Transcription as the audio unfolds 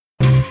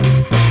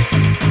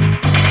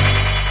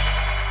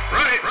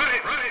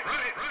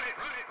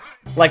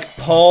Like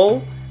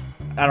Paul,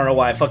 I don't know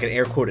why I fucking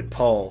air quoted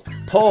Paul.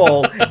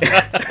 Paul,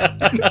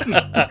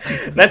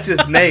 that's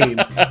his name.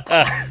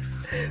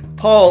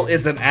 Paul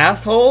is an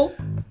asshole.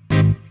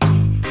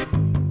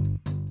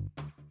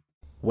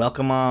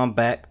 Welcome on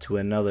back to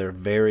another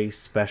very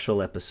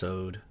special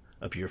episode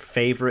of your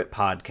favorite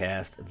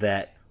podcast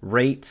that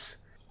rates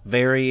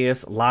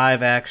various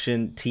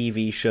live-action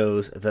TV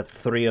shows that the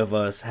three of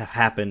us have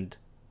happened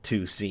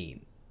to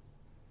seen.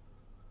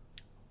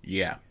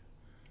 Yeah.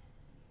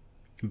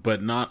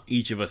 But not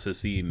each of us has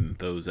seen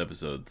those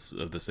episodes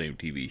of the same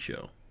TV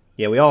show.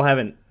 Yeah, we all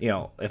haven't,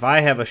 if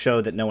I have a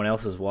show that no one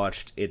else has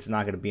watched, it's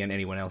not going to be on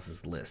anyone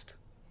else's list.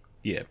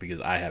 Yeah,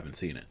 because I haven't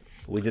seen it.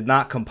 We did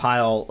not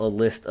compile a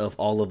list of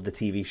all of the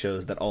TV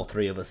shows that all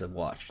three of us have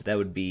watched. That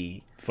would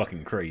be...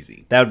 fucking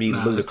crazy. That would be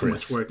ludicrous.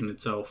 That's too much work in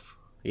itself.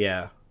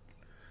 Yeah.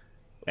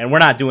 And we're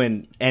not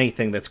doing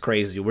anything that's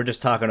crazy. We're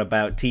just talking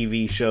about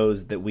TV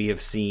shows that we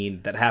have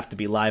seen that have to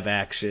be live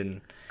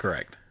action.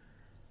 Correct.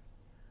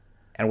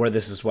 And where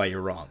this is why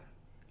you're wrong.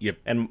 Yep.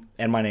 And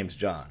my name's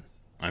John.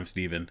 I'm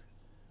Steven.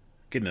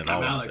 Getting it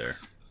all I'm out there.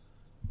 Alex.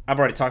 I've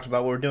already talked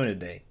about what we're doing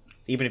today.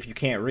 Even if you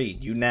can't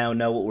read, you now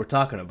know what we're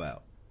talking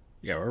about.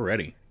 Yeah, we're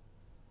ready.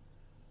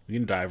 We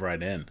can dive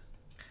right in.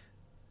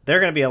 There are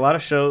going to be a lot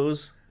of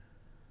shows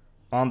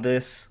on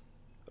this,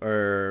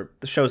 or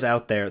the shows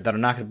out there, that are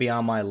not going to be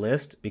on my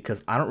list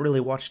because I don't really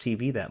watch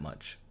TV that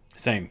much.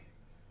 Same.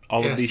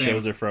 All Yeah, of these same.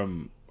 shows are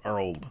from our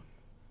old.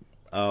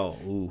 Oh,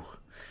 ooh.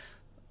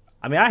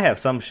 I mean, I have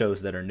some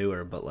shows that are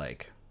newer, but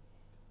like,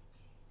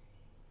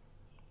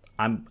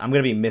 I'm going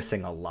to be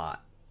missing a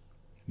lot.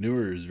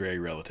 Newer is very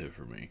relative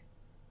for me.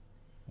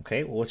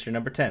 Okay, well, what's your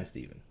number 10,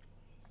 Steven?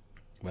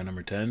 My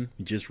number 10,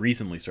 just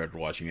recently started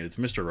watching it. It's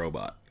Mr.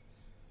 Robot.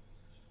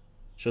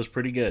 Show's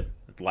pretty good.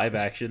 It's live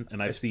action,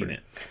 and I've seen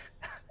it.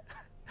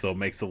 So it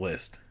makes the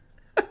list.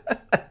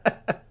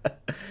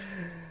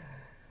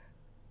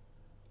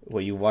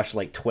 Well, you watched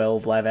like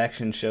 12 live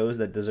action shows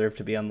that deserve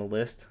to be on the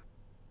list?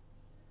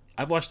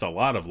 I've watched a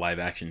lot of live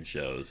action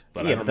shows,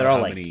 but Yeah, I but don't they're know all,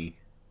 how like, many.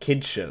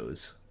 Kid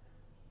shows.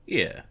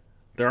 Yeah,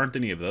 there aren't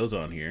any of those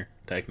on here,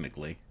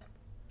 technically.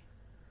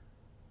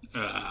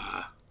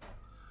 All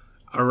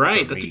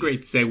right, For that's me. a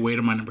great segue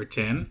to my number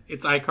 10.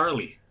 It's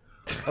iCarly.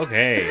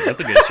 Okay, that's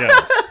a good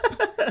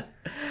show.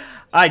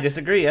 I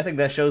disagree. I think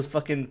that show's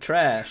fucking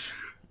trash.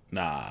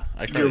 Nah,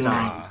 I You're can't.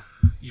 wrong.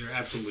 You're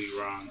absolutely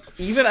wrong.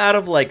 Even out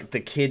of like the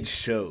kids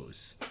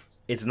shows,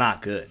 it's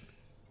not good.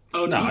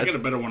 Oh, no, I it's- got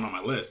a better one on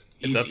my list.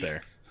 It's Easy. up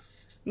there.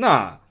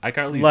 Nah.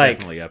 iCarly's Like-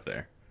 definitely up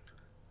there.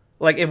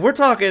 Like, if we're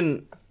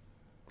talking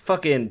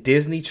fucking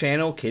Disney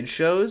Channel kids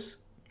shows,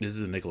 This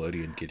is a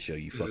Nickelodeon kid show.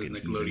 You This is fucking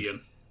heathen.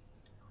 Nickelodeon.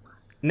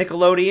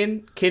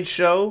 Nickelodeon kids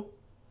show,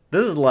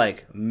 this is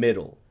like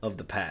middle of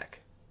the pack.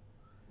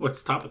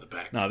 What's top of the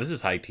pack? No, this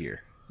is high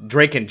tier.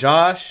 Drake and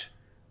Josh,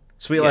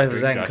 Sweet Yeah, Life of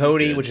Drake Zack and and Josh is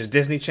Cody, good. which is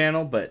Disney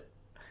Channel, but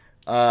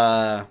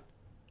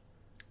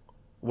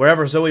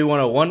wherever Zoe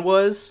 101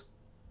 was,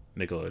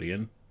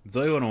 Nickelodeon.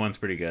 Zoe 101's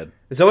pretty good.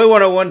 Zoe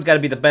 101's got to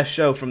be the best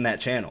show from that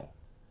channel.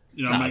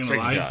 You know, Nah, I'm it's not Drake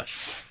going and to lie.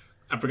 Josh.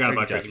 I forgot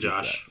about Drake Drake and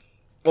and Josh Josh.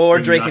 Or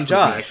Drake Drake and and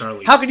Josh Josh. would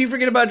be iCarly. How could you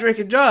forget about Drake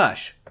and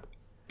Josh?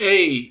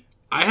 Hey,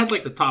 I had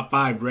like the top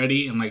 5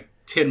 ready, and like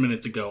 10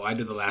 minutes ago, I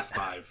did the last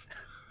 5.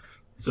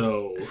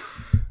 So,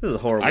 This is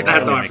horrible. I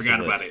that's Icarly how I makes forgot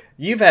the about list. it.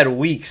 You've had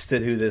weeks to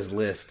do this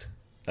list.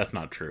 That's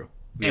not true.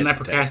 We And had I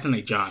to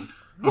procrastinate, John.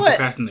 I'm a What?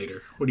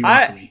 procrastinator. What do you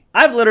want from me?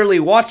 I've literally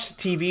watched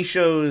TV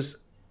shows.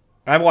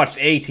 I've watched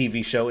a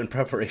TV show in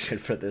preparation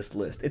for this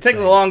list. It takes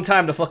a long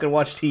time to fucking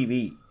watch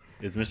TV.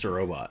 It's Mr.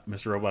 Robot.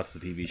 Mr. Robot's the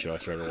TV show I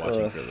started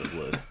watching for this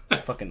list.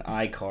 Fucking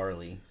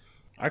iCarly.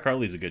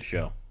 iCarly's a good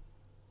show.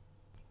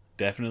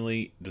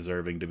 Definitely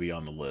deserving to be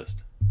on the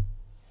list.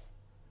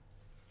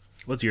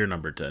 What's your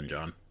number 10,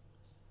 John?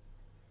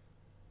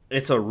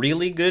 It's a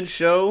really good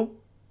show.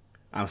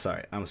 I'm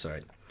sorry.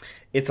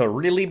 It's a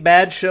really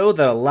bad show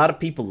that a lot of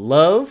people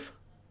love.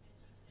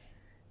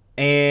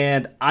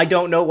 And I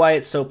don't know why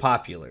it's so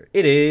popular.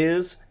 It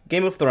is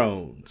Game of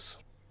Thrones.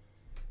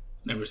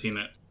 Never seen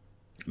it.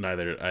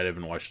 Neither. I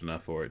haven't watched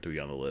enough for it to be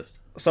on the list.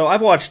 So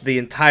I've watched the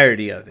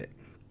entirety of it.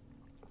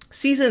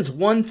 Seasons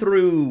 1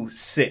 through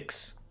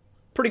 6.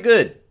 Pretty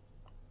good.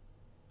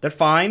 They're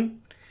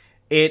fine.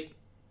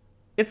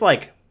 It's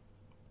like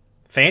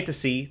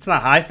fantasy. It's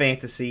not high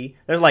fantasy.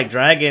 There's like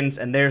dragons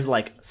and there's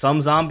like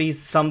some zombies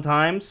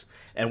sometimes.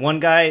 And one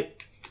guy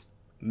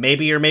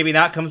maybe or maybe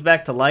not comes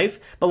back to life.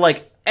 But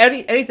like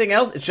anything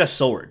else, it's just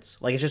swords.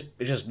 Like it's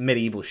just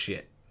medieval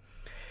shit.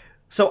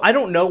 So I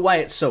don't know why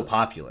it's so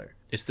popular.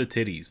 It's the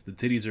titties. The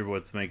titties are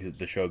what's making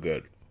the show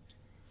good.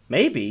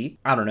 Maybe.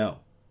 I don't know.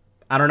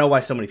 I don't know why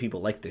so many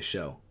people like this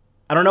show.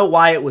 I don't know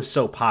why it was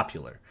so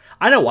popular.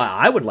 I know why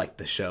I would like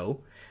the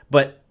show,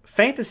 but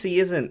fantasy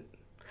isn't.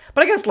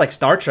 But I guess like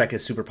Star Trek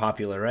is super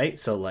popular, right?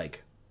 So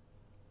like,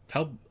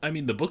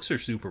 The books are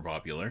super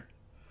popular.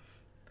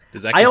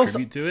 Does that I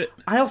contribute to it?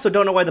 I also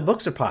don't know why the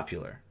books are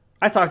popular.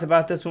 I talked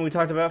about this when we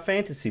talked about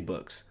fantasy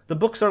books. The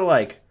books are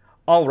like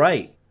all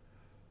right.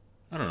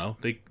 I don't know.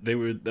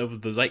 That was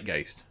the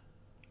zeitgeist.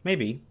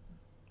 Maybe.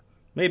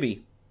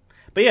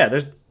 But yeah,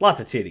 there's lots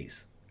of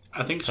titties.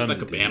 I think it's Tons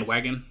just like of a titties.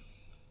 bandwagon.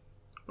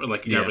 Or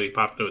like it got really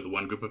popular with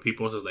one group of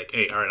people, so it's like,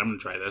 hey, alright, I'm gonna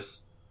try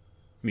this.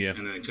 Yeah.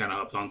 And then it kinda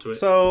hopped onto it.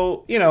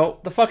 So,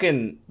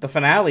 the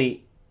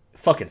finale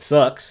fucking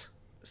sucks.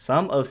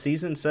 Some of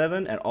season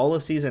 7 and all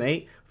of season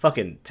 8,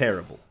 fucking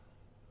terrible.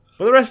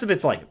 But the rest of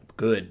it's like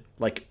good.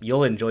 Like,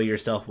 you'll enjoy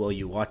yourself while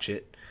you watch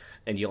it,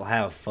 and you'll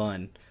have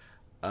fun.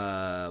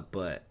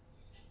 But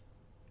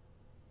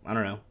I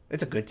don't know.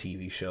 It's a good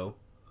TV show.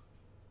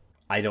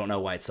 I don't know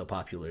why it's so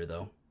popular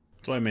though.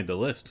 That's why I made the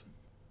list.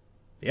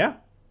 Yeah,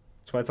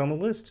 that's why it's on the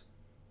list.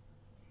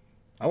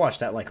 I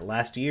watched that like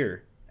last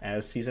year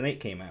as season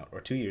 8 came out,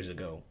 or 2 years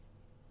ago.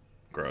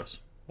 Gross.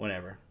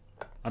 Whenever.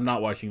 I'm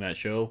not watching that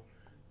show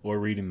or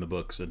reading the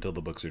books until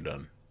the books are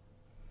done.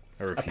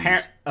 I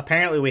refuse.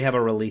 Apparently we have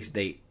a release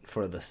date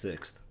for the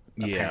 6th.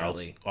 Yeah,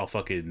 Apparently. I'll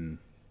fucking...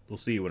 We'll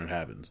see when it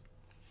happens.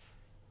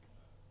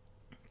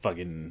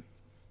 Fucking...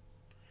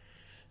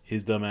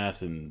 His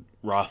dumbass and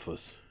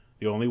Rothfuss.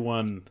 The only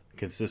one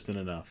consistent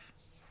enough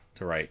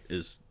to write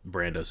is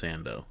Brando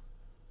Sando.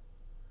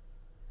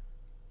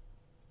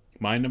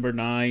 My number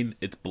 9,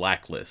 it's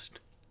Blacklist.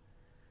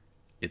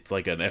 It's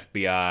like an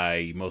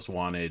FBI Most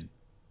Wanted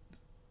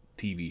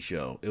TV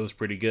show. It was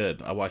pretty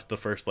good. I watched the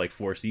first like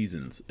 4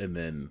 seasons, and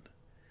then...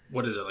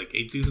 What is it, like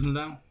 8 seasons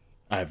now?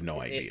 I have no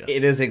idea.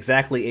 It is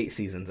exactly 8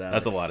 seasons,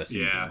 Alex. That's a lot of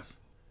seasons. Yeah.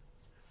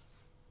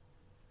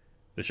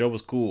 The show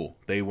was cool.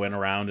 They went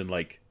around and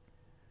like...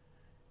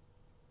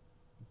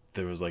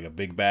 There was like a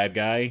big bad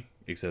guy,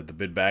 except the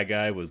big bad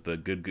guy was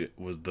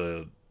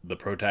the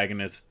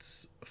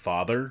protagonist's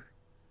father.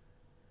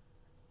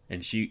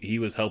 And he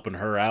was helping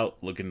her out,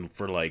 looking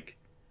for like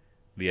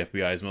the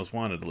FBI's most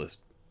wanted list.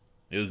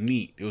 It was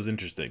neat. It was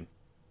interesting.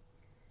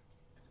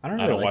 I don't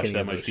I really don't like watch any that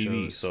of much those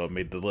TV, shows. so I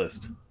made the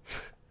list.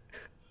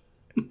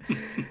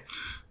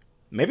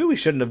 Maybe we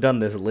shouldn't have done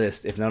this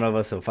list if none of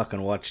us have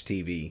fucking watched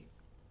TV.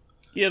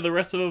 Yeah, the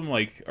rest of them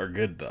like are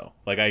good though.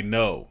 Like I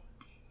know,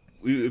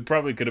 it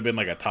probably could have been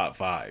like a top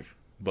 5,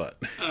 but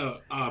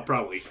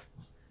Probably.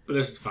 But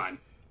this is fine.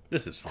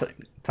 this is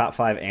fine. Top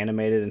 5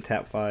 animated and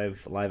top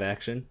 5 live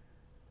action.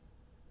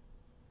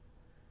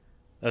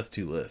 That's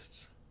 2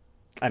 lists.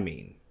 I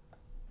mean,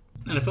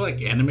 And I feel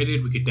like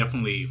animated, we could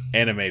definitely...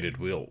 Animated,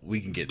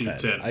 we can get Do 10.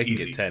 10, I can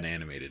easy. get 10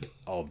 animated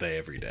all day,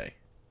 every day.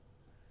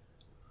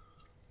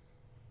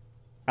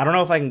 I don't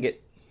know if I can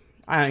get...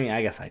 I mean,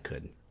 I guess I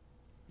could.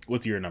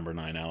 What's your number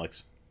 9,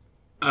 Alex?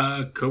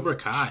 Cobra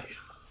Kai.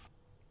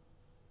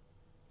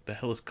 The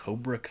hell is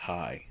Cobra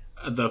Kai?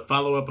 The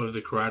follow-up of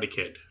The Karate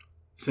Kid.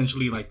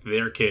 Essentially, like,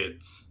 their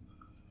kids.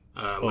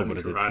 Oh, but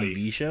it's a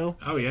TV show?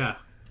 Oh, yeah.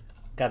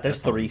 God,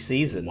 there's 3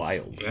 seasons.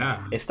 Wild.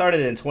 Yeah. It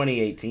started in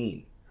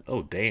 2018.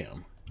 Oh,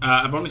 damn.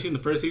 I've only seen the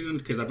first season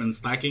because I've been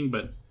slacking,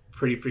 but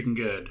pretty freaking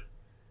good.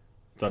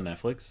 It's on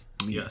Netflix?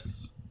 Neat.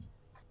 Yes.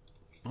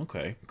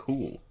 Okay,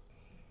 cool.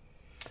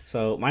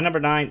 So, my number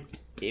 9,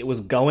 it was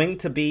going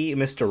to be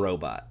Mr.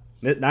 Robot.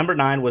 Number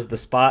 9 was the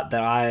spot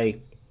that I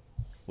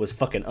was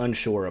fucking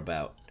unsure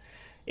about.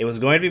 It was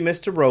going to be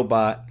Mr.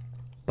 Robot,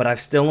 but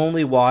I've still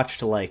only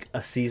watched like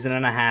a season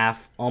and a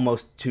half,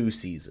 almost 2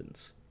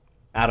 seasons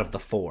out of the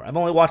 4. I've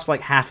only watched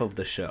like half of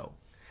the show.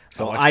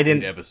 So watched I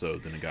didn't 8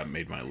 episodes and it got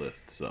made my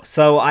list, so.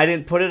 So I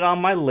didn't put it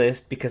on my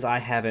list because I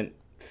haven't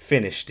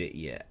finished it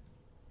yet.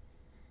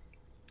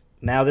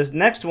 Now this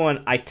next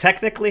one, I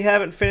technically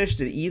haven't finished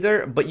it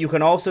either, but you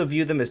can also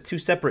view them as 2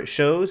 separate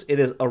shows. It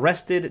is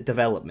Arrested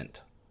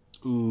Development.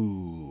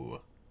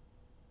 Ooh.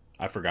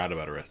 I forgot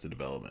about Arrested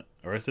Development.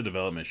 Arrested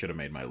Development should have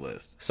made my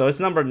list. So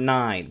it's number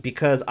 9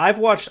 because I've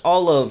watched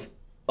all of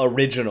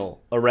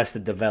original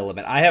Arrested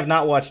Development. I have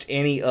not watched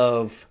any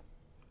of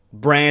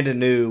brand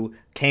new,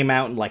 came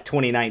out in like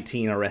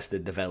 2019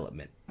 Arrested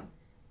Development.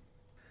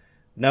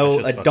 No That's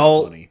just fucking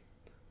adult, funny.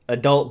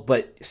 adult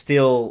but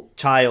still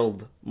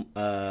child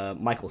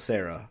Michael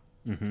Cera.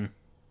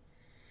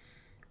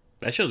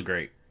 That show's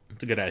great.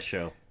 It's a good ass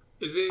show.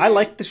 Is it? I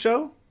liked the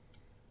show.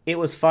 It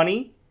was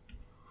funny.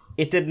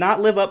 It did not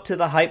live up to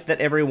the hype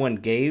that everyone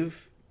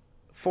gave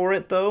for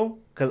it, though.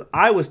 Because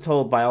I was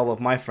told by all of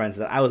my friends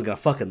that I was going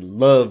to fucking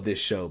love this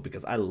show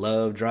because I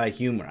love dry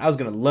humor. I was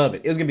going to love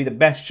it. It was going to be the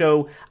best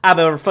show I've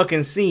ever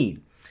fucking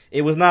seen.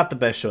 It was not the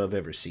best show I've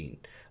ever seen.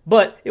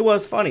 But it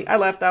was funny. I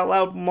laughed out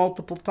loud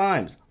multiple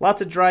times.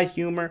 Lots of dry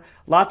humor.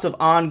 Lots of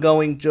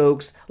ongoing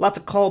jokes. Lots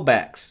of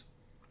callbacks.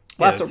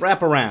 Lots of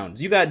wraparounds.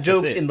 You got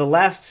jokes it. in the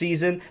last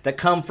season that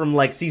come from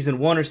like season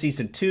 1 or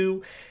season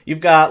 2. You've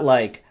got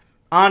like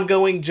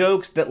ongoing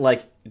jokes that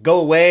like go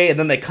away and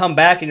then they come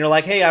back and you're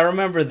like, hey, I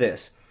remember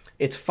this.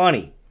 It's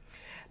funny.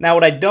 Now,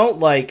 what I don't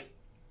like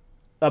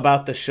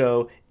about the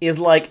show is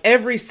like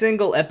every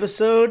single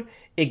episode,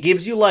 it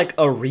gives you like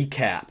a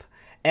recap.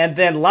 And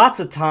then lots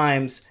of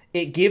times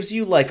it gives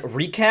you like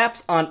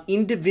recaps on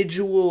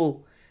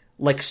individual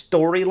like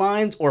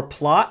storylines or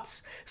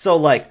plots. So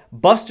like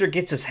Buster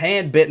gets his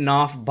hand bitten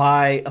off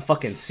by a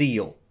fucking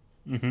seal.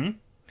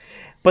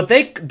 But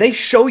they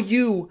show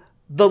you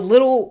the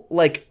little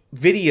like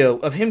video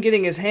of him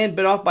getting his hand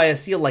bit off by a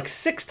seal like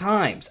 6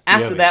 times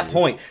after they that do.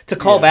 point to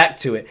call back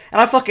to it.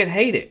 And I fucking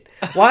hate it.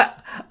 Why?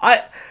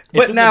 It's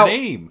But in now, the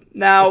name.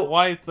 now, That's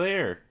why it's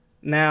there.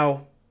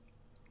 now,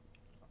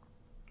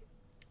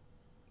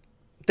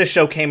 this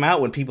show came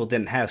out when people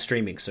didn't have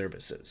streaming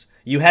services.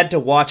 You had to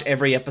watch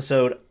every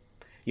episode.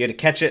 You had to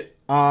catch it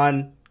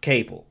on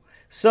cable.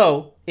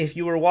 So, if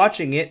you were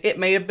watching it, it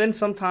may have been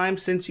some time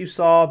since you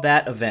saw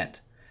that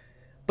event.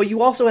 But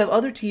you also have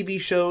other TV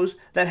shows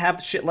that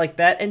have shit like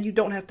that, and you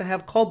don't have to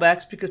have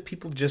callbacks because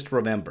people just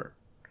remember.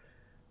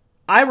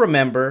 I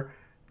remember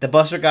that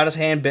Buster got his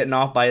hand bitten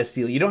off by a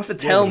seal. You don't have to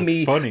tell but it's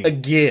me funny.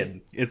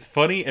 again. It's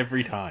funny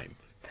every time.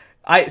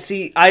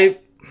 And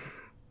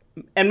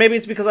maybe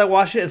it's because I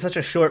watched it in such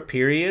a short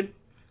period.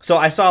 So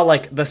I saw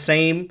like the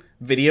same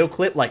video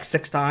clip like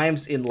 6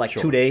 times in like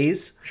 2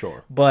 days.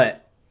 Sure.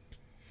 But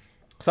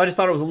so I just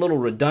thought it was a little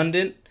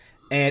redundant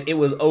and it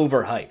was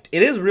overhyped.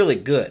 It is really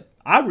good.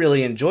 I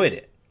really enjoyed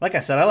it. Like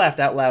I said, I laughed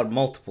out loud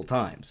multiple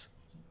times.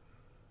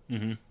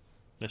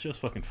 That show's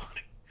fucking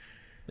funny.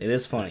 It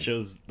is funny.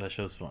 That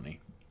show's funny.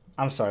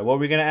 I'm sorry, what were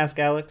we going to ask,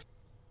 Alex?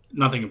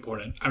 Nothing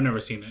important. I've never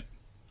seen it.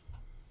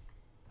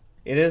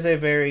 It is a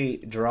very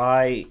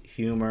dry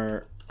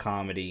humor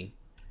comedy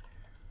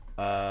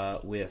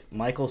with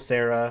Michael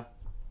Cera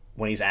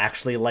when he's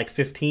actually like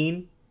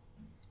 15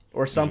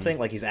 or something,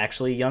 like he's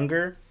actually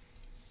younger.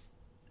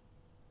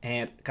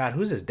 And God,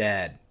 who's his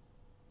dad?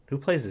 Who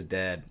plays his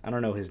dad? I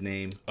don't know his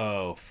name.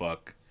 Oh,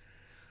 fuck.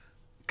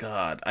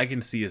 God, I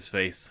can see his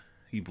face.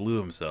 He blew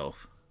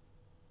himself.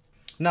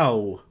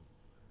 No,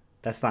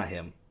 that's not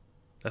him.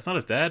 That's not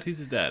his dad? Who's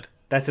his dad?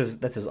 That's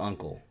his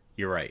uncle.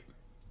 You're right.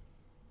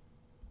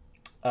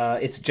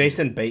 It's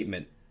Jason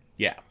Bateman.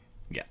 Yeah.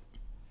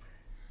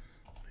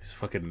 He's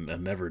fucking a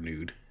never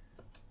nude.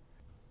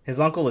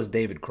 His uncle is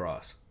David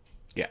Cross.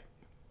 Yeah.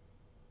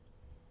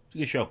 It's a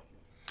good show.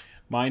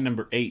 My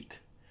number 8.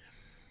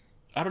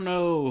 I don't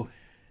know.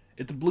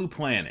 It's a Blue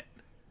Planet.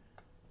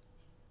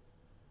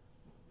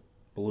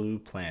 Blue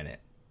Planet.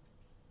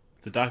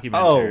 It's a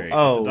documentary.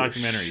 It's a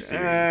documentary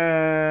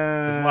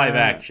series. It's live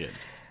action.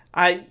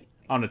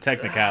 On a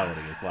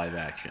technicality, it's live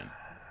action.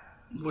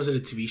 Was it a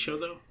TV show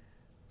though?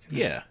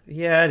 Yeah.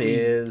 Yeah, it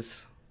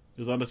is. It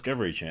was on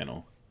Discovery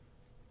Channel.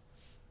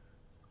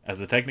 As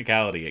a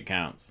technicality, it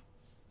counts.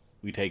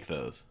 We take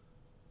those.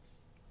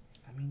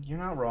 I mean, you're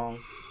not wrong.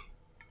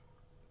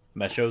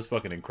 And that show's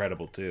fucking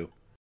incredible, too.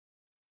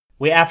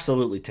 We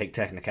absolutely take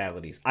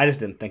technicalities. I just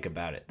didn't think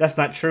about it. That's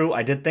not true.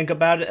 I did think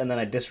about it, and then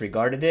I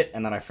disregarded it,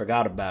 and then I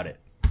forgot about it.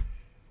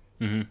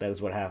 Mm-hmm. That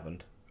is what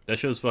happened. That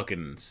show's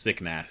fucking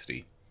sick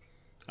nasty.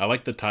 I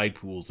like the Tide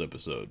Pools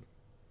episode.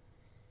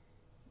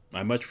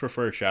 I much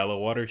prefer shallow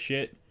water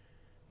shit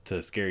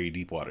to scary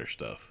deep water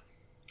stuff.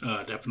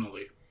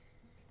 Definitely.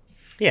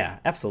 Yeah,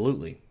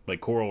 absolutely.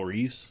 Like coral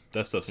reefs,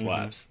 that stuff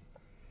slaps.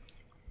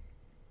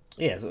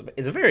 Yeah,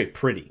 it's very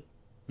pretty.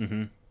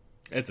 Mm-hmm.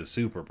 It's a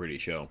super pretty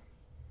show.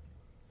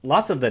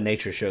 Lots of the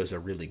nature shows are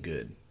really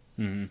good.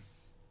 Mm-hmm.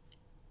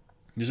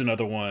 There's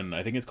another one,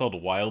 I think it's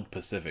called Wild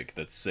Pacific,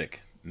 that's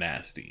sick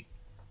nasty,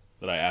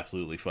 that I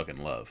absolutely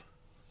fucking love.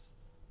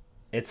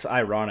 It's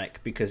ironic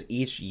because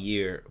each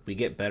year we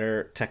get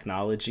better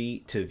technology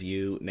to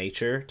view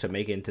nature to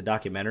make it into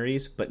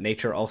documentaries, but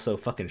nature also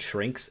fucking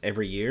shrinks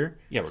every year.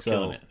 Yeah, we're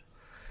killing it.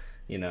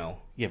 You know.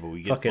 Yeah, but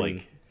we get fucking,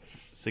 like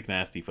sick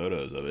nasty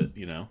photos of it,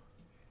 you know?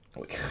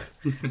 We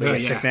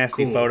get sick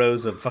nasty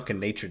photos of fucking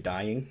nature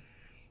dying.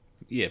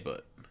 Yeah,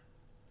 but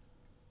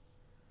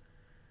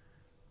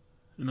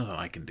nothing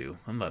I can do.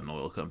 I'm not an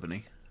oil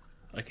company.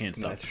 I can't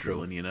stop the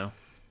drilling, you know?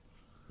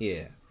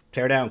 Yeah.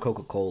 Tear down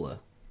Coca-Cola.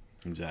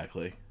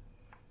 Exactly.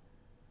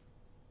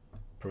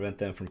 Prevent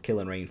them from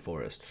killing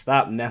rainforests.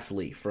 Stop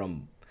Nestle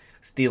from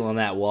stealing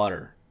that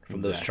water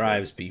from those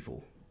tribes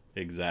people.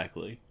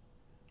 Exactly.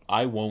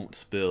 I won't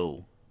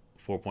spill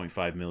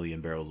 4.5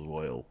 million barrels of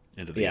oil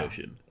into the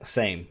ocean.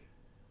 Same.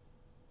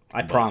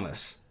 I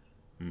promise.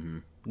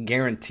 Mm-hmm.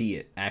 Guarantee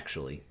it,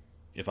 actually.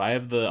 If I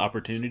have the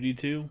opportunity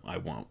to, I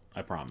won't.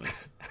 I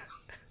promise.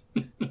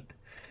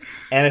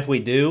 And if we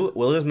do,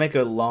 we'll just make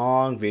a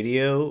long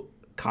video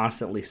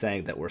constantly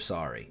saying that we're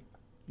sorry.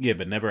 Yeah,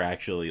 but never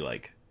actually,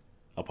 like,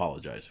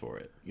 apologize for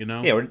it, you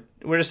know? Yeah,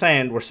 we're just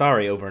saying we're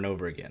sorry over and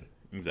over again.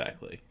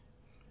 Exactly.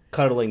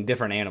 Cuddling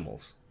different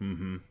animals.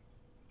 Mm-hmm.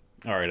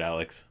 All right,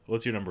 Alex.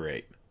 What's your number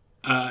 8?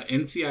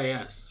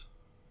 NCIS.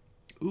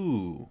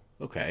 Ooh,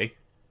 okay.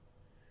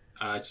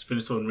 I just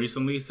finished one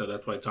recently, so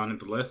that's why it's on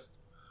the list.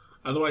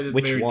 Otherwise, it's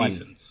Which very one?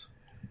 decent.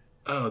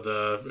 Oh,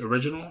 the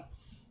original?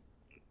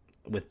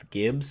 With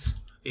Gibbs?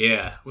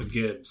 Yeah, with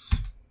Gibbs.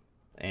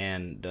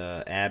 And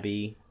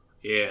Abby.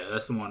 Yeah,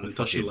 that's the one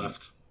until she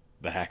left.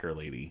 The hacker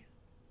lady.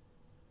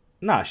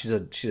 Nah, she's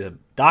a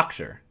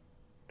doctor.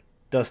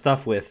 Does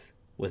stuff with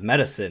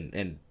medicine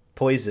and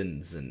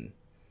poisons and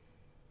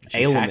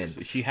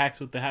ailments. She hacks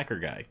with the hacker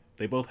guy.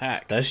 They both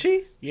hack. Does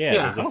she? Yeah,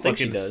 there's a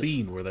fucking does.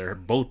 scene where they're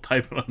both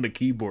typing on the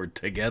keyboard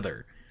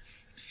together.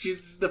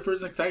 She's the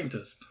forensic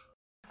scientist.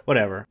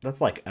 Whatever. That's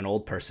like an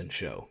old person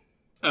show.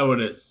 Oh, it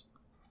is.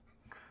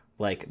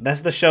 Like,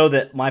 that's the show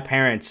that my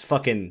parents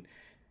fucking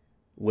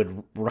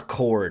would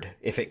record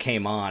if it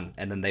came on,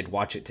 and then they'd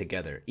watch it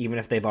together. Even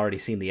if they've already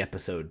seen the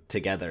episode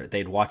together,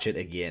 they'd watch it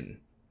again.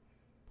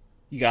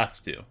 You got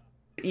to.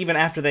 Even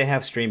after they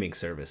have streaming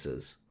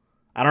services.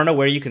 I don't know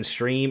where you can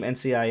stream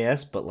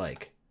NCIS, but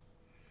like...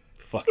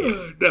 Fuck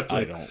it. Netflix,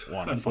 I don't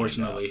want to.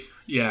 unfortunately.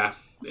 Yeah.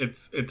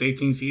 It's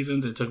 18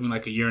 seasons. It took me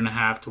like a year and a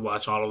half to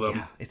watch all of them.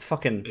 Yeah, it's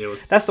fucking... It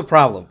was... That's the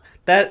problem.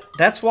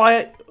 That's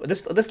why...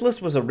 This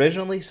list was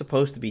originally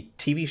supposed to be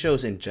TV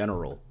shows in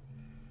general.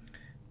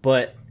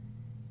 But...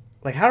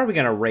 Like, how are we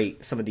going to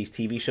rate some of these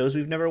TV shows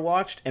we've never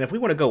watched? And if we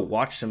want to go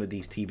watch some of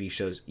these TV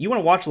shows, you want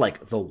to watch,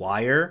 like, The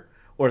Wire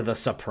or The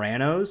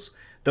Sopranos?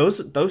 Those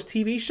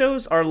TV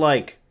shows are,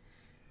 like,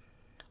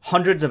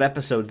 hundreds of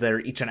episodes that are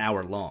each an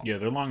hour long. Yeah,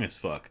 they're long as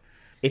fuck.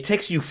 It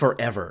takes you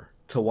forever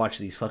to watch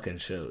these fucking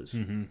shows.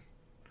 Mm-hmm.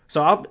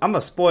 So I'm going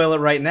to spoil it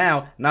right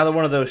now. Neither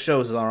one of those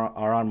shows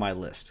are on my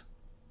list.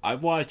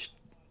 I've watched,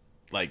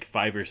 like,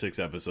 5 or 6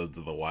 episodes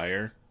of The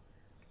Wire,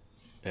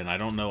 and I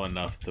don't know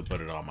enough to put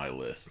it on my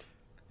list.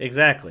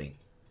 Exactly.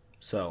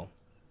 So,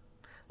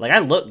 like,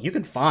 you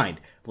can find,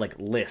 like,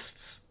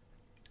 lists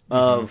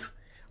of,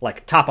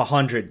 like, top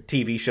 100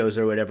 TV shows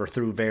or whatever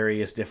through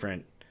various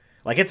different,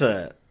 like, it's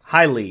a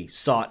highly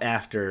sought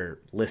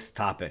after list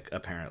topic,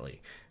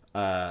 apparently.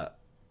 But,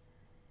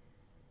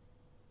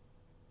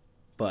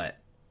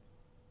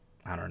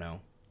 I don't know.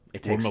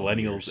 We're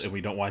millennials and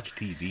we don't watch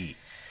TV.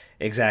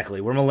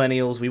 Exactly. We're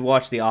millennials. We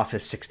watch The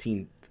Office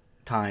 16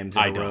 times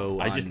in a row.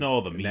 I just know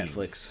all the memes.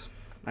 Netflix.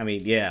 I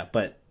mean, yeah,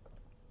 but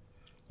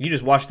you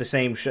just watch the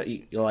same show.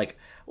 You're like,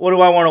 what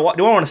do I want to watch?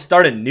 Do I want to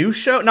start a new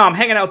show? No, I'm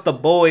hanging out with the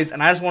boys,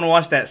 and I just want to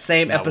watch that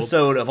same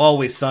episode of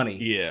Always Sunny.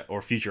 Yeah,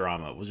 or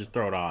Futurama. We'll just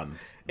throw it on.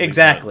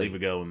 Exactly. Leave it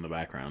go in the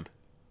background.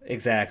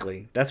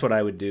 Exactly. That's what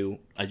I would do.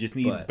 I just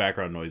need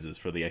background noises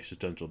for the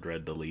existential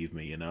dread to leave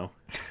me, you know?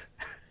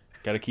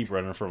 Gotta keep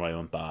running for my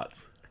own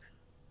thoughts.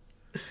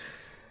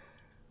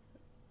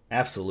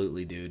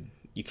 Absolutely, dude.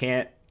 You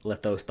can't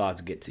let those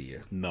thoughts get to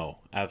you. No,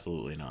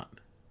 absolutely not.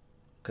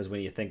 Because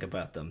when you think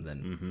about them,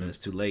 then it's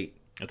too late.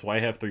 That's why I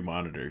have 3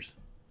 monitors.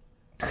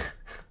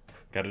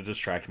 Gotta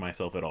distract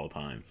myself at all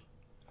times.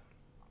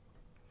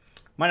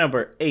 My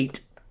number 8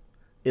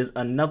 is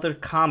another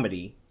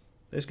comedy.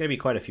 There's going to be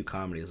quite a few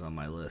comedies on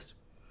my list.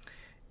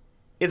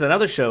 It's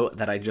another show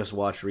that I just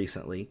watched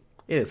recently.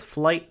 It is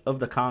Flight of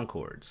the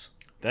Conchords.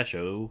 That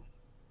show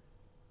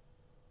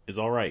is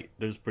alright.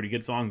 There's pretty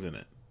good songs in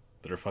it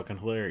that are fucking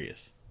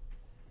hilarious.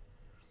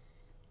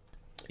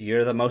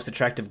 You're the most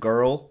attractive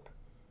girl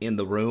in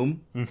the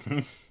room.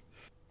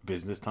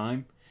 Business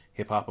Time,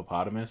 Hip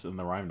Hopopotamus, and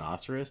the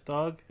Rhinoceros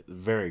Dog.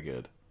 Very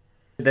good.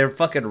 Their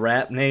fucking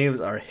rap names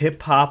are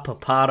Hip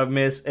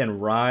Hopopotamus and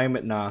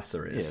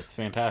Rhinoceros. Yeah, it's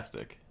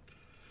fantastic.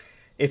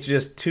 It's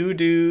just 2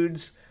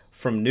 dudes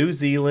from New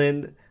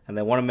Zealand, and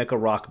they want to make a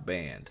rock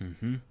band.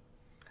 Mm-hmm.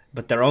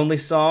 But their only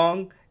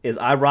song is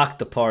I Rock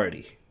the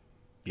Party.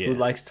 Yeah. Who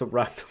likes to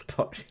rock the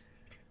party?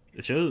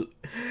 The show,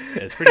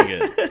 it's pretty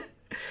good.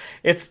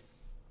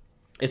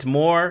 It's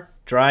more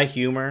dry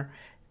humor.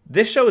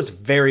 This show is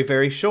very,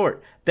 very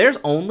short. There's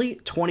only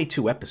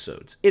 22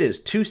 episodes. It is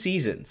 2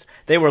 seasons.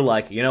 They were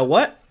like, you know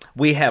what?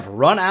 We have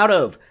run out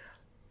of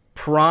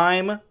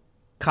prime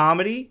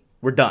comedy.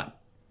 We're done.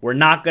 We're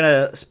not going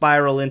to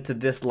spiral into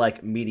this,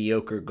 like,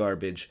 mediocre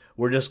garbage.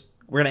 We're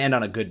going to end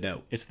on a good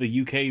note. It's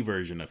the UK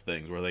version of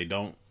things where they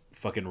don't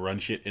fucking run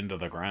shit into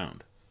the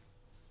ground.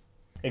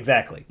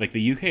 Exactly. Like,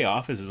 the UK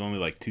Office is only,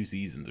 like, 2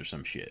 seasons or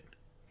some shit.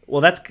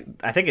 Well,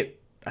 I think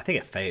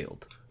it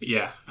failed.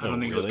 Yeah, I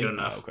don't think it was good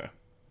enough. Oh, okay.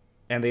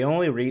 And the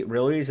only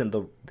real reason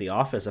the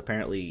Office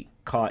apparently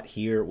caught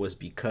here was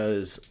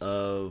because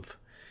of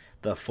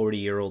the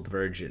 40-Year-Old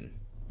Virgin.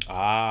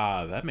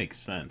 Ah, that makes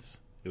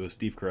sense. It was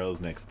Steve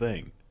Carell's next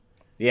thing.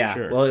 Yeah,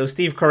 sure. Well, it was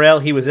Steve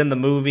Carell. He was in the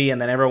movie,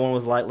 and then everyone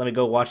was like, let me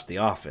go watch The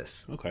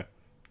Office. Okay.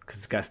 Because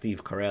it's got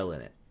Steve Carell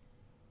in it.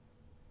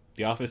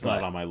 The Office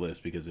not on my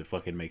list because it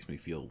fucking makes me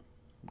feel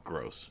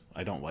gross.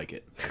 I don't like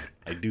it.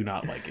 I do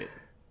not like it.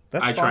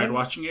 I tried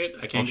watching it.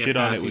 I can't get past season 1. I'll shit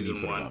on it when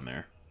you put it on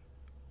there.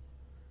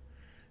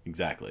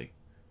 Exactly.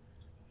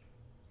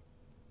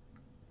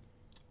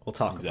 We'll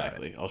talk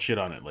about it. I'll shit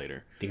on it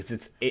later. Because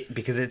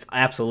it's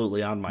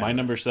absolutely on my list. My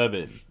number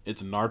 7,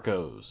 it's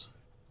Narcos.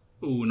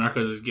 Ooh,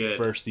 Narcos is good.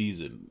 First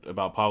season,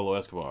 about Pablo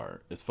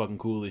Escobar. It's fucking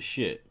cool as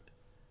shit.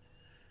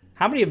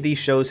 How many of these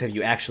shows have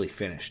you actually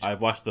finished?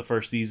 I've watched the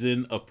first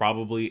season of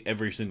probably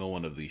every single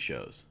one of these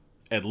shows.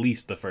 At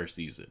least the first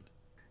season.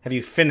 Have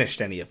you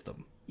finished any of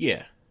them?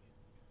 Yeah.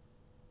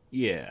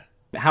 Yeah.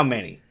 How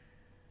many?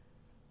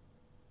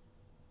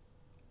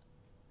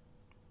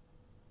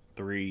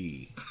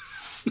 3.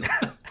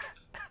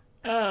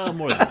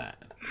 More than that.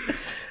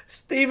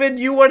 Steven,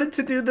 you wanted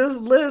to do this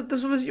list.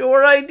 This was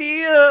your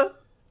idea.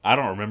 I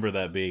don't remember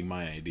that being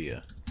my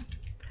idea.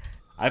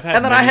 I've had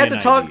and then I had to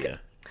talk. Idea.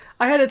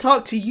 I had to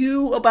talk to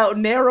you about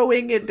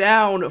narrowing it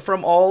down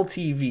from all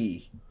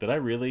TV. Did I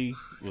really?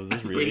 Was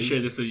this really? I'm pretty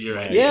sure this is your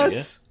idea.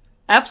 Yes,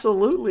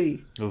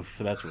 absolutely. Oof,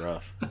 that's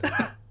rough.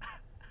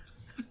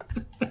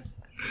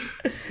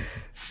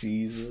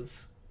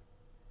 Jesus.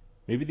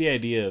 Maybe the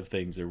idea of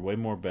things are way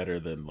more better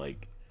than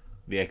like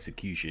the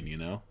execution, you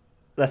know?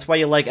 That's why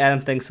you like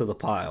adding things to the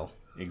pile.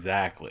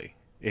 Exactly.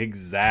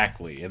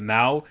 And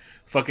now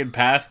fucking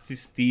past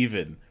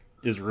Steven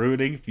is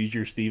ruining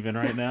future Steven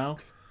right now.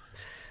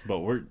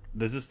 But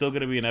this is still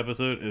going to be an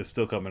episode, and it's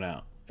still coming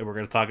out. And we're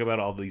going to talk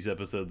about all these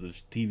episodes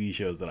of TV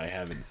shows that I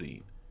haven't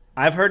seen.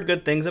 I've heard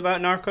good things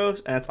about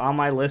Narcos, and it's on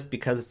my list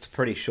because it's a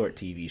pretty short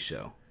TV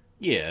show.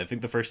 Yeah, I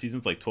think the first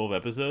season's like 12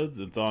 episodes.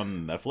 It's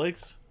on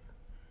Netflix.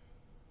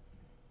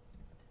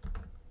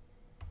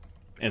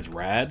 And it's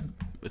rad.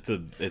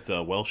 It's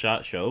a well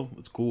shot show.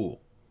 It's cool.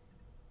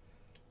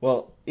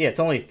 Well, yeah, it's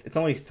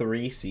only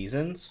 3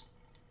 seasons.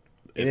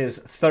 It's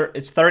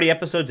 30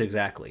 episodes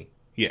exactly.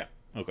 Yeah.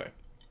 Okay.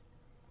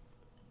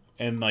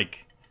 And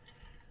like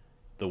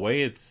the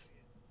way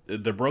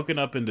they're broken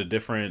up into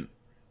different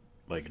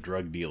like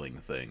drug dealing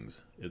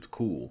things. It's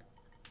cool.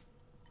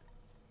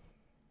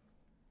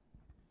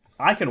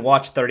 I can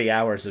watch 30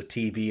 hours of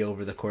TV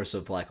over the course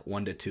of like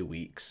 1 to 2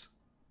 weeks.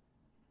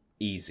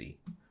 Easy.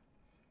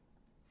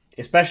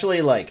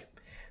 Especially like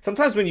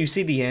sometimes when you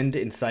see the end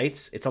in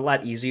sights, it's a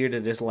lot easier to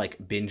just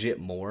like binge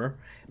it more.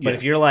 But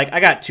if you're like, I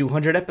got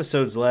 200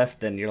 episodes left,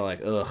 then you're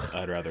like, ugh.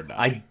 I'd rather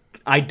die.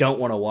 I don't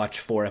want to watch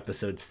 4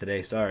 episodes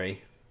today.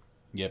 Sorry.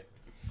 Yep.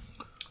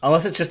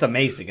 Unless it's just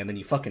amazing, and then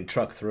you fucking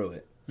truck through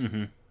it.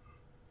 Mm-hmm.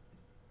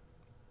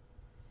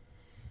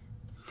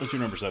 What's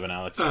your number 7,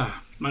 Alex?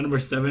 My number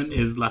 7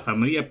 is La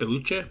Familia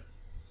Peluche.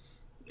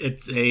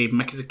 It's a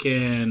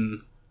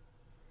Mexican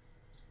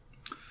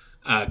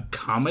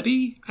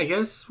comedy, I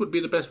guess would be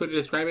the best way to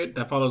describe it.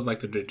 That follows like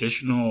the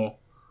traditional,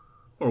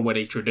 or what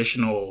a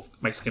traditional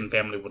Mexican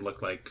family would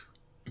look like.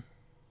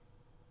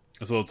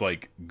 So it's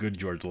like good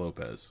George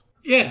Lopez.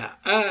 Yeah.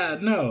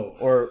 No.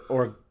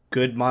 Or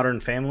Good Modern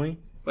Family.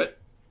 What?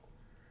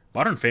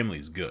 Modern Family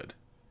is good.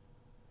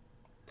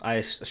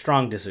 I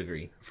strong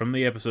disagree. From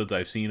the episodes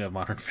I've seen of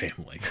Modern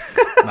Family,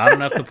 not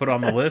enough to put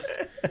on the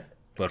list,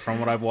 but from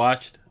what I've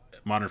watched,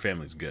 Modern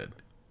Family's good.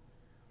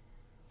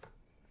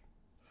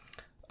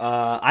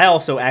 I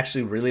also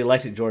actually really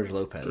liked George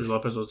Lopez. George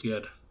Lopez was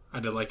good. I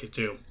did like it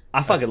too.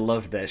 I fucking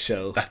loved that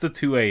show. That's the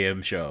 2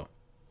 a.m. show.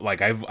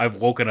 Like I've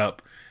woken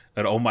up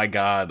and oh my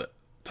god,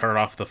 turn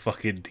off the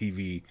fucking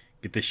TV,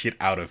 get this shit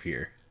out of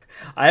here.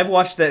 I have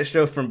watched that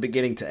show from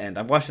beginning to end.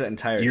 I've watched that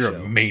entire show. You're a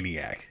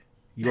maniac.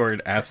 You're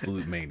an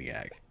absolute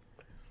maniac.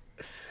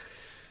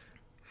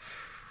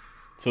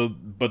 So,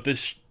 but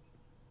this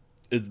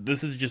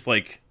is just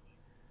like,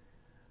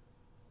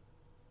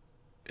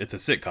 it's a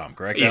sitcom,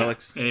 correct, Yeah.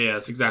 Alex? Yeah,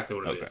 that's exactly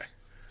what it is.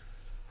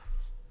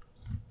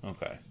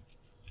 Okay.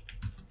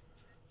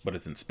 But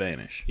it's in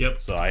Spanish.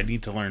 Yep. So I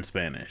need to learn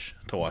Spanish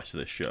to watch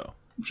this show.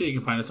 I'm sure you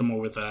can find it somewhere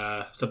with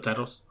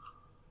subtitles.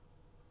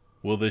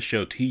 Will this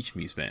show teach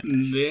me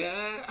Spanish?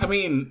 Yeah, I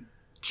mean,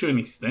 to an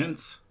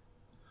extent.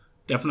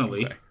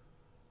 Definitely. Okay.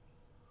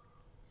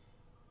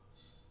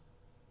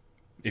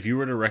 If you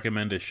were to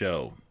recommend a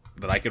show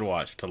that I could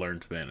watch to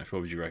learn Spanish,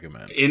 what would you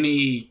recommend?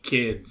 Any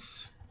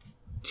kids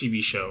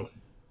TV show.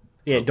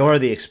 Yeah, Dora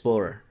the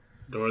Explorer.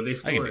 Dora the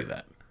Explorer. I can do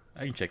that.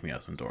 I can check me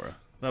out some Dora.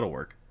 That'll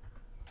work.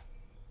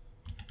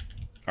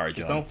 All right,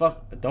 John.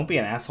 Don't be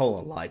an asshole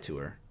and lie to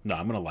her. No,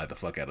 I'm gonna lie the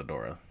fuck out of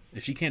Dora.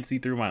 If she can't see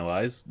through my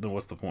lies, then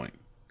what's the point?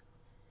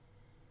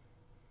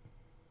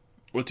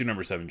 What's your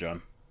number 7,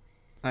 John?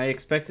 I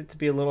expect it to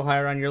be a little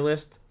higher on your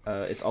list.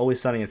 It's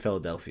Always Sunny in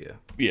Philadelphia.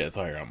 Yeah, it's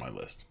higher on my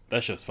list.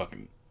 That's just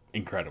fucking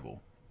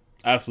incredible.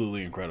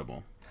 Absolutely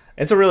incredible.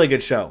 It's a really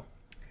good show.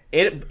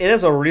 It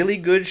is a really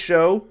good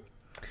show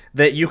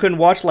that you can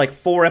watch like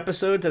 4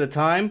 episodes at a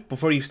time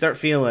before you start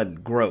feeling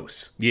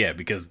gross. Yeah,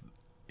 because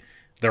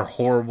they're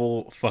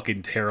horrible,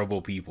 fucking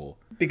terrible people.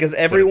 Because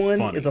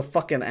everyone is a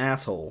fucking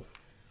asshole.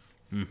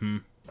 Mm-hmm.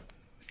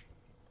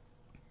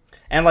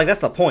 And like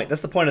that's the point.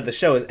 That's the point of the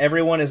show is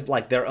everyone is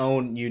like their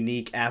own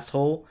unique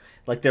asshole.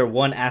 Like they're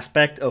one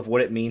aspect of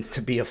what it means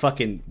to be a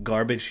fucking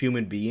garbage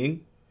human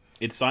being.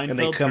 It's And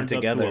they Seinfeld come turned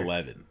together. up to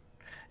 11.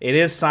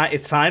 It's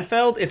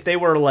Seinfeld if they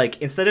were like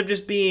instead of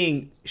just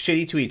being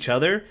shitty to each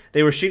other,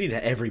 they were shitty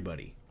to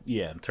everybody.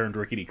 Yeah, and turned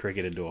Rickety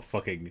Cricket into a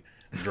fucking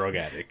drug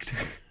addict.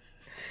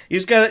 You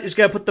just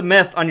gotta put the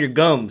meth on your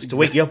gums to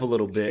wake you up a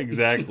little bit.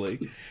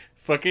 Exactly.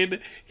 Fucking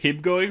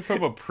him going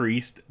from a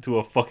priest to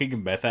a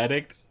fucking meth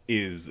addict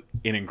is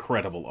an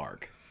incredible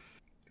arc.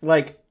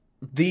 Like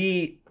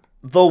the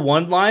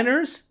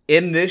one-liners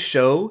in this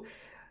show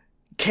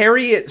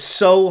carry it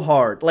so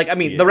hard. Like I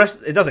mean, the rest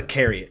it doesn't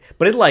carry it,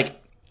 but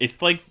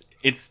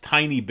it's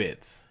tiny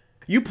bits.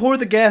 You pour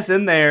the gas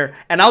in there,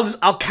 and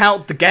I'll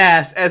count the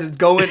gas as it's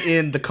going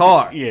in the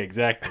car. Yeah,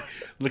 exactly.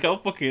 Look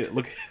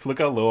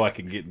how low I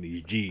can get in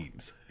these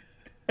jeans.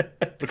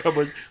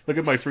 Look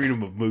at my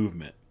freedom of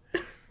movement.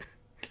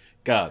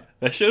 God,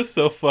 that show's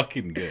so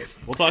fucking good.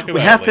 We'll talk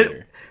about it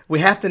later. We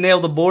have to nail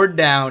the board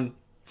down,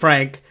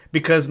 Frank,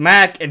 because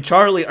Mac and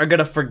Charlie are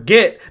gonna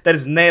forget that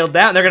it's nailed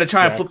down. They're gonna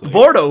try and flip the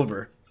board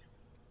over.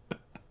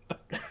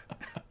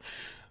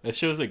 That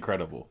show's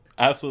incredible.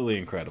 Absolutely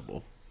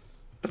incredible.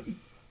 Ooh.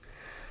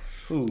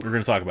 We're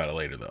gonna talk about it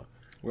later, though.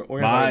 We're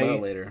gonna talk about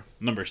it later.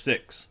 Number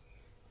 6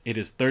 It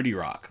is 30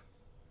 Rock.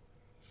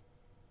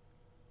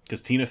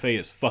 Because Tina Fey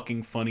is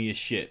fucking funny as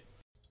shit.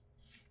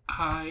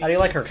 How do you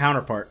like her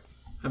counterpart?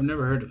 I've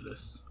never heard of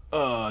this.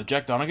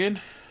 Jack Donegan?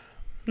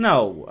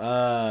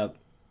 No,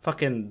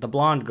 fucking the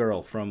blonde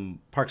girl from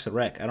Parks and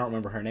Rec. I don't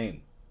remember her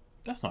name.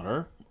 That's not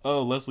her.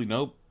 Oh, Leslie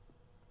Knope.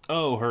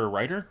 Oh, her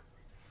writer?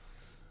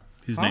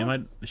 Whose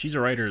name she's a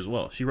writer as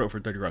well. She wrote for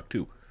 30 Rock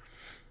too.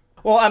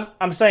 Well,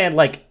 I'm saying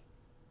like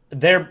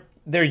they're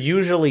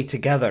usually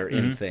together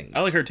in things.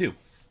 I like her too.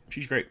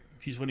 She's great.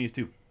 She's funny as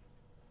too.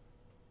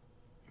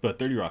 But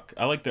 30 Rock,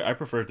 I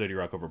prefer 30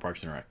 Rock over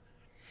Parks and Rec.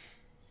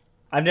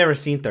 I've never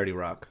seen 30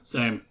 Rock.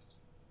 Same.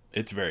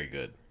 It's very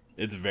good.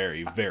 It's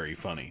very, very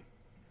funny.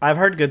 I've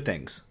heard good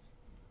things.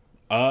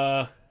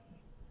 It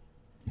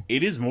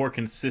is more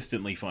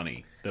consistently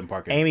funny than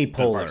Parks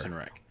and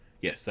Rec.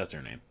 Yes, that's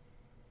her name.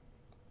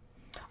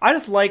 I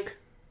just like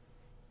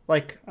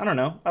I don't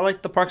know. I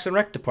like the Parks and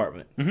Rec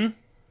department. Mm-hmm.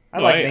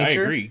 I I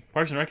agree.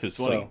 Parks and Rec is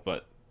funny,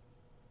 but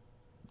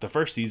the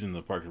first season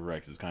of Parks and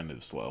Rec is kind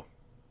of slow.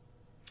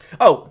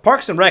 Oh,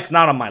 Parks and Rec's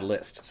not on my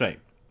list. Same.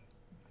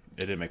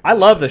 It didn't make. I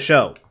love the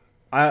show.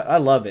 I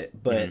love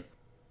it, but and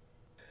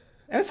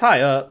it's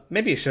high up.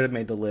 Maybe it should have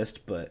made the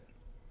list, but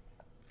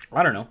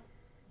I don't know.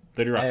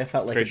 30 Rock. I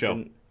felt like Great it show.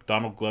 didn't...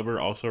 Donald Glover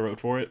also wrote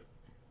for it.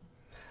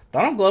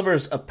 Donald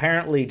Glover's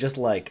apparently just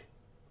like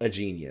a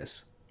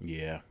genius.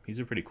 Yeah, he's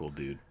a pretty cool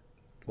dude.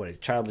 What is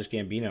Childish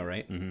Gambino,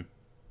 right? Mm-hmm.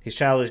 He's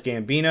Childish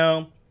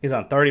Gambino. He's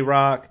on 30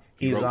 Rock.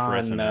 He wrote on for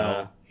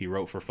SNL. He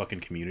wrote for fucking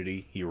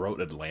Community. He wrote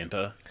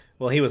Atlanta.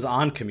 Well, he was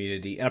on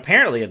Community, and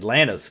apparently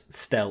Atlanta's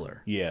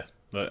stellar. Yeah,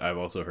 but I've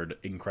also heard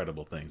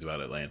incredible things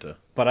about Atlanta.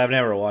 But I've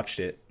never watched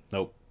it.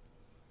 Nope.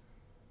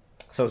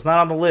 So it's not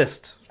on the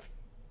list.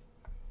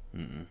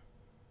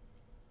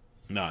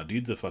 Nah,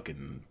 dude's a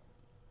fucking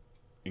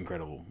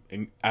incredible,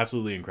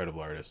 absolutely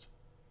incredible artist.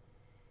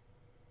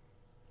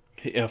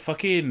 His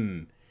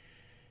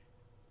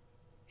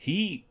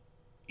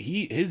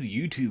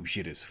YouTube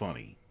shit is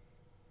funny.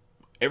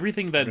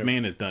 Everything that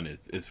man has done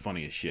is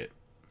funny as shit.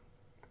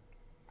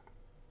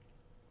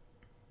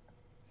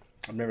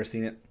 I've never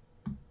seen it,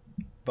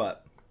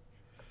 but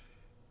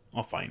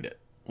I'll find it.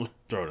 We'll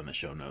throw it in the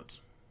show notes.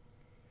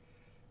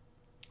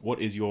 What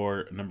is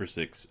your number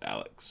 6,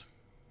 Alex?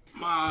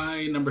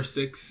 My number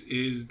 6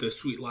 is The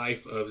Sweet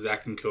Life of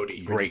Zack and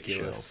Cody. Great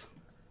ridiculous. show.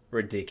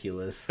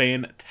 Ridiculous.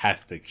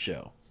 Fantastic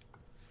show.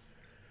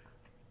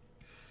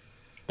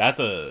 That's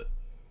a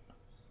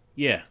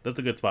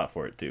good spot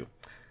for it too.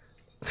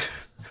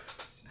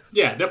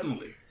 Yeah,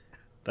 definitely.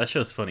 That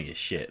show's funny as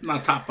shit.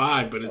 Not top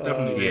 5, but it's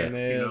definitely there.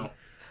 Man. You know.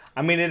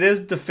 I mean, it is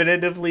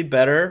definitively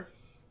better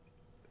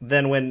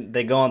than when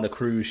they go on the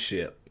cruise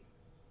ship.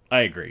 I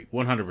agree.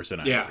 100%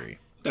 I Yeah, agree.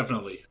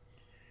 definitely.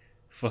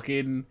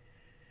 Fucking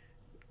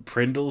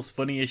Prindle's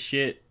funny as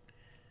shit.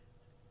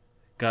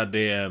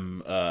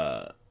 Goddamn,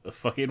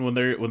 fucking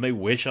when they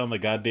wish on the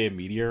goddamn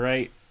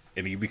meteorite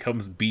and he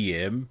becomes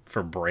BM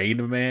for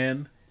Brain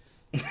Man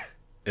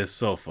is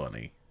so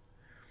funny.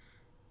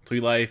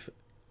 Sweet Life,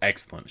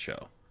 excellent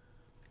show.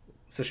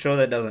 It's a show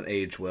that doesn't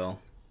age well.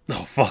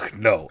 No, fuck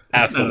no.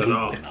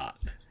 Absolutely not.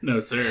 No,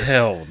 sir.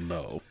 Hell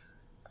no.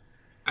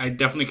 I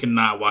definitely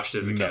cannot watch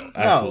this again.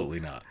 No, absolutely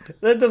not.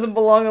 That doesn't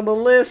belong on the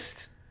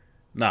list.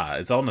 Nah,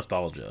 it's all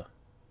nostalgia.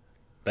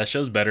 That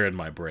show's better in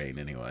my brain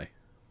anyway.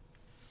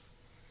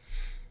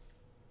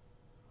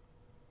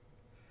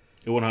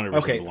 It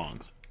 100%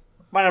 belongs.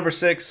 My number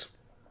 6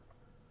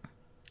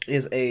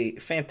 is a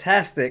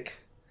fantastic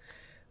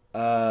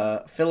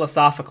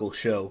philosophical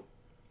show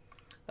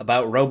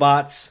about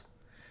robots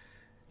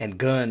and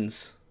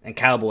guns and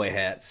cowboy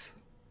hats.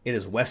 It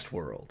is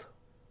Westworld.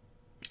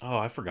 Oh,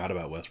 I forgot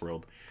about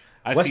Westworld.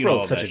 I've seen all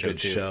Westworld's of such that a show good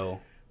too.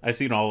 show. I've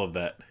seen all of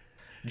that.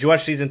 Did you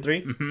watch season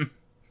 3? Mm-hmm.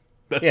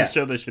 That's Yeah. a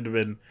show that should have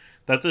been.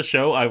 That's a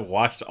show I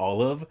watched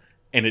all of,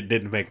 and it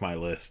didn't make my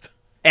list.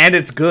 And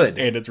it's good.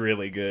 And it's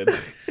really good.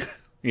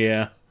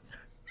 Yeah.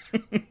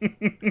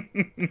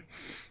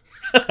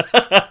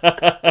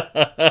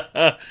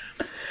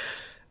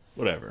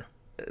 Whatever.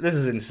 This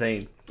is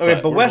insane. Okay,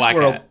 but we're Black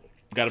Westworld, Hat.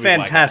 Gotta be Black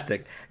Hat.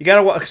 fantastic. You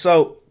gotta watch.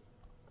 So,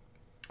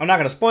 I'm not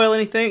gonna spoil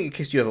anything in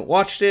case you haven't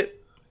watched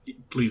it,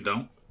 Please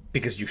don't.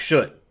 because you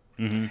should.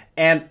 Mm-hmm.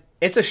 And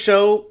it's a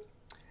show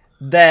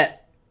that.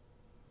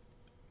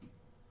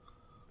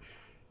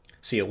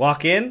 So you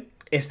walk in,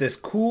 it's this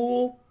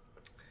cool.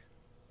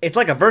 It's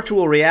like a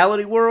virtual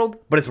reality world,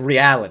 but it's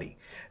reality.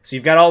 So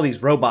you've got all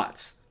these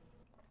robots,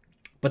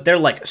 but they're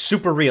like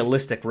super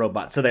realistic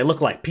robots, so they look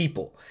like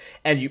people.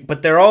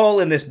 But they're all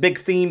in this big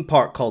theme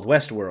park called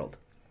Westworld,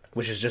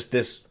 which is just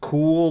this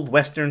cool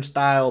Western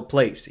style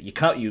place. You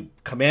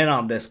come in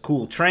on this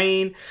cool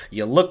train.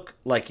 You look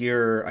like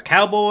you're a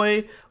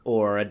cowboy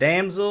or a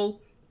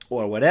damsel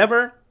or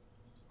whatever.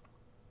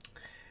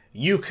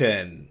 You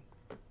can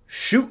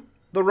shoot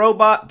the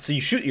robot. So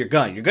you shoot your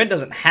gun. Your gun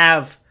doesn't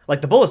have,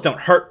 like, the bullets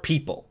don't hurt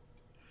people.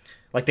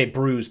 Like, they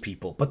bruise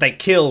people, but they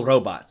kill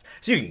robots.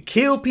 So you can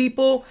kill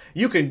people,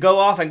 you can go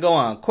off and go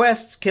on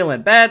quests,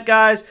 killing bad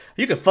guys,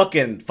 you can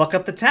fucking fuck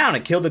up the town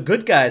and kill the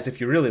good guys if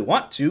you really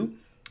want to.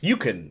 You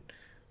can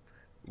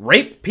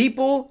rape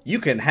people. You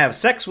can have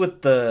sex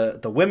with the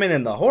women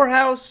in the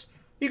whorehouse.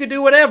 You can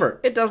do whatever.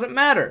 It doesn't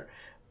matter.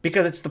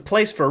 Because it's the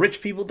place for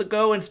rich people to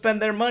go and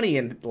spend their money.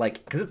 And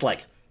like, because it's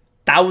like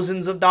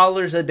thousands of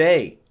dollars a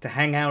day to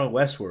hang out in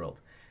Westworld.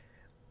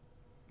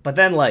 But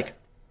then like,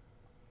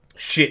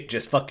 shit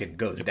just fucking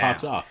goes down. It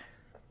pops off.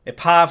 It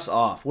pops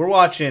off. We're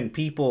watching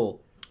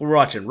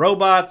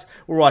robots.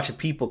 We're watching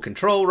people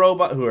control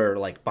robots who are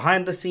like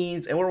behind the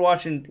scenes, and we're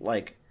watching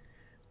like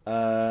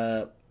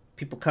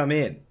people come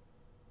in.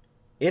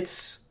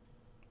 It's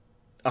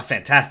a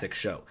fantastic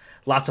show.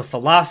 Lots of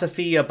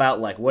philosophy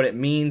about like what it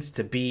means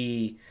to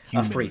be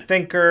a free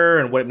thinker,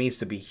 and what it means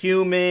to be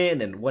human,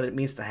 and what it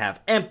means to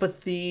have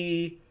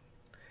empathy,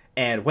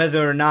 and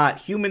whether or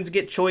not humans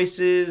get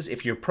choices.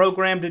 If you're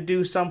programmed to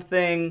do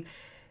something,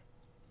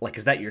 like,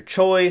 is that your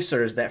choice,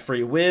 or is that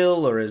free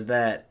will, or is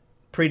that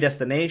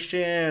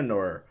predestination,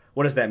 or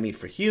what does that mean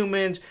for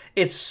humans?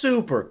 It's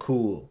super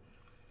cool.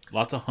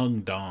 Lots of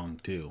hung dong,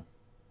 too.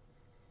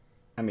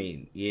 I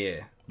mean,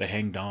 yeah. They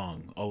hang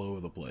dong all over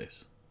the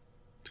place.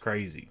 It's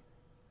crazy.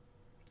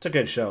 It's a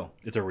good show.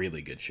 It's a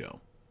really good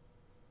show.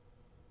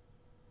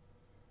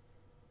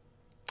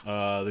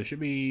 There should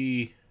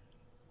be...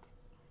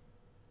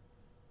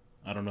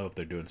 I don't know if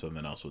they're doing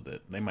something else with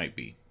it. They might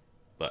be.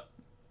 But...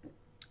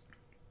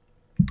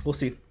 we'll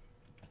see.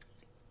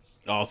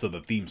 Also,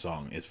 the theme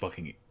song is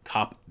fucking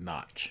top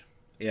notch.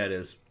 Yeah, it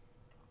is.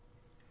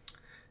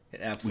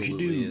 It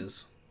absolutely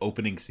is.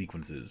 Opening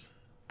sequences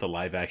to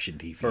live action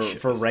TV shows.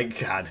 For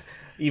God,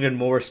 even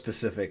more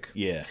specific.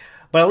 Yeah.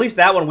 But at least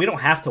that one, we don't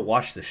have to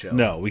watch the show.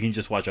 No, we can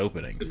just watch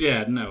openings.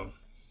 Yeah, no.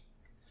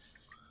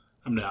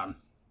 I'm down.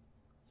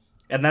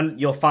 And then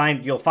you'll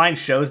find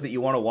shows that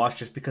you want to watch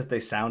just because they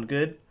sound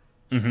good.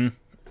 Mm-hmm.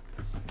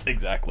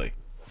 Exactly.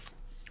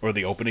 Or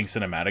the opening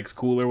cinematic's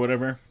cool or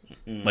whatever.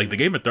 Mm. Like the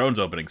Game of Thrones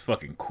opening's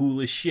fucking cool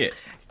as shit.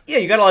 Yeah,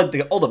 you got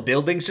like all the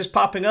buildings just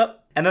popping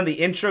up, and then the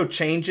intro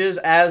changes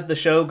as the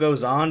show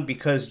goes on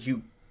because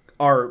you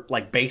are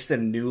like based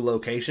in new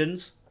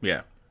locations.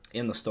 Yeah.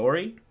 In the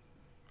story.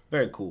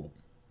 Very cool.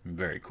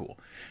 Very cool.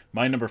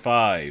 My number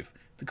 5,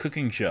 it's a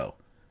cooking show.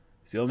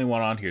 It's the only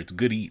one on here. It's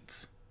Good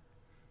Eats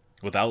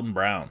with Alton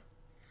Brown.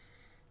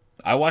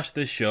 I watched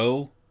this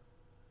show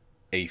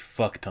a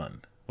fuck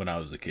ton when I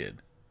was a kid.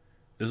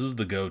 This was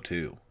the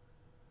go-to.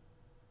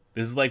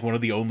 This is like one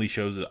of the only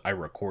shows that I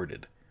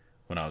recorded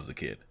when I was a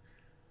kid.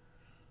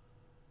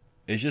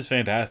 It's just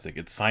fantastic.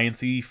 It's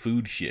sciencey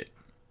food shit.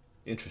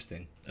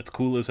 Interesting. It's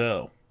cool as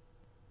hell.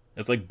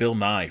 It's like Bill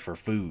Nye for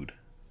food.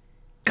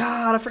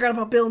 God, I forgot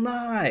about Bill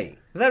Nye.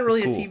 Is that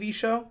really cool. a TV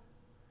show?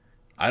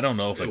 I don't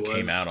know if it was.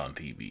 came out on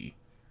TV.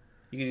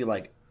 You could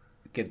like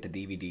get the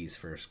DVDs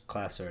for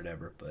class or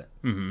whatever, but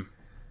Mm-hmm.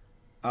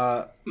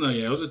 No,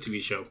 yeah, it was a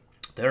TV show.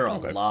 There are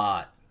a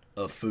lot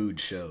of food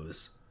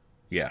shows.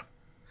 Yeah.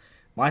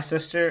 My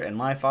sister and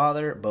my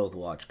father both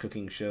watch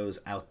cooking shows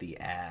out the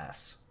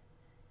ass.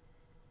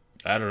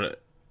 I don't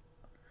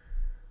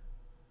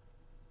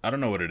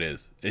know what it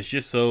is. It's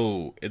just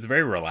it's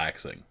very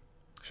relaxing.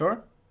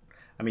 Sure.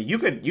 I mean, you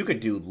could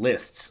do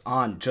lists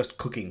on just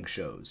cooking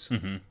shows.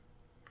 Mm-hmm.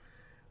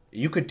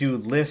 You could do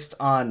lists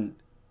on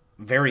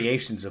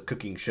variations of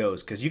cooking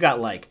shows because you got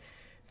like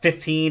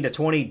 15 to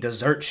 20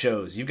 dessert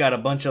shows. You got a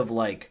bunch of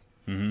like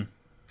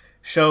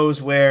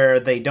shows where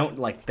they don't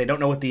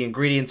know what the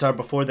ingredients are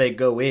before they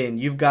go in.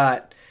 You've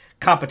got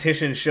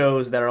competition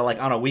shows that are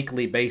like on a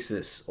weekly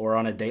basis or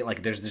on a day,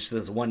 like there's just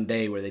this one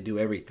day where they do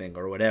everything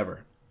or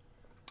whatever.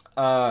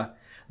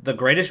 The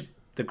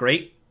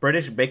Great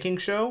British Baking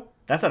Show,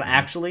 that's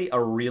actually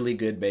a really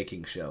good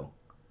baking show.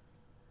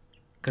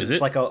 Because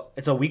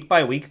it's a week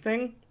by week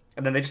thing,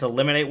 and then they just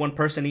eliminate one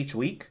person each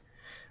week.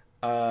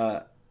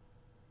 And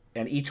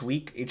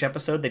each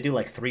episode, they do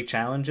like 3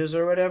 challenges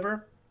or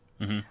whatever.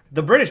 Mm-hmm.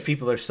 The British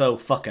people are so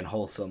fucking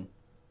wholesome.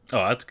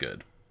 Oh, that's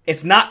good.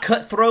 It's not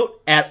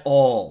cutthroat at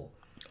all.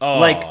 Oh.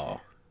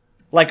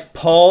 Like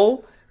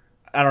Paul,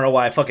 I don't know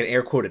why I fucking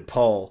air quoted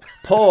Paul.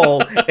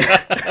 Paul,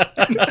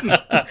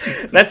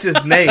 that's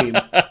his name.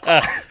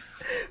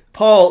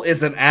 Paul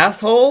is an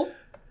asshole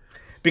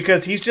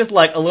because he's just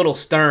like a little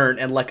stern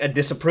and like a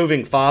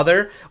disapproving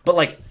father, but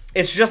like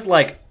it's just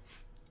like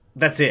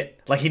that's it.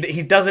 Like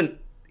he's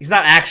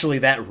not actually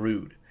that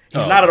rude.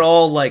 He's not at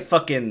all like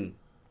fucking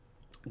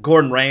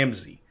Gordon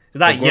Ramsay. He's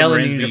not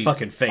yelling in your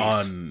fucking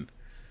face.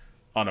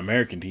 On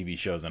American TV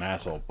shows, an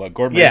asshole, but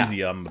Gordon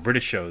Ramsay on the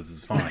British shows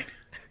is fine.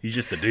 He's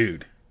just a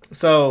dude.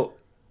 So,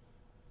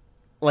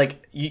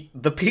 like,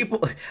 the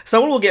people...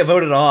 Someone will get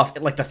voted off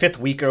at, like, the 5th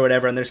week or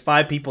whatever, and there's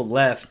 5 people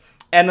left,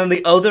 and then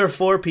the other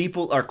 4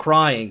 people are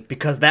crying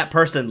because that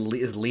person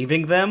is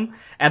leaving them,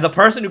 and the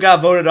person who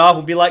got voted off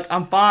will be like,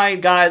 I'm fine,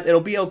 guys,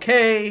 it'll be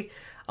okay,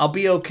 I'll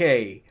be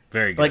okay.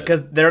 Very good. Like,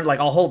 because they're, like,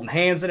 all holding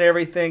hands and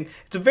everything.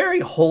 It's a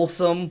very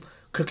wholesome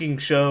cooking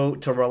show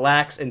to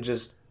relax and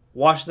just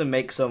watch them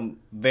make some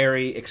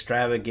very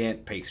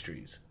extravagant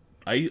pastries.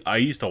 I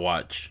used to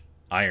watch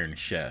Iron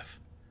Chef.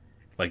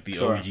 Like the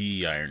OG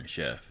Iron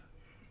Chef.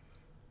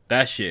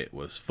 That shit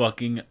was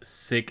fucking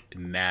sick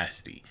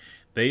nasty.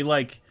 They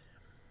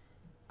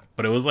but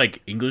but it was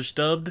like English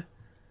dubbed.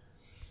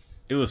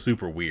 It was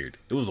super weird.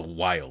 It was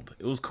wild.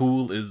 It was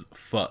cool as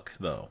fuck,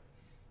 though.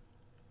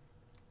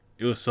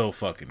 It was so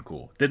fucking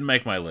cool. Didn't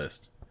make my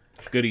list.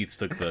 Good Eats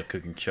took the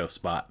cooking show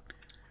spot.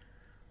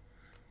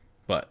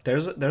 But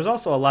There's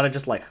also a lot of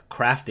just like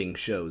crafting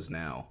shows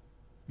now.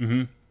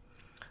 Mm-hmm.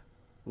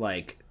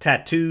 Like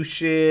tattoo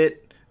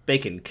shit,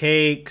 baking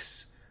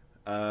cakes.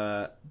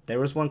 There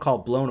was one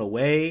called Blown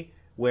Away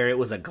where it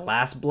was a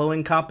glass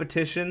blowing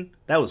competition.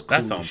 That was cool that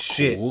as sounds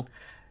shit. cool.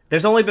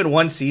 There's only been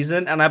one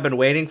season, and I've been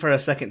waiting for a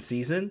second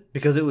season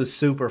because it was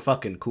super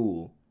fucking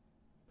cool.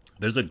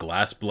 There's a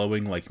glass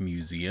blowing like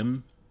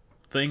museum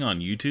thing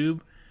on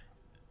YouTube.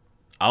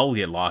 I'll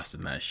get lost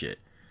in that shit.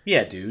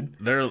 Yeah, dude.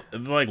 They're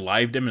like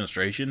live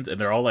demonstrations, and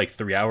they're all like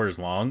 3 hours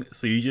long.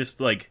 So you just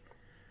like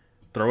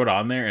throw it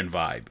on there and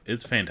vibe.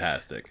 It's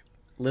fantastic.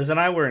 Liz and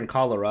I were in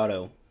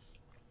Colorado,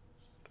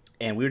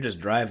 and we were just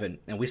driving,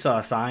 and we saw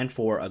a sign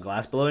for a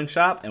glass blowing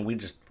shop, and we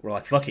just were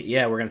like, "Fuck it,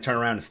 yeah, we're gonna turn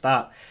around and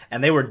stop."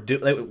 And the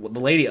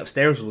lady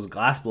upstairs was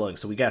glass blowing,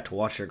 so we got to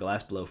watch her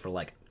glass blow for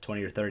like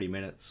 20 or 30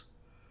 minutes.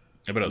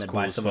 I bet it And was then cool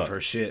buy as some fuck. of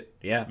her shit.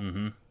 Yeah.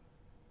 Mm-hmm.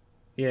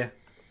 Yeah.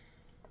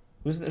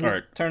 Whose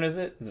right. turn is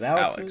it? Is it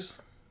Alex's?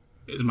 Alex.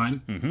 Is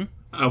mine?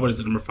 Mm-hmm. What is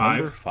it? Number 5?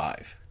 Number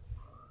 5.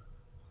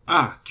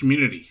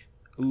 Community.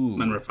 Ooh,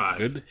 Number 5.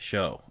 Good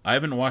show. I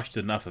haven't watched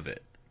enough of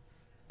it.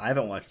 I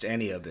haven't watched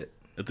any of it.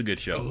 It's a good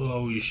show.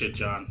 Oh, you should,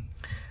 John.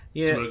 It's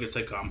a Yeah. really good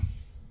sitcom.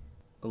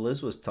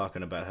 Liz was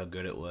talking about how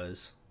good it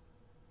was.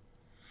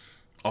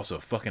 Also,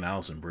 fucking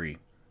Alison Brie.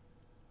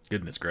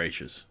 Goodness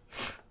gracious.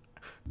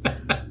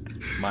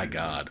 My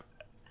God.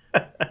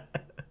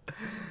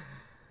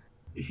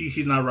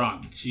 He's not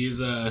wrong. She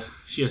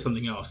has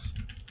something else.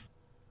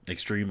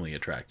 Extremely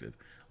attractive.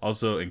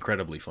 Also,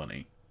 incredibly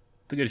funny.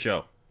 It's a good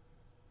show.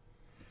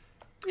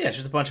 Yeah, it's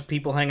just a bunch of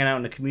people hanging out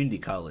in a community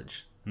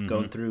college,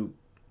 going through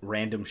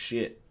random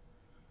shit.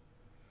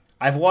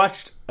 I've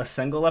watched a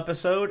single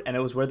episode, and it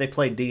was where they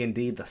played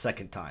D&D the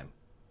second time.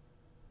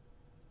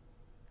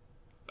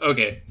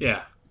 Okay,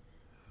 yeah.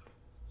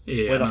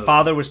 Yeah. Where the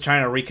father was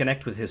trying to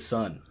reconnect with his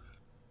son.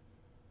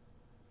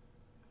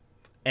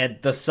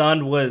 And the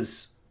son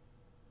was...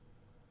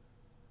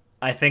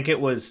 I think it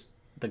was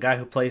the guy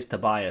who plays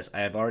Tobias. I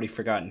have already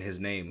forgotten his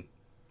name.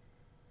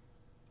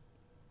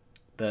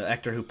 The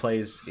actor who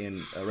plays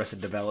in Arrested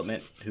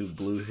Development, who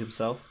blew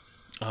himself.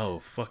 Oh,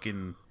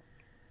 fucking...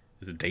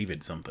 Is it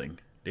David something?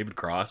 David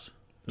Cross?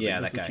 I Yeah, think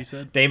that that's guy. what you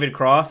said? David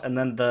Cross, and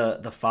then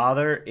the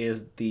father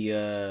is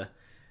the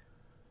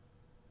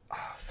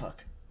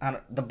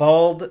the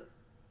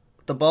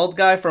bald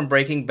guy from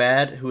Breaking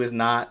Bad who is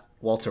not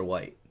Walter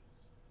White.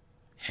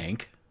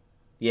 Hank?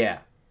 Yeah.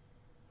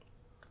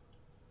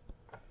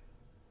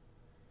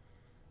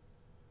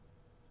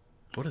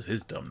 What is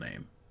his dumb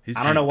name? He's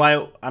I don't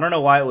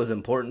know why it was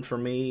important for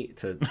me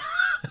to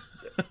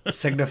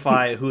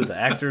signify who the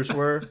actors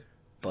were, He's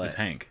but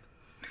Hank.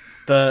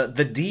 the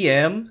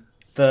DM,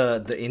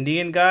 the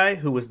Indian guy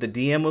who was the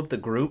DM of the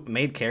group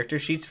made character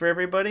sheets for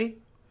everybody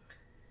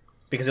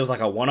because it was like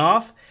a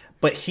one-off,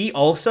 but he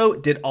also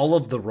did all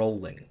of the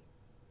rolling,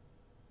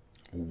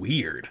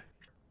 Weird.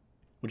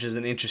 which is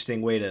an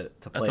interesting way to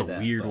play That's a that.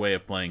 weird but way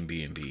of playing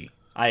D&D.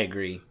 I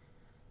agree.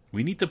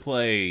 We need to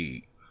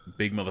play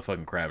Big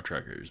Motherfucking Crab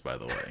Truckers, by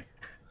the way.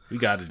 We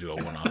got to do a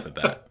one-off at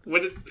that.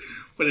 What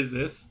is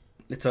this?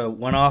 It's a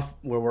one-off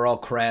where we're all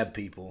crab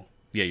people.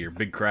 Yeah, you're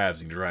big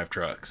crabs and you drive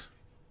trucks.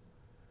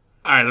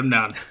 All right, I'm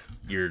down.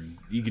 You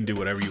can do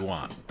whatever you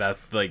want.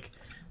 That's like,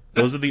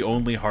 those are the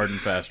only hard and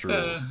fast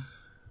rules.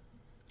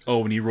 Oh,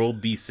 when you roll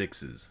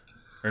D6s.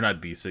 Or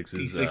not D6s.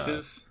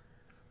 D6s?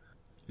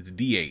 It's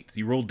D8s.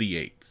 You roll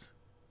D8s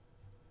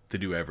to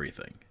do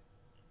everything.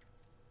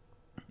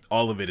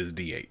 All of it is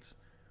D8s.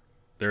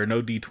 There are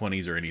no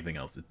D20s or anything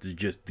else. It's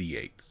just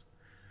D8s.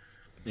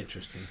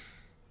 Interesting.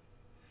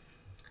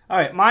 All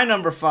right, my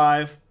number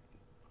 5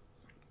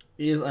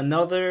 is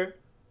another.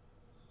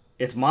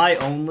 It's my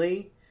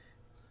only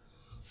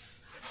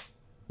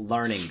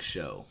learning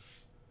show.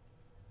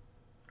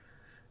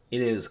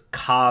 It is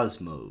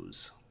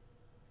Cosmos,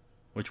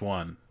 Which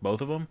one?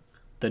 Both of them?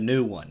 the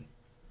new one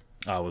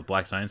With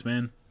Black Science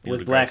Man? Neil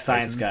with deGrasse Black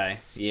Science Tyson? Guy.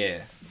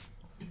 Yeah,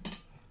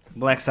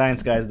 Black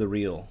Science Guy is the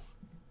real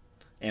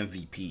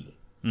MVP.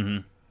 Mm-hmm.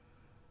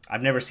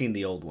 I've never seen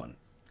the old one.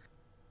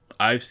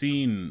 I've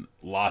seen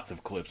lots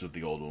of clips of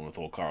the old one with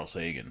old Carl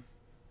Sagan.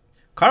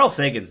 Carl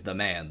Sagan's the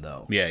man,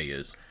 though. Yeah, he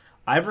is.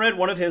 I've read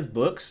one of his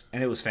books,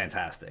 and it was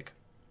fantastic.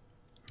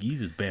 He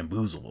uses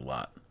bamboozle a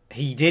lot.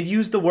 He did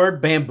use the word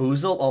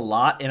bamboozle a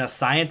lot in a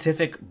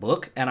scientific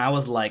book, and I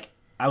was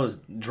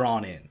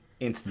drawn in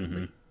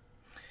instantly.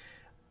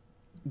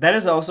 That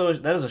is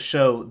a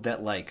show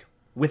that, like,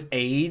 with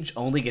age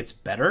only gets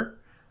better.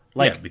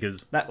 Like, Yeah,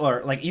 because that,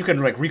 or like you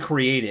can like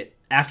recreate it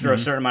after a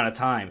certain amount of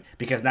time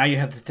because now you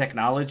have the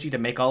technology to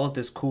make all of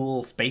this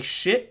cool space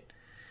shit,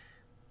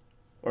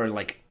 or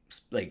like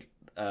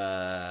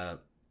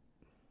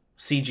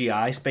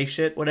CGI space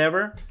shit,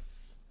 whatever.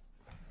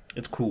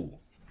 It's cool.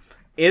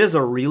 It is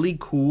a really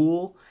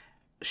cool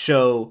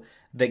show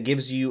that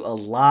gives you a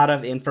lot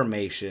of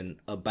information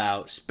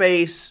about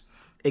space.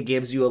 It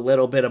gives you a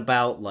little bit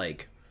about,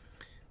 like,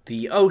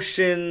 the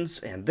oceans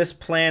and this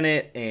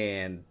planet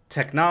and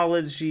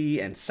technology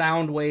and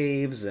sound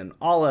waves and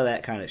all of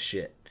that kind of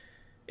shit.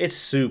 It's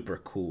super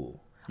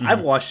cool.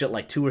 I've watched it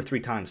like 2 or 3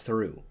 times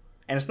through,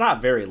 and it's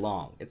not very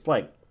long. It's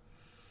like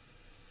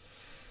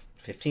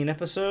 15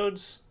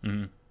 episodes.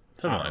 Something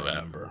I like don't that.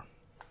 remember.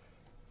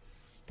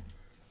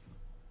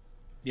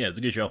 Yeah, it's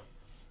a good show.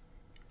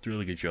 It's a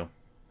really good show.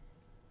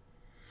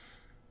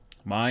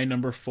 My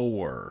number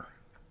 4.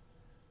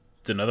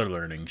 It's another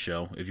learning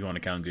show. If you want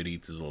to count Good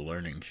Eats as a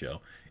learning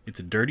show,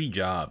 it's Dirty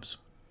Jobs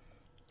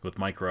with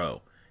Mike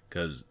Rowe.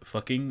 Because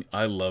fucking,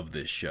 I love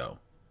this show.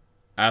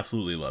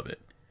 Absolutely love it.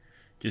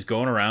 Just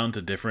going around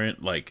to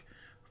different, like,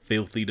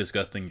 filthy,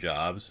 disgusting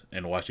jobs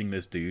and watching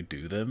this dude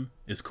do them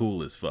is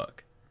cool as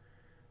fuck.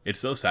 It's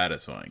so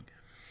satisfying.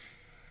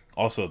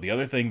 Also, the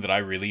other thing that I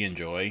really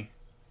enjoy,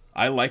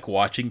 I like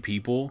watching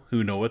people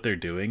who know what they're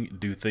doing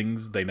do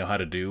things they know how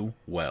to do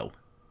well.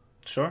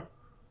 Sure.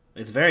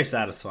 It's very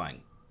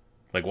satisfying.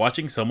 Like,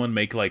 watching someone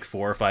make, like,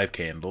 4 or 5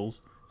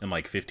 candles in,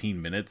 like,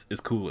 15 minutes is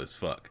cool as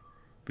fuck.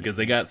 Because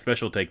they got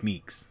special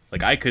techniques.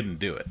 Like, I couldn't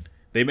do it.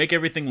 They make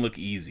everything look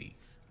easy.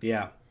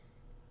 Yeah.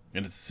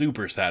 And it's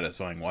super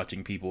satisfying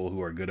watching people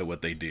who are good at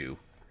what they do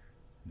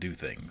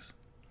things.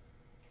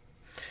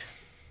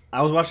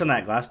 I was watching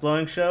that glass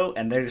blowing show,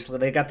 and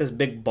they got this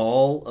big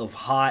ball of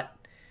hot,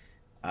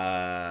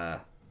 I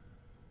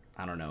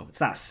don't know.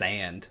 It's not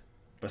sand,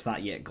 but it's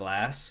not yet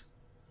glass.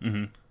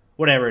 Mm-hmm.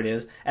 Whatever it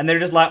is. And they're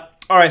just like,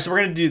 all right, so we're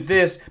going to do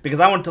this because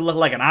I want it to look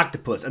like an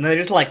octopus. And they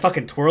just like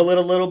fucking twirl it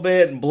a little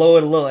bit and blow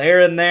it a little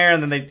air in there.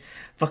 And then they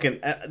fucking,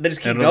 they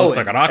just keep And it going. looks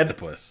like an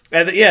octopus.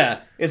 And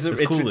yeah. It's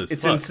cool as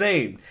it's fuck.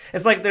 insane.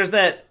 It's like there's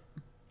that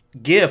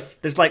gif.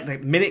 There's like the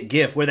minute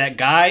gif where that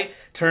guy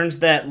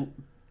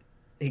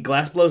he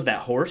glass blows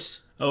that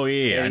horse. Oh,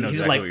 yeah. I And know he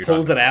just exactly like what you're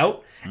pulls talking it about.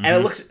 out.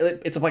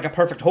 And it's like a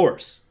perfect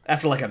horse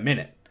after like a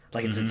minute.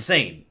 Like it's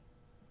insane.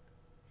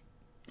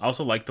 I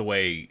also like the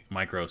way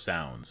Micro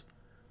sounds.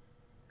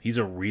 He's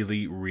a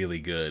really, really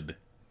good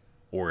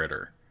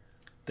orator.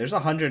 There's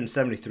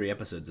 173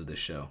 episodes of this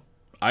show.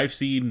 I've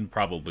seen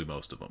probably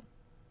most of them.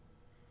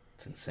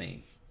 It's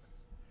insane.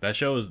 That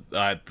show is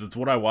that's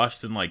what I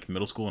watched in like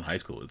middle school and high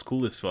school. It's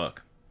cool as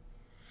fuck.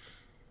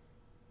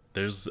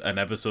 There's an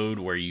episode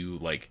where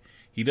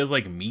he does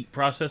like meat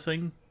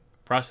processing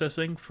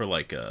for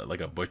like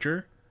a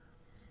butcher,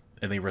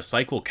 and they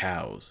recycle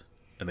cows,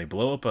 and they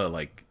blow up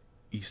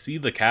you see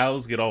the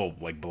cows get all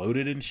like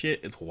bloated and shit.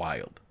 It's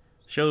wild.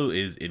 Show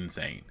is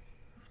insane.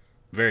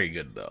 Very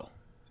good though.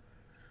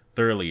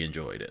 Thoroughly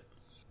enjoyed it.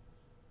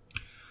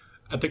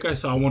 I think I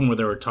saw one where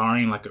they were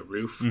tarring like a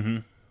roof. Mm-hmm.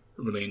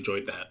 Really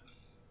enjoyed that.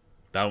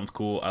 That one's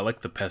cool. I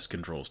like the pest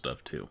control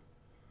stuff too.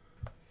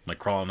 Like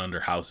crawling under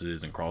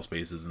houses and crawl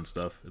spaces and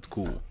stuff. It's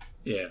cool.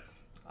 Yeah.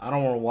 I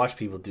don't want to watch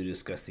people do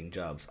disgusting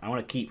jobs. I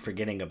want to keep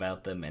forgetting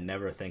about them and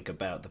never think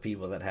about the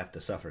people that have to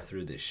suffer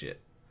through this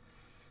shit.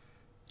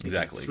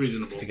 Exactly. It's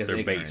reasonable. Because They're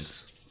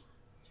ignorance. base.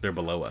 They're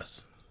below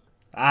us.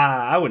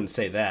 I wouldn't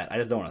say that. I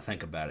just don't want to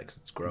think about it because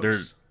it's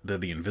gross. They're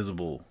the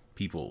invisible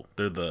people.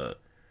 They're the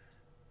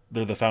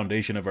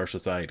foundation of our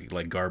society,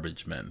 like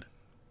garbage men.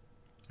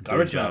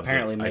 Garbage Doing men jobs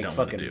apparently that I make don't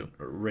wanna fucking do.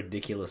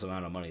 ridiculous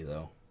amount of money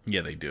though.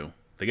 Yeah, they do.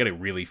 They got a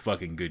really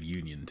fucking good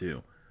union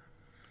too.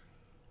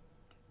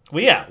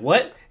 Well, yeah.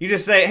 What you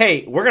just say?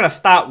 Hey, we're gonna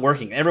stop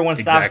working. Everyone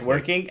stops Exactly.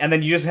 working, and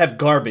then you just have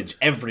garbage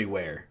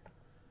everywhere.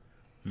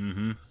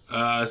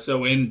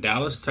 So in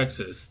Dallas,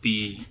 Texas,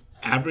 the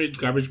average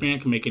garbage man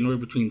can make anywhere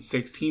between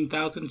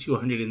 $16,000 to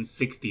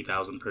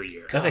 $160,000 per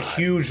year. That's a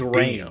huge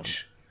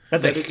range.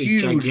 That's That a is a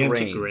huge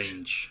gigantic range.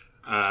 range.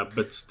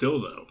 But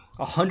still, though,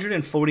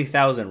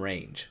 140,000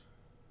 range.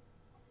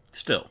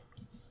 Still,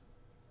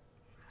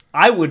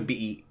 I would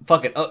be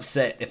fucking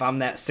upset if I'm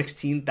that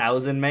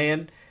 16,000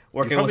 man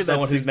working probably with that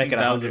someone who's making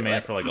 60,000 100 man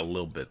like, for like a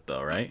little bit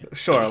though, right?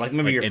 sure, like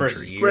maybe like your first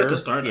entry. year. we're at the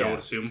start, yeah, I would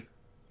assume.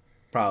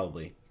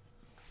 probably.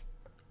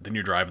 Then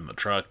you're driving the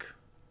truck,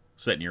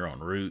 setting your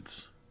own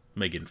routes,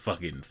 making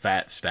fucking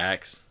fat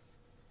stacks,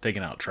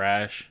 taking out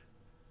trash.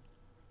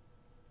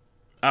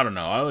 I don't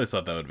know. I always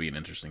thought that would be an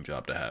interesting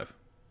job to have.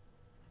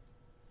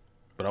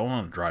 But I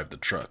want to drive the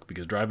truck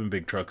because driving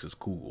big trucks is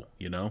cool,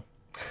 you know?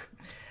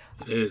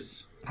 It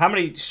is. How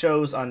many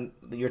shows on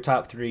your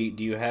top 3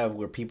 do you have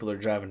where people are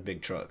driving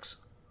big trucks?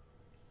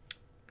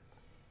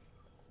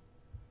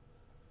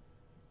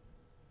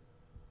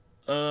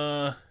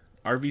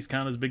 RVs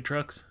count as big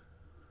trucks?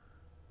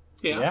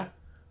 Yeah.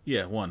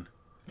 Yeah, one.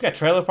 You got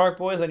Trailer Park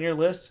Boys on your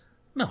list?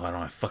 No, I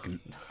don't have fucking...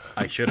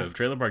 I should have.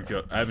 Trailer Park...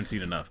 I haven't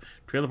seen enough.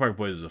 Trailer Park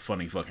Boys is a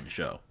funny fucking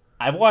show.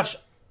 I've watched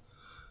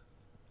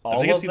I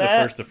all think I've of seen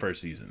that. the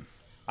first season.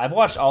 I've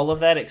watched all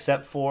of that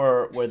except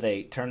for where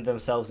they turned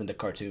themselves into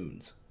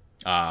cartoons.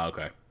 Ah,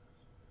 okay.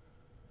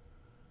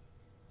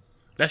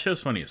 That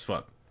show's funny as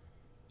fuck.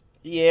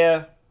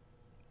 Yeah.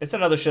 It's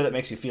another show that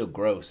makes you feel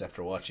gross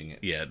after watching it.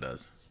 Yeah, it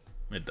does.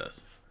 It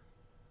does.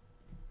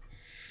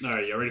 All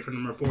right, you ready for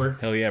number 4?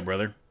 Hell yeah,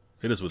 brother.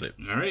 Hit us with it.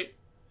 All right.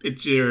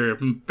 it's your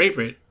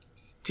favorite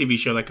TV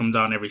show that comes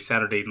on every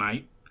Saturday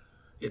night.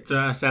 It's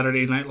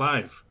Saturday Night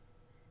Live.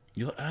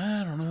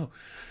 I don't know.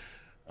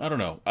 I don't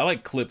know. I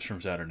like clips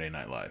from Saturday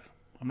Night Live.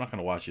 I'm not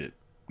gonna watch it.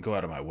 Go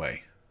out of my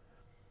way.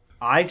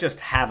 I just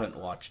haven't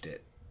watched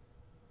it.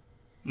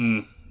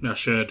 I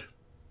should.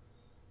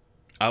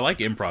 I like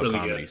improv Really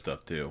comedy good.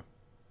 stuff too.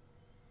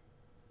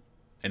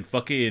 And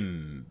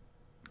fucking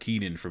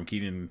Keenan from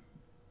Keenan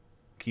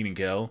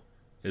Kel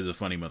is a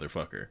funny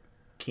motherfucker.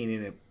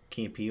 Keenan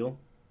Peele?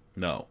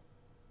 No.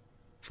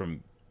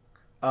 From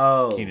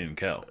Oh. Keenan and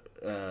Kel.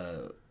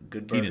 Good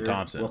Burger. Keenan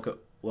Thompson.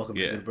 Welcome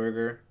Yeah. to Good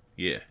Burger.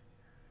 Yeah.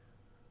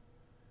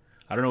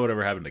 I don't know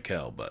whatever happened to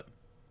Kel, but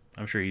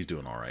I'm sure he's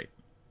doing alright.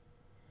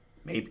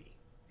 Maybe.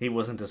 He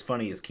wasn't as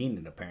funny as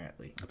Keenan,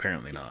 apparently.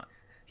 Apparently not.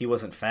 He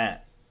wasn't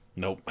fat.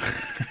 Nope.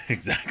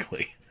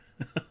 Exactly.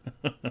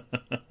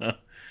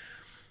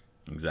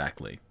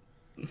 Exactly.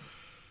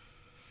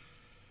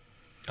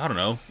 I don't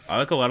know. I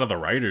like a lot of the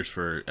writers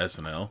for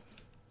SNL.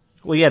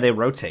 Well, yeah, they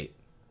rotate.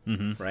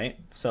 Right?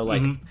 So,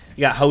 like, you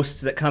got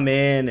hosts that come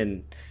in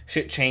and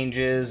shit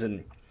changes,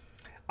 and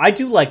I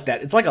do like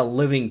that. It's like a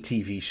living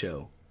TV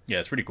show. Yeah,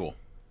 it's pretty cool.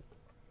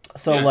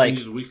 So, It like,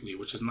 changes weekly,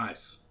 which is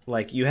nice.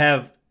 you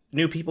have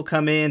new people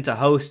come in to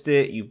host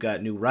it. You've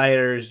got new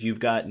writers. You've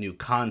got new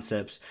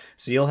concepts.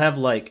 So you'll have,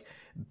 like,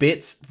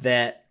 bits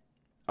that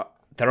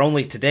they're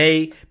only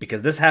today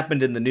because this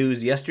happened in the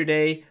news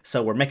yesterday,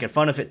 so we're making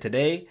fun of it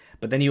today.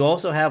 But then you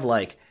also have,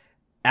 like,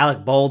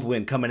 Alec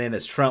Baldwin coming in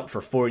as Trump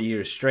for 4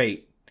 years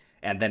straight,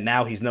 and then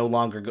now he's no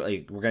longer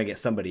we're gonna get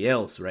somebody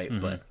else, right?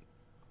 But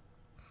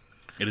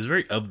It is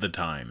very of the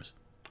times.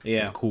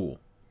 yeah, It's cool.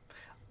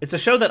 it's a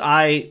show that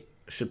I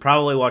should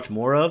probably watch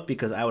more of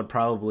because I would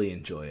probably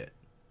enjoy it.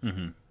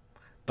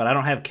 But I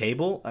don't have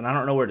cable, and I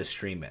don't know where to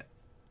stream it.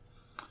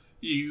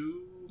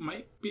 You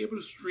might be able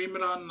to stream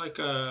it on like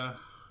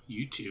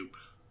YouTube.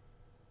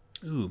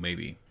 Ooh,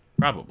 maybe.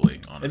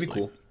 Probably, honestly. That'd be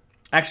cool.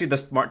 Actually, the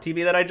smart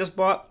TV that I just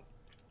bought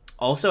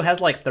also has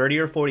like 30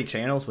 or 40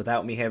 channels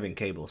without me having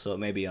cable, so it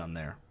may be on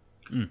there.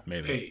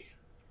 Maybe. Hey,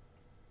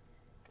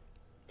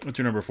 What's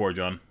your number 4,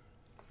 John?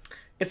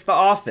 It's The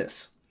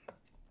Office.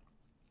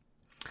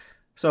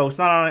 So it's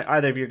not on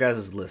either of your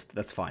guys' list.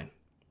 That's fine.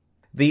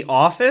 The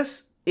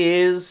Office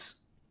is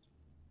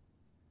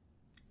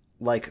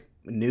like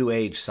new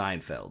age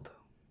Seinfeld.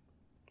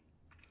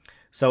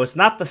 So it's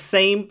not the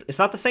same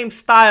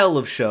style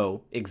of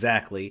show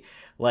exactly.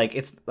 Like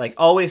it's like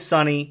Always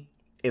Sunny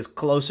is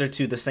closer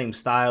to the same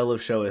style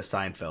of show as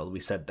Seinfeld. We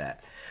said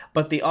that.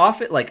 But The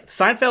Office, like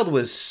Seinfeld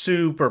was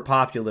super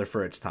popular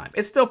for its time.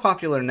 It's still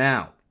popular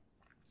now.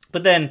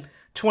 But then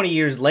 20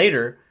 years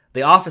later,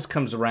 The Office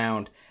comes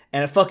around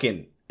and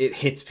it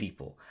hits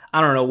people. I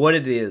don't know what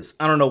it is.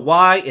 I don't know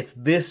why it's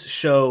this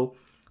show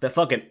that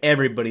fucking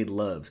everybody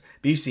loves.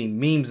 But you see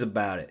memes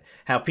about it.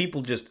 How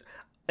people just,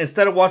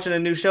 instead of watching a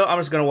new show, I'm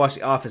just going to watch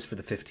The Office for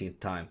the 15th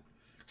time.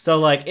 So,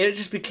 like, it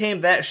just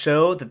became that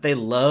show that they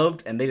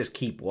loved and they just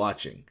keep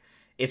watching.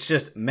 It's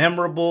just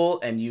memorable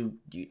and you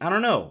I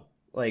don't know.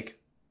 Like,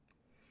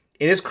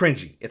 it is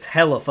cringy. It's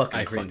hella fucking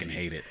I cringy. fucking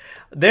hate it.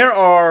 There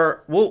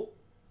are, well,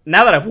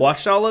 now that I've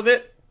watched all of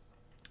it,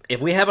 if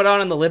we have it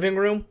on in the living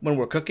room when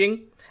we're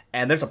cooking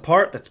and there's a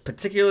part that's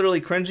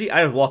particularly cringy,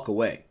 I just walk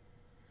away.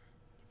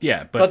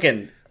 Yeah, but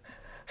Fucking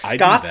I do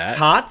Scott's that.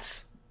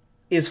 Tots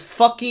is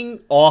fucking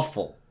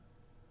awful.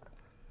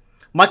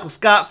 Michael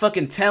Scott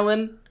fucking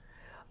telling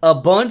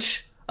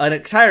an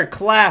entire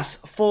class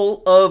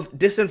full of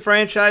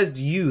disenfranchised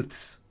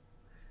youths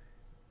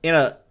in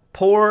a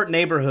poor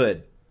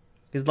neighborhood.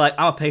 He's like,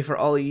 I'm going to pay for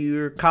all of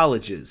your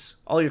colleges.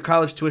 All your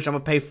college tuition, I'm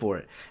going to pay for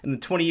it. And then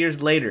 20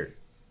 years later,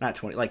 not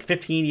 20, like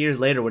 15 years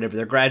later, whatever,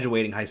 they're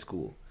graduating high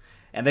school.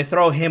 And they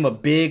throw him a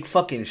big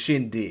fucking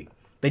shindig.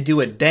 They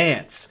do a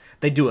dance.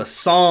 They do a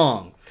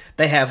song.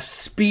 They have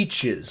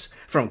speeches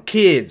from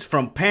kids,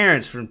 from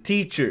parents, from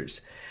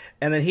teachers.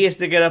 And then he has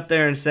to get up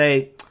there and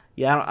say,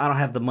 yeah, I don't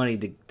have the money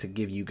to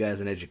give you guys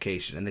an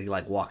education. And then he,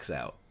 like, walks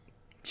out.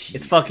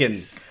 It's fucking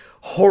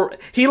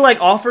he, like,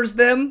 offers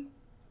them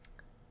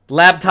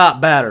laptop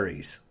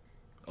batteries.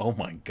 Oh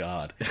my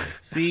god.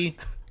 See,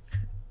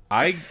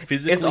 I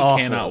physically It's awful.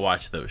 cannot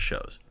watch those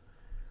shows.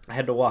 I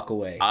had to walk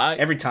away. I-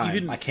 Every time.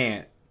 even- I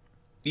can't.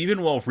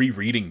 Even while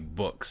rereading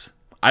books,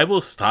 I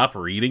will stop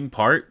reading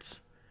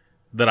parts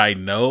that I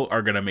know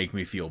are going to make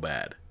me feel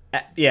bad.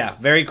 Yeah,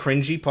 very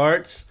cringy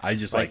parts. I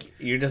just like,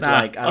 you're just nah,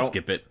 like, I'll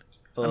skip it.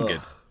 I'm Ugh.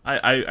 good.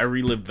 I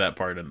relived that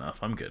part enough.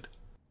 I'm good.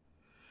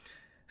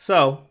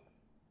 So,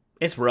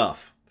 it's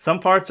rough. Some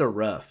parts are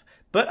rough.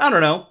 But I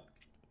don't know.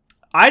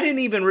 I didn't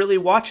even really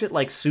watch it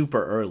like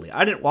super early.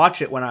 I didn't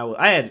watch it when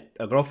I had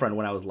a girlfriend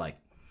when I was like,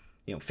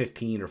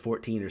 15 or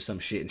 14 or some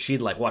shit. And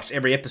she'd like watched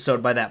every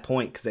episode by that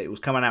point because it was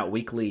coming out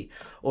weekly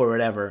or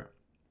whatever.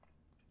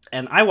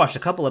 And I watched a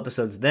couple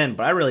episodes then,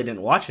 but I really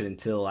didn't watch it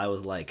until I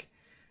was like,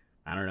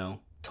 I don't know,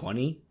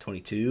 20,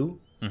 22.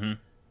 Mm-hmm.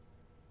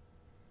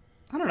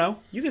 I don't know.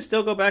 You can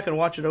still go back and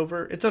watch it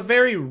over. It's a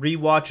very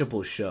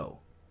rewatchable show.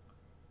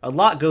 A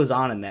lot goes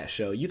on in that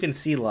show. You can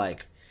see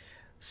like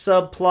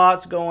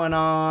subplots going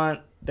on.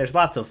 There's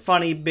lots of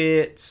funny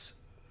bits.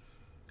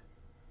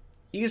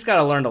 You just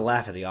gotta learn to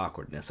laugh at the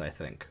awkwardness, I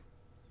think.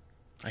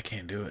 I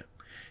can't do it.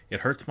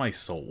 It hurts my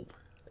soul.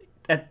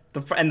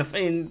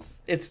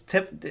 It's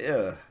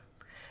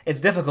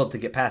difficult to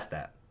get past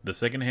that. The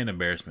secondhand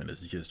embarrassment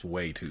is just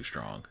way too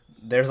strong.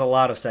 There's a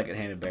lot of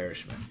secondhand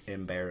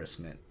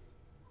embarrassment,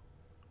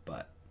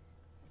 but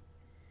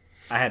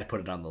I had to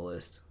put it on the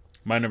list.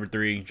 My number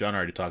 3, John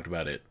already talked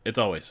about it. It's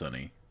Always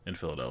Sunny in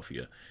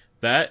Philadelphia.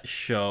 That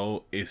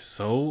show is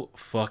so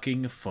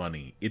fucking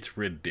funny. It's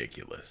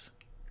ridiculous.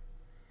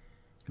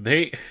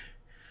 The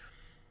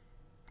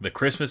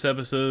Christmas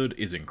episode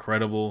is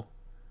incredible.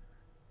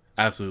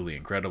 Absolutely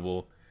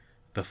incredible.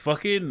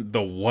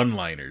 The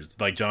one-liners,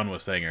 like John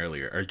was saying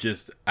earlier, are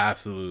just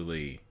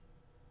absolutely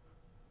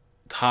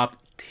top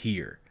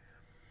tier.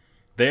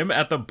 Them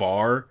at the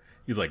bar,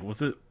 he's like,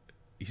 "What's it?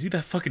 You see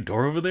that fucking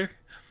door over there?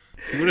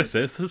 See what it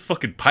says? This is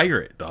fucking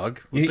pirate,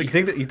 dog." You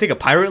think a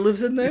pirate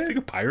lives in there? You think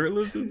a pirate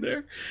lives in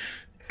there?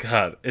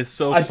 God, it's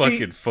so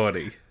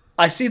funny.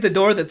 I see the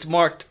door that's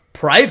marked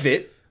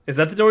private. Is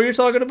that the door you're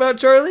talking about,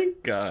 Charlie?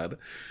 God.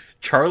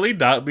 Charlie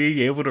not being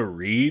able to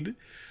read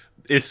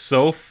is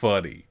so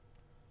funny.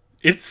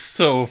 It's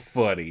so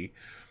funny.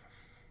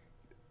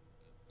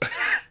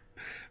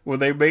 when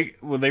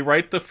they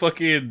write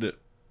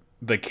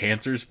the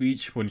cancer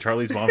speech when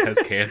Charlie's mom has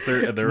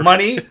cancer and they're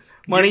money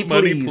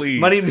please.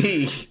 Money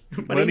me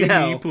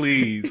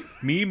please.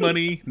 Me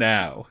money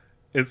now.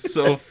 It's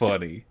so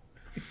funny.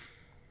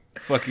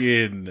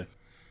 Fucking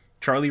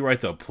Charlie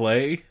writes a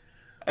play.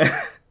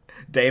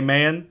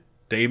 Dayman.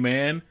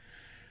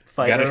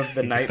 Fighter of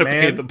the Night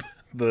Man.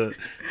 The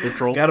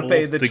troll gotta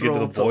pay the to troll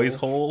get to the boys'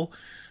 toll. hole.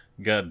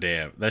 God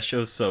damn, that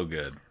show's so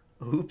good.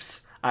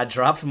 Oops, I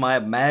dropped my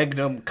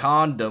Magnum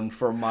condom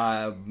for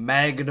my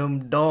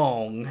Magnum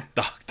dong.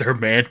 Dr.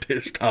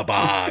 Mantis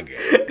Toboggan.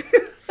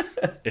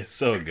 It's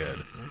so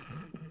good.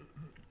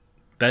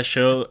 That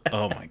show,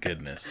 oh my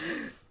goodness.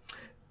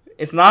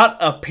 It's not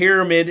a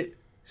pyramid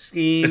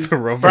scheme. It's a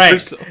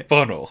reverse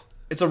funnel.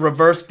 It's a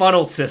reverse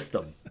funnel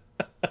system.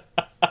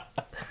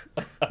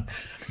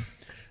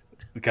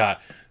 God,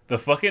 the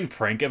fucking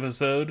prank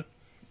episode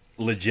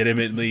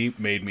legitimately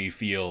made me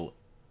feel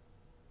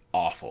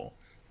awful.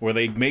 Where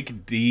they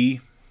make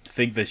Dee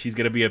think that she's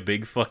gonna be a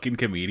big fucking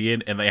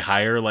comedian and they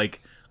hire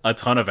like a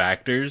ton of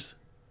actors.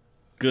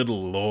 Good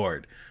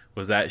lord,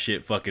 was that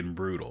shit fucking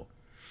brutal.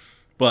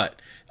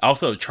 But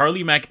also,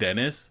 Charlie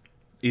McDennis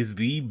is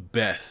the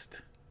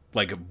best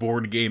like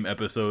board game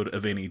episode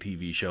of any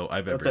TV show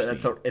I've ever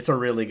seen. It's a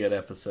really good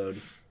episode.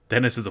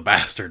 Dennis is a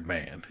bastard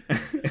man.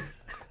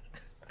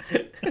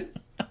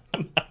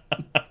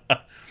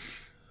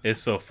 It's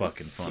so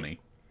fucking funny.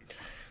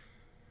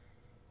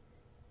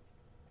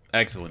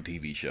 Excellent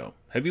TV show.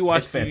 Have you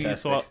watched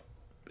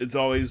It's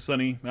Always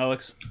Sunny,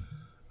 Alex?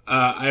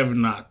 I have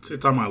not.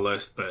 It's on my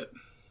list, but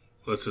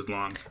the list is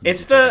long.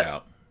 It's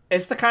the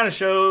kind of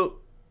show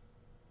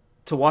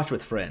to watch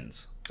with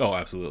friends. Oh,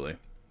 absolutely.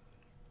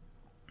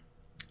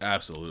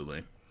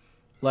 Absolutely.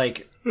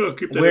 Like Keep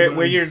that in where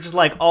mind. you're just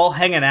like all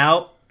hanging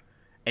out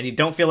and you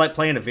don't feel like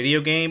playing a video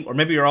game, or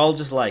maybe you're all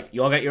just like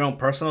you all got your own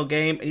personal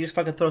game and you just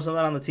fucking throw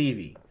something on the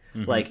TV.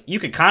 Mm-hmm. Like you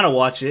could kind of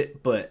watch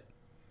it, but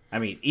I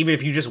mean, even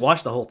if you just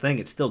watch the whole thing,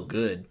 it's still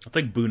good. It's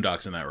like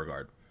Boondocks in that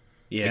regard.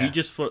 Yeah,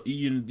 Like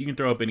you can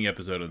throw up any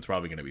episode and it's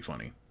probably going to be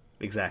funny.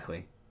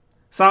 exactly.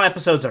 Some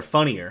episodes are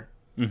funnier,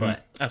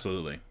 but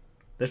Absolutely.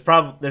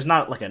 there's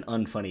not like an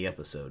unfunny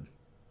episode.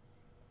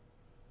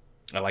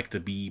 I like to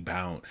be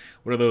bound.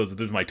 What are those?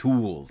 There's my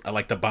tools. I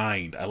like to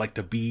bind. I like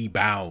to be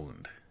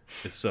bound.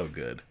 It's so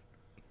good.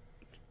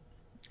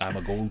 I'm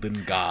a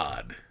golden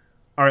god.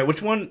 All right,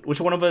 which one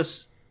of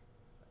us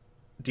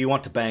do you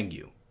want to bang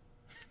you?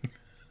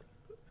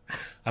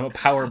 I'm a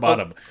power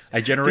bottom.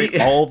 I generate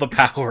all the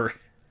power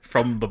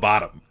from the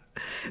bottom.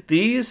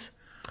 These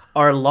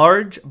are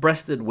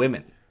large-breasted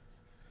women.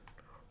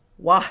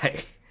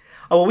 Why?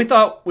 Oh, well, we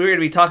thought we were going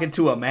to be talking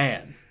to a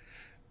man.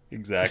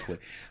 Exactly.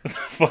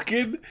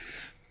 Fucking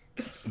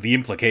the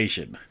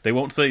implication. They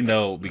won't say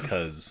no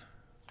because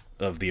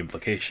of the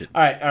implication.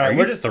 All right. Are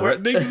you just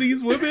threatening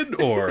these women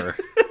or?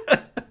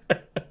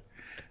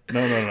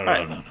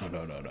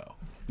 No.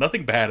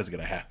 Nothing bad is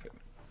gonna happen.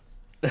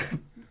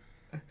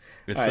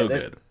 It's All so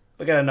right, good.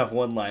 We got enough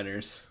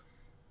one-liners.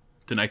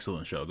 It's an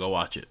excellent show. Go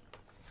watch it.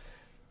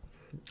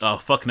 Oh,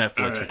 fuck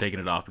Netflix for right. taking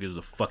it off because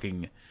of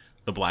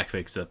the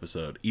blackface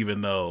episode,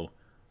 even though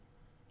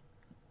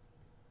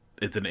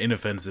it's an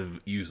inoffensive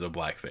use of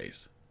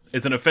blackface.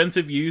 It's an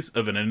offensive use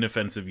of an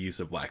inoffensive use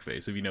of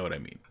blackface, if you know what I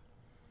mean.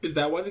 Is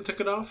that why they took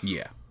it off?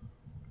 Yeah.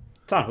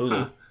 It's on Hulu.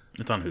 Huh.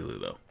 It's on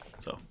Hulu, though.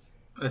 So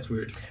That's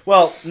weird.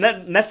 Well,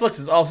 Netflix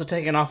is also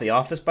taking off The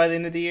Office by the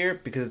end of the year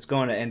because it's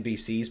going to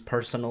NBC's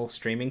personal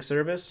streaming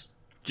service.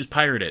 just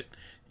pirate it.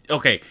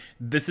 Okay,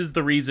 this is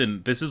the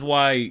reason. This is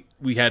why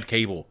we had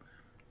cable.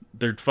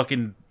 They're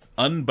fucking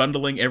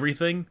unbundling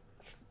everything.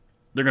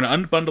 They're going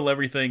to unbundle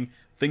everything.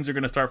 Things are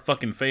going to start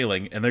fucking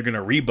failing, and they're going to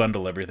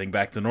rebundle everything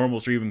back to normal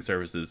streaming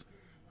services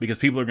because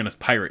people are going to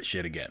pirate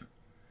shit again.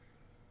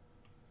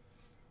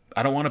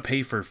 I don't want to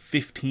pay for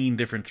 15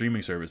 different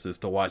streaming services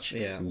to watch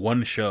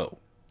one show.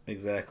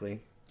 Exactly.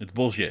 It's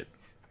bullshit.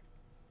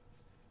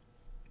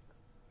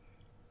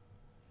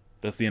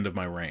 That's the end of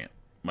my rant.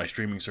 My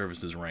streaming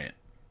services rant.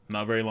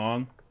 Not very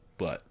long,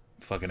 but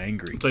fucking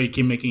angry. So you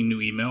keep making new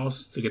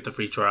emails to get the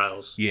free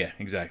trials. Yeah,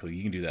 exactly.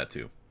 You can do that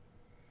too.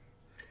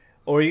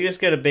 Or you just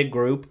get a big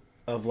group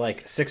of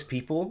like 6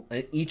 people,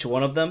 and each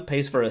one of them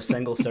pays for a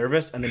single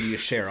service, and then you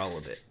just share all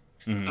of it.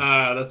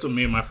 That's what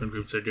me and my friend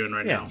groups are doing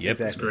right now.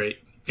 Yep. It's great.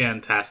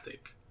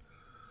 Fantastic.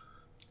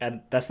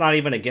 And that's not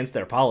even against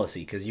their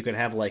policy, because you can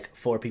have like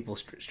 4 people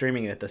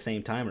streaming it at the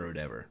same time or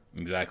whatever.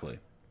 Exactly.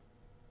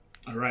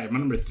 All right, my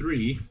number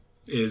 3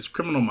 is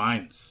Criminal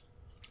Minds.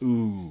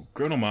 Ooh,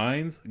 Criminal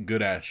Minds,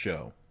 good ass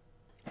show.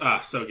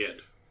 So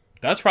good.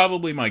 That's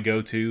probably my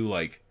go-to,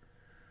 like,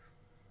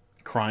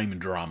 crime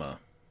drama,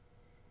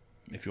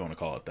 if you want to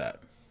call it that.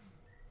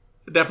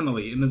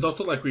 Definitely. And it's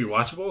also like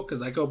rewatchable,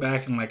 because I go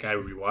back and like I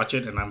rewatch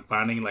it and I'm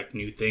finding like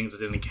new things I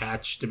didn't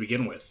catch to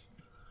begin with.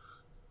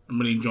 I'm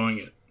really enjoying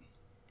it.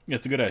 Yeah,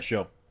 it's a good ass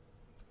show.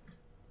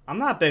 I'm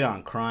not big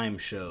on crime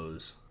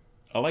shows.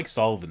 I like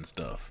solving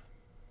stuff.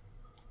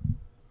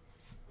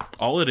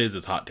 All it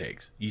is hot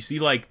takes. You see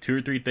like 2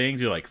 or 3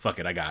 things, you're like, fuck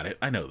it, I got it.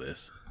 I know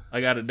this. I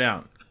got it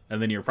down.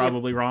 And then you're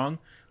probably wrong,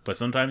 but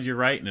sometimes you're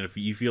right, and if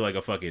you feel like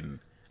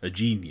a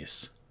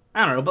genius.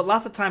 I don't know, but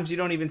lots of times you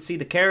don't even see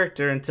the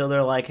character until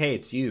they're like, hey,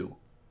 it's you.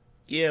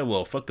 Yeah,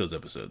 well, fuck those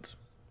episodes.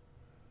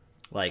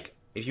 Like,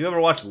 if you ever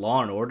watch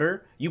Law and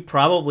Order, you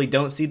probably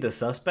don't see the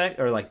suspect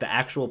or like the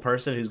actual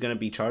person who's going to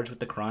be charged with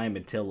the crime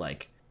until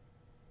like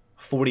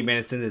 40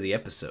 minutes into the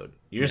episode.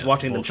 You're just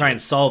watching them try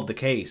and solve the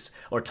case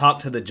or talk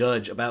to the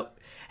judge about,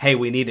 hey,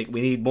 we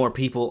need more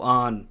people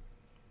on.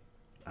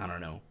 I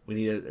don't know. We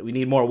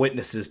need more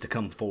witnesses to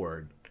come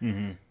forward.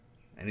 Mm-hmm.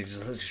 And he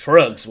just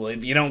shrugs. Well,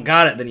 if you don't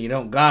got it, then you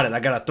don't got it. I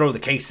gotta throw the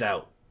case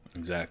out.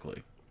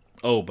 Exactly.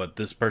 Oh, but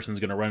this person's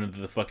gonna run into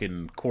the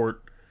fucking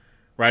court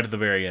right at the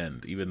very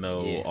end, even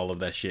though all of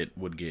that shit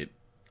would get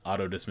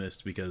auto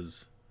dismissed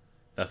because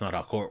that's not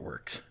how court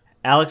works.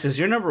 Alex, is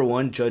your number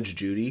 1 Judge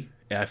Judy?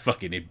 Yeah,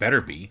 it better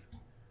be.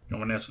 You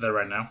want to answer that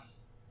right now?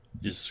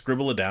 Just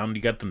scribble it down.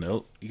 You got the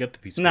note. You got the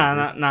piece of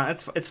paper. Nah.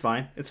 It's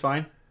fine. It's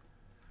fine.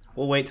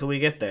 We'll wait till we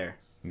get there.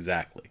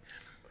 Exactly.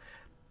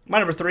 My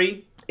number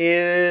 3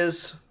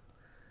 is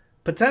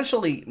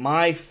potentially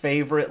my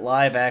favorite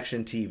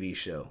live-action TV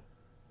show.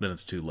 Then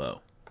it's too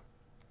low.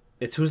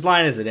 It's Whose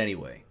Line Is It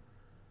Anyway?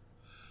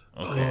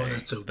 Okay,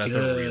 that's so that's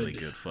good. a really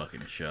good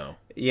fucking show.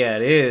 Yeah,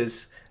 it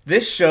is.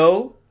 This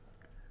show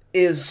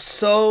is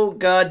so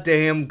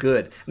goddamn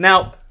good.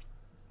 Now,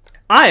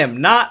 I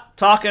am not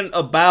talking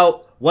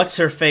about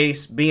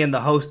What's-Her-Face being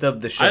the host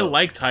of the show. I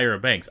like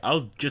Tyra Banks. I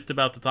was just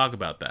about to talk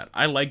about that.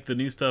 I like the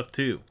new stuff,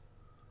 too.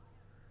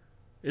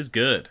 It's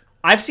good.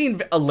 I've seen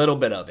a little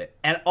bit of it.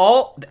 And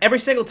every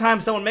single time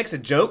someone makes a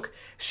joke,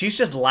 she's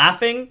just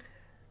laughing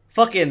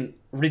fucking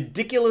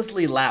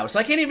ridiculously loud. So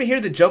I can't even hear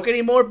the joke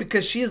anymore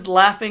because she's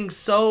laughing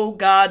so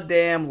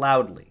goddamn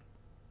loudly.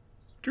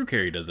 Drew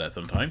Carey does that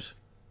sometimes.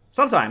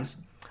 Sometimes.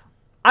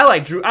 I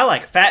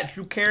like Fat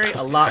Drew Carey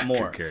a lot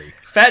more. Drew Carey.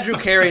 Fat Drew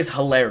Carey is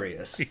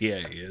hilarious.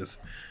 Yeah, he is.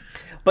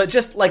 But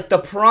just like the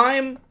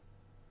prime,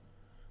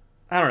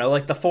 I don't know,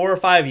 like the 4 or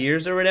 5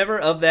 years or whatever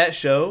of that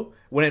show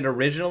when it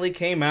originally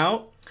came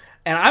out.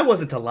 And I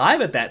wasn't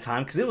alive at that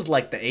time because it was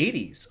like the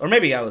 80s. Or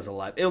maybe I was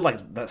alive. It was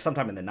like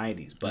sometime in the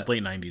 90s. But It was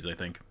late 90s, I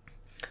think.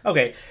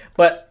 okay,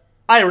 but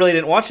I really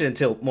didn't watch it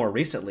until more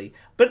recently.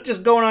 But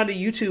just going on to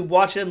YouTube,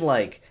 watching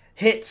like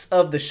hits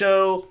of the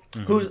show,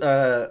 who's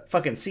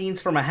fucking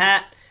scenes from a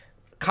hat,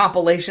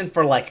 compilation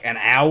for like an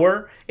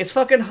hour. It's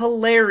fucking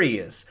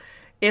hilarious.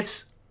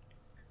 It's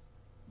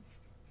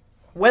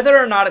whether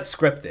or not it's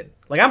scripted.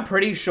 Like I'm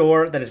pretty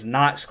sure that it's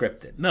not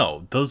scripted.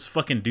 No, those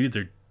fucking dudes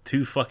are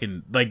too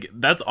fucking like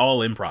that's all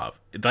improv.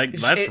 Like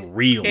that's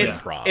real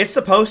improv. It's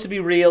supposed to be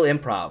real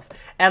improv.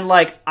 And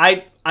like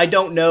I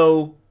don't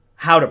know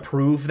how to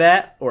prove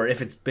that or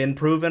if it's been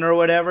proven or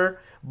whatever,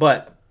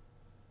 but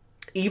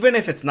even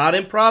if it's not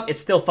improv,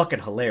 it's still fucking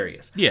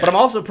hilarious. Yeah. But I'm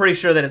also pretty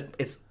sure that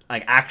it's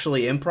like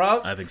actually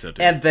improv. I think so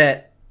too. And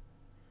that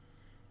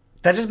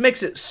just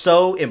makes it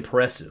so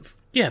impressive.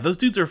 Yeah, those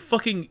dudes are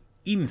fucking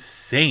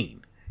insane.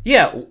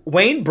 Yeah,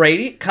 Wayne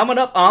Brady coming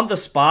up on the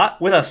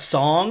spot with a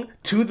song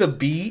to the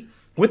beat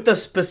with the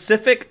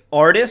specific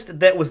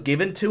artist that was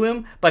given to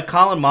him by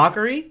Colin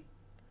Mockery.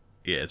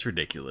 Yeah, it's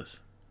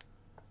ridiculous.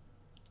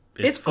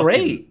 It's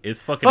great.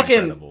 It's fucking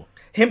incredible.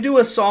 Him do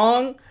a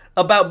song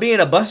about being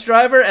a bus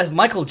driver as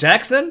Michael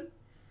Jackson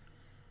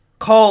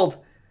called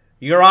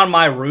You're on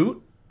My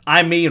Route,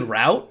 I Mean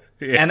Route.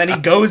 Yeah. And then he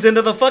goes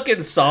into the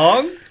fucking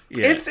song.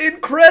 Yeah. It's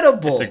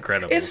incredible. It's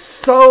incredible. It's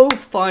so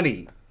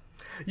funny.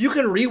 You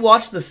can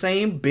rewatch the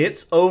same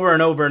bits over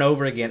and over and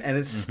over again, and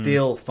it's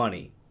still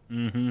funny.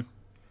 Mm-hmm.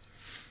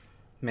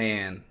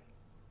 Man.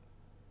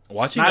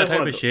 Watching that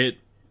type of shit,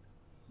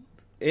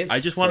 it's I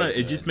just want to.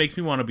 It just makes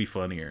me want to be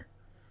funnier.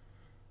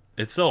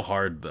 It's so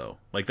hard, though.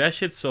 Like, that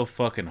shit's so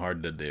fucking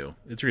hard to do.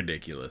 It's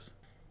ridiculous.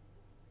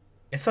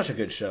 It's such a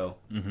good show.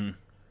 Mm-hmm.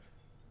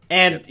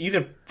 And you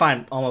can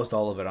find almost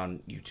all of it on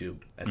YouTube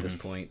at this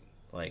point.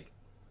 Like,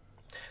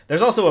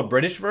 there's also a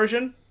British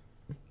version,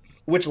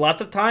 which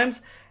lots of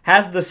times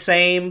has the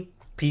same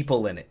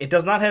people in it. It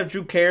does not have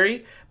Drew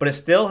Carey, but it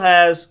still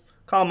has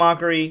Colin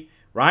Mockery,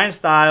 Ryan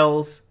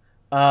Stiles.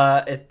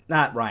 It's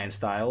not Ryan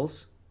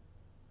Stiles.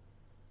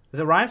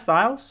 Is it Ryan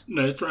Stiles?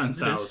 No, it's Ryan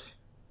Stiles. is.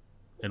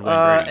 And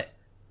Wayne Brady.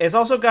 It's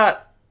also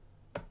got.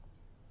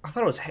 I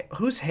thought it was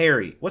who's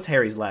Harry? What's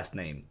Harry's last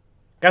name?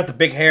 Got the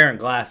big hair and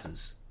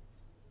glasses.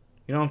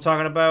 You know what I'm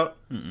talking about?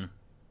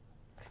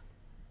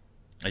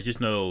 I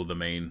just know the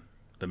main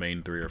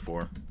 3 or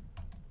 4.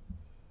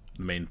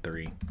 The main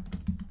 3.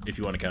 If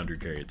you want to count Drew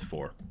Carey, it's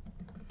 4.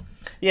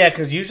 Yeah,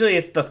 because usually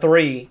it's the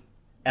 3,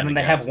 and then the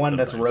they have cast one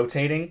that's sometimes.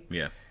 rotating.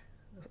 Yeah.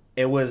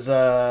 It was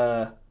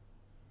oh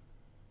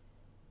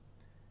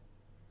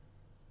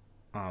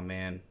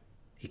man,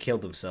 he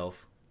killed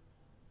himself.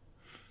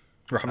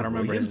 Robin I don't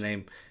remember Williams? his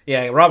name.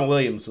 Yeah, Robin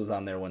Williams was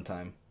on there one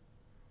time.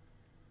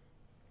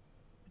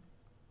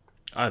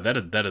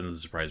 That doesn't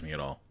surprise me at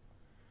all.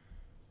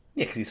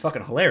 Yeah, because he's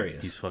fucking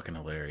hilarious. He's fucking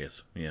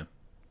hilarious. Yeah.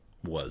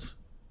 Was,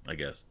 I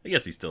guess. I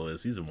guess he still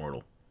is. He's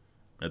immortal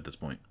at this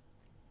point.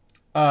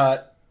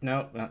 No,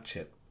 not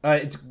shit.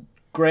 It's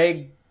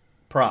Greg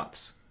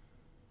Props.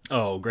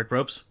 Oh, Greg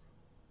Probst?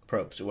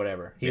 Probst or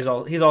whatever. He's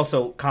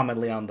also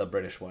commonly on the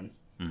British one.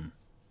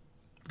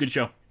 Good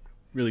show.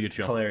 Really good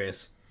show. It's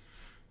hilarious.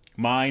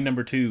 My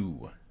number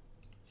 2.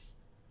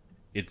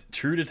 It's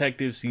True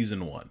Detective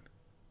Season 1.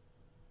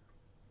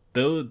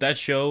 Though that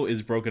show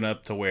is broken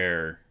up to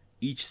where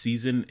each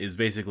season is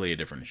basically a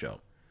different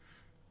show.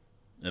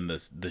 And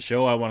the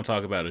show I want to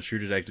talk about is True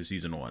Detective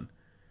Season 1.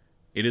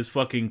 It is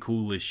fucking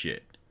cool as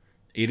shit.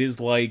 It is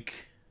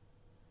like...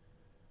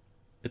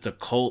 It's a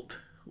cult,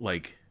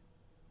 like...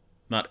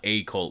 Not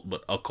a cult,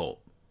 but a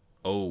cult.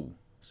 O-C-U-C-U-L-T.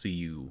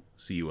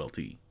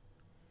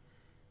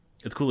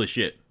 It's cool as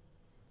shit.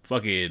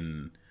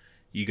 Fucking...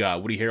 You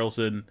got Woody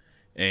Harrelson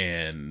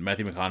and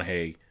Matthew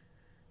McConaughey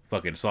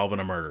fucking solving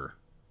a murder.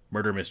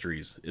 Murder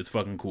mysteries. It's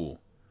fucking cool.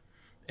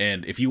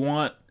 And if you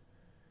want...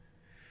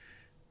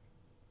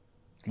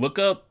 Look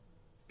up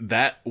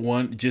that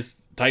one.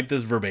 Just type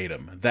this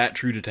verbatim. That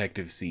True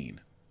Detective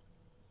scene.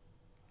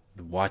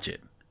 Watch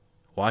it.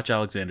 Watch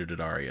Alexander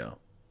Daddario.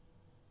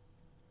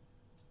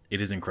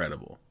 It is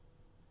incredible.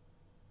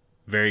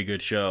 Very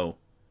good show.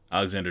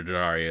 Alexander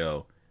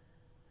Daddario.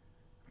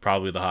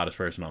 Probably the hottest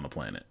person on the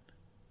planet.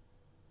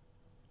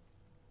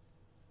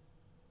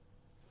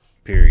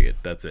 Period.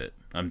 That's it.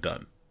 I'm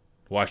done.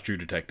 Watch True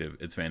Detective.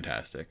 It's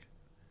fantastic.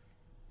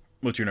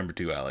 What's your number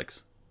 2,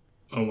 Alex?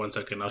 Oh, 1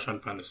 second. I was trying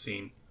to find the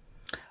scene.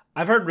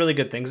 I've heard really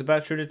good things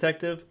about True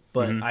Detective,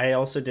 but I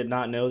also did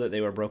not know that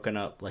they were broken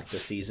up. Like the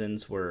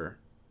seasons were.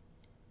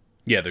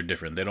 Yeah, they're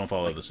different. They don't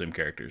follow the same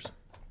characters.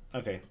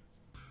 Okay.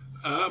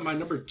 My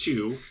number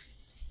 2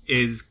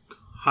 is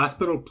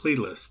Hospital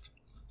Playlist.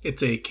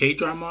 It's a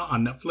K-drama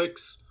on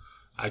Netflix.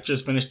 I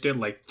just finished it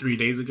like 3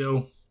 days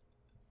ago.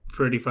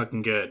 Pretty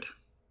fucking good.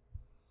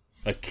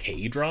 A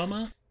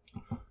K-drama?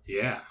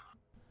 Yeah.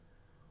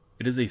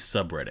 It is a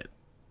subreddit.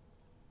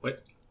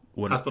 What?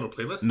 When, Hospital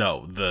Playlist?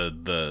 No,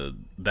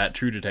 that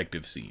True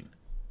Detective scene.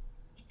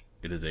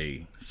 It is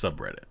a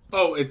subreddit.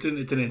 Oh, it's an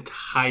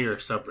entire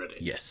subreddit.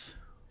 Yes.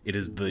 It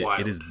is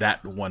Wild. it is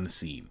that one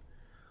scene.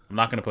 I'm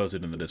not gonna post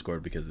it in the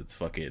Discord because it's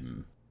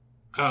fucking...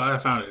 Oh, I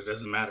found it. It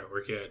doesn't matter.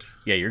 We're good.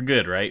 Yeah, you're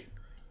good, right?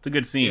 It's a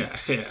good scene.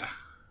 Yeah.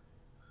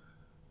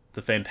 It's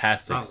a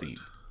fantastic Solid. scene.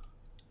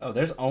 Oh,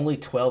 there's only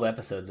 12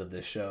 episodes of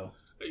this show.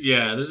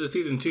 Yeah, there's a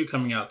season 2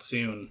 coming out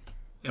soon.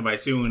 And by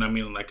soon, I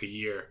mean like a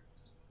year.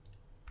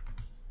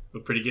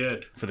 But pretty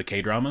good. For the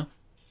K-drama?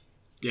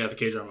 Yeah, the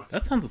K-drama.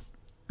 That sounds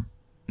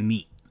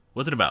neat.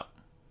 What's it about?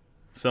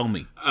 Sell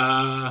me.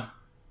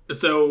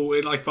 So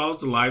it like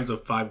follows the lives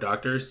of 5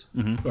 doctors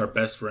who are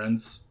best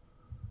friends.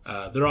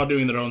 They're all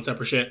doing their own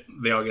separate shit.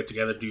 They all get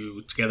together,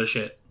 do together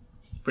shit.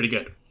 Pretty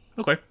good.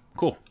 Okay,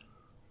 cool.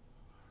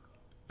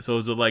 So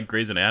is it like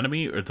Grey's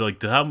Anatomy? Or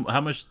like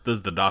how much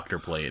does the doctor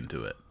play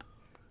into it?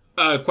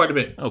 Quite a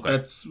bit. Okay.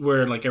 That's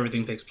where like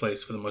everything takes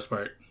place for the most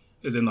part.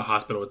 Is in the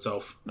hospital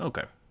itself.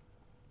 Okay.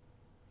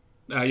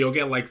 You'll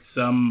get like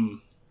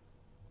some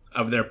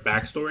of their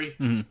backstory.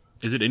 Mm-hmm.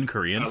 Is it in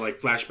Korean? Like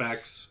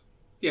flashbacks.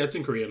 Yeah, it's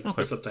in Korean. Okay.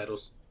 With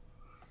subtitles.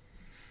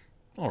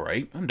 All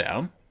right, I'm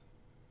down.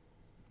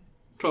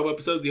 12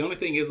 episodes. The only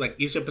thing is like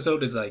each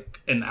episode is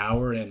like an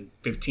hour and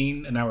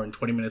 20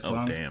 minutes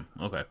long. Oh, damn.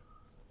 Okay.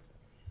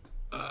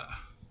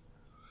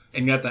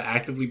 And you have to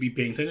actively be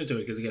paying attention to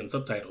it because again,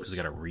 subtitles. Because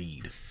I gotta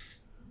read.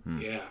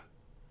 Yeah.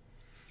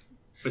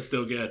 But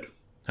still good.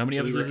 How many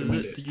Really episodes is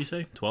recommend it? it. Did you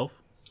say 12?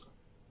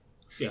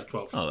 Yeah,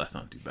 12. Oh, that's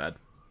not too bad.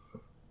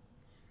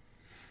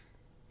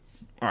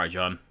 All right,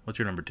 John. What's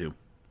your number 2?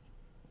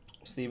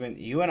 Steven,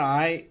 you and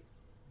I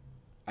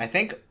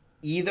think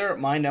either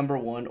my number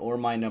 1 or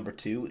my number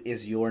 2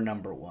 is your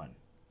number 1.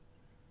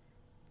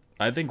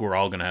 I think we're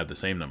all gonna have the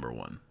same number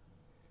 1,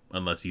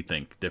 unless you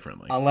think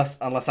differently.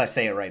 Unless I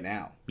say it right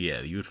now.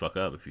 Yeah, you would fuck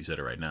up if you said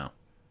it right now.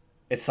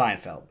 It's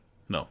Seinfeld.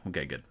 No.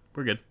 Okay, good.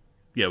 We're good.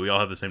 Yeah, we all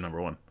have the same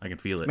number 1. I can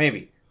feel it.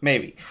 Maybe.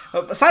 Maybe.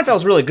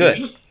 Seinfeld's really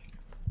good.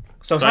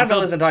 So Seinfeld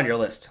Seinfeld isn't on your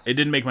list. It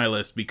didn't make my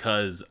list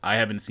because I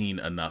haven't seen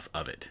enough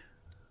of it.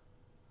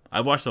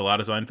 I've watched a lot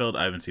of Seinfeld.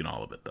 I haven't seen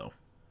all of it, though.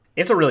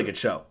 It's a really good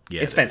show.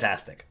 Yeah, it's it is.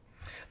 fantastic.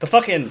 The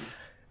fucking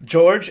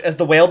George as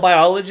the whale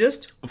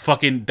biologist.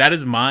 Fucking, that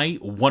is my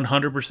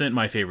 100%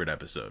 my favorite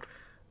episode.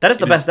 That is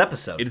the best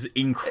episode. It is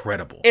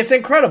incredible. It's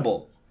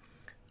incredible.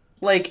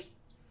 Like,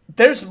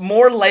 there's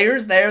more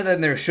layers there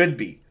than there should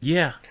be.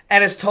 Yeah.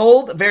 And it's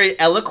told very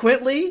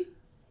eloquently,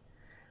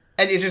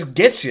 and it just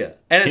gets you.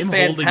 And it's Him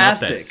fantastic. holding up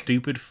that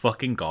stupid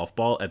fucking golf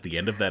ball at the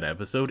end of that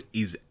episode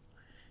is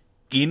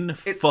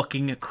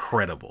fucking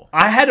incredible.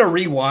 I had to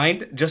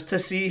rewind just to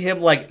see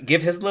him like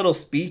give his little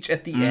speech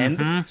at the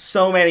end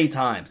so many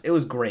times. It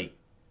was great.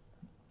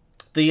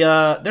 There's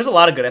a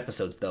lot of good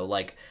episodes though.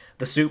 Like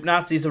the Soup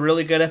Nazi's a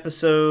really good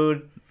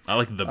episode. I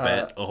like the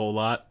bet a whole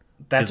lot.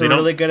 That's 'Cause a they don't-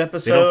 really good They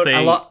episode. don't say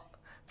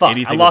I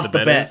anything lost what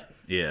the bet. is.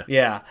 Yeah.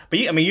 Yeah, but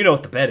you know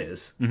what the bet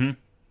is.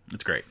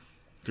 It's great.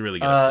 It's a really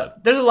good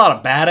episode. There's a lot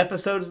of bad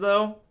episodes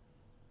though.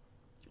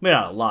 I mean,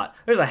 not a lot.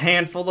 There's a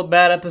handful of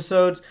bad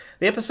episodes.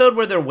 The episode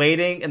where they're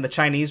waiting in the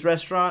Chinese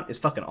restaurant is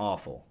fucking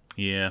awful.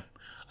 Yeah.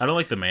 I don't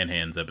like the Man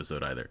Hands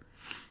episode either.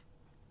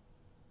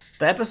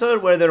 The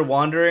episode where they're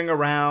wandering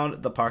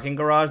around the parking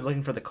garage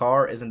looking for the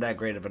car isn't that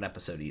great of an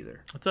episode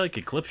either. It's like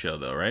a clip show,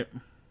 though, right?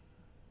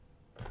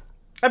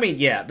 I mean,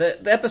 yeah, the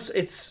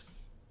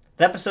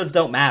episodes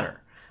don't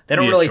matter. They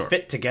don't Yeah, really sure.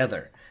 fit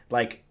together.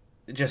 Like,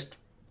 just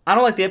I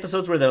don't like the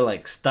episodes where they're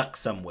like stuck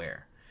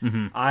somewhere.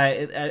 Mm-hmm.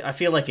 I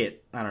feel like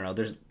I don't know.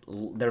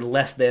 They're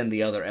less than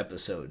the other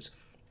episodes,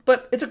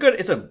 but it's an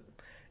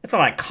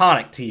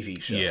iconic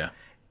TV show. Yeah.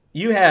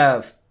 You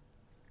have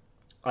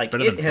like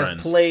Better it than has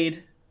Friends.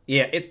 played.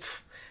 Yeah,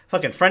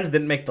 fucking Friends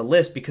didn't make the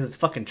list because it's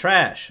fucking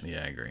trash.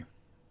 Yeah, I agree.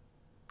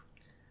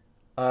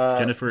 But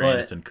Jennifer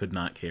Aniston could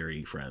not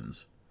carry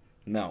Friends.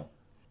 No.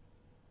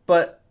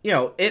 But,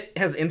 it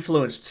has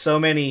influenced so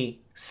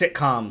many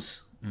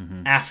sitcoms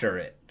after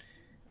it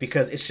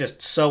because it's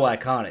just so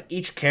iconic.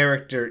 Each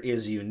character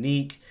is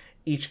unique.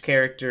 Each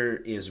character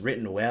is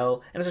written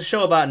well. And it's a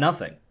show about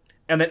nothing.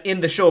 And then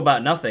in the show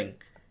about nothing,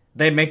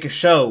 they make a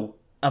show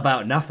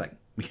about nothing.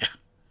 Yeah.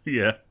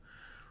 Yeah.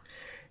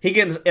 He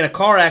gets in a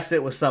car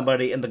accident with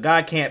somebody and the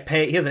guy can't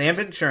pay. He has an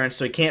insurance,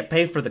 so he can't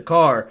pay for the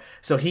car.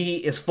 So he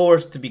is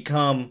forced to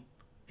become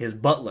his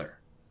butler.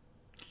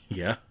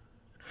 Yeah.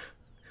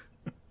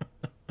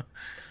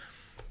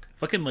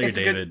 Fucking Larry It's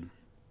a good- David.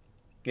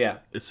 Yeah.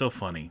 It's so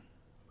funny.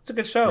 It's a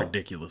good show.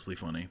 Ridiculously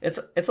funny. It's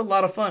a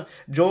lot of fun.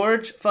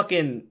 George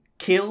fucking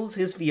kills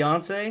his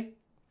fiance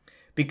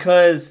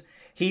because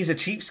he's a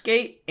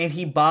cheapskate and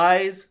he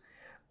buys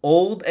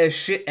old as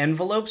shit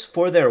envelopes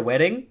for their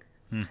wedding.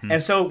 Mm-hmm.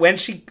 And so when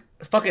she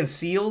fucking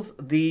seals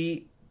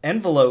the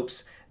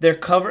envelopes, they're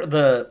covered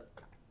the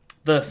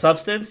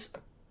substance,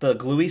 the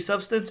gluey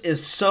substance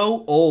is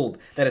so old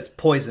that it's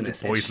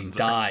poisonous and she poisons her.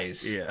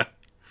 dies. Yeah.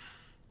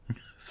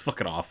 It's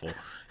fucking awful.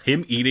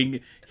 Him eating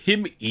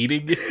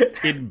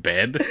in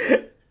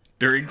bed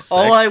during sex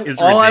All I is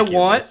want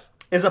ridiculous.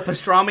 is a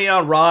pastrami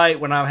on rye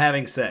when I'm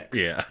having sex.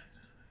 Yeah.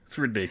 It's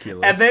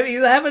ridiculous. And then he's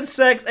having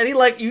sex, and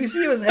you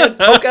see his head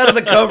poke out of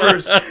the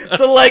covers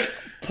to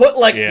put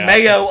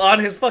mayo on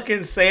his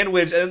fucking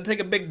sandwich and then take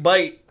a big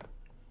bite.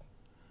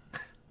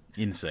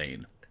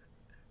 Insane.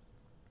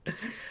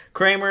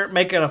 Kramer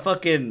making a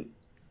fucking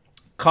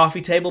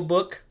coffee table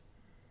book,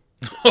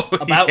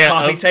 About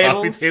coffee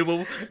tables?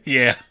 table?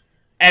 Yeah.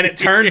 and it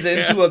turns Yeah.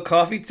 into a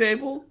coffee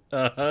table.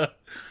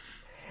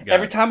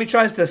 Every time he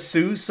tries to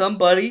sue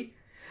somebody,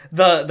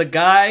 the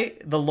guy,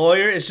 the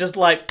lawyer, is just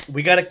like,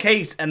 "We got a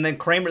case," and then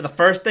Kramer, the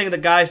first thing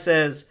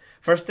the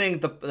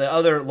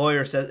other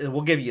lawyer says is,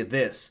 "We'll give you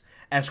this,"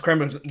 and so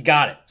Kramer goes, "You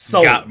got it,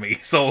 sold." Got me.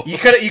 So You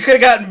could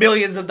have gotten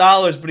millions of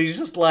dollars, but he's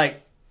just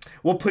like,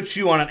 "We'll put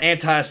you on an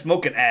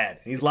anti-smoking ad."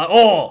 And he's like,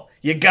 "Oh,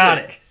 you got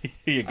it."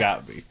 you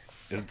got me.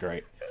 It's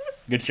great.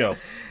 Good show.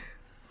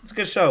 It's a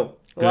good show.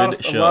 A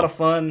lot of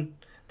fun.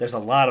 There's a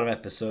lot of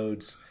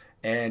episodes,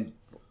 and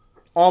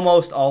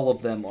almost all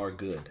of them are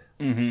good.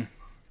 Mm-hmm.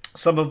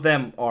 Some of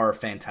them are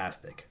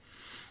fantastic.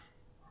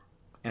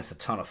 And it's a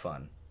ton of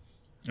fun.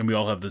 And we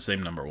all have the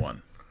same number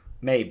one.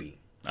 Maybe.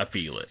 I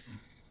feel it.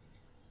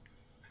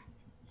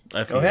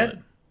 Go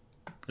ahead.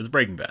 It's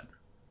Breaking Bad.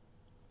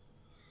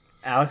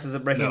 Alex, is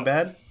it Breaking No.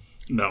 Bad?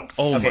 No.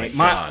 Oh Okay,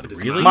 my god, It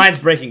is really?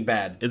 Mine's Breaking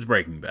Bad. It's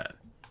Breaking Bad.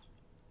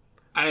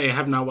 I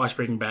have not watched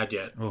Breaking Bad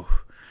yet. Oh.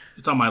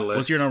 It's on my list.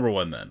 What's your number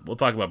one then? We'll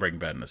talk about Breaking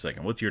Bad in a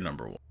second. What's your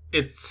number one?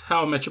 It's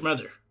How I Met Your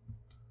Mother.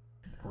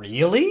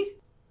 Really?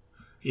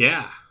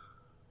 Yeah.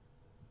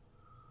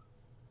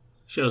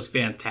 Show's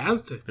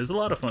fantastic. There's a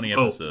lot of funny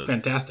Oh, episodes.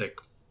 fantastic.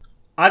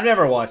 I've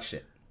never watched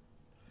it,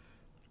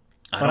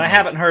 but don't I like-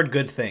 haven't heard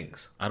good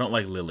things. I don't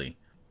like Lily.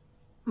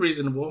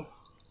 Reasonable.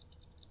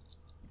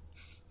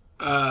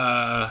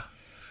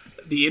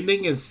 The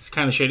ending is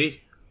kind of shitty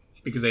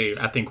because they,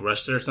 I think,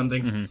 rushed it or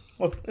something. Mm-hmm.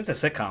 Well, it's a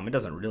sitcom. It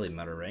doesn't really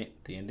matter, right?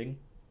 The ending.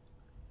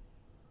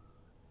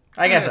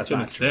 I guess that's to an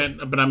not true.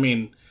 extent, but I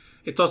mean,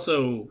 it's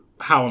also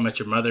How I Met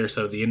Your Mother,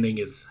 so the ending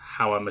is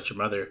How I Met Your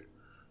Mother.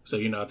 So,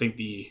 I think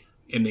the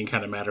ending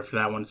kind of mattered for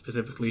that one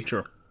specifically.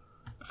 Sure.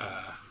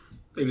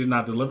 They did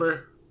not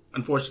deliver,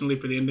 unfortunately,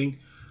 for the ending.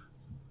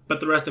 But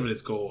the rest of it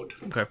is gold.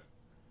 Okay.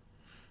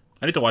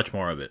 I need to watch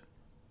more of it.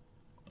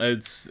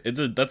 That's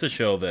a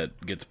show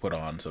that gets put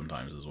on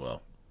sometimes as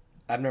well.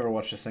 I've never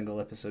watched a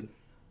single episode.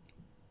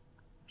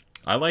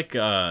 I like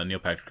Neil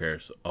Patrick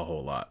Harris a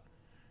whole lot.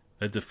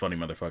 That's a funny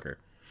motherfucker.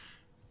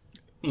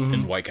 Mm-hmm.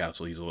 In White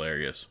Castle, he's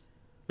hilarious.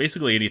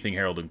 Basically anything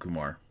Harold and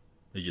Kumar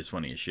is just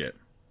funny as shit.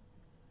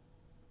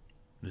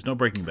 There's no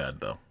Breaking Bad,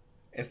 though.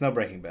 It's no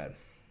Breaking Bad.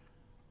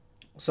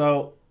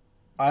 So,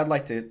 I'd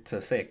like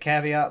to say a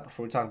caveat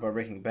before we talk about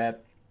Breaking Bad.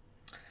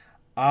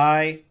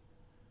 I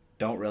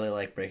don't really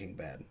like Breaking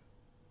Bad.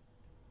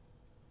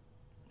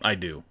 I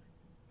do.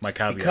 My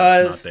caveat's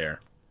not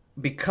there.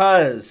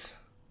 Because,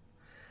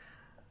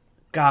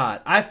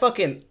 God,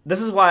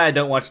 this is why I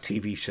don't watch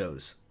TV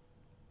shows.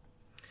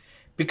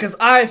 Because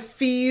I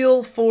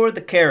feel for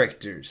the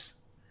characters.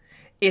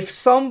 If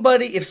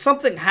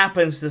something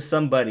happens to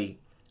somebody,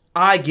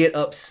 I get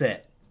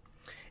upset.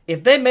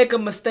 If they make a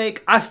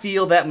mistake, I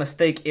feel that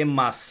mistake in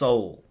my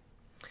soul.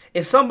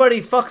 If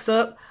somebody fucks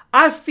up,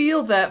 I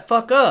feel that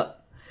fuck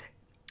up.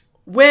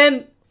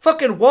 When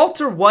fucking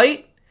Walter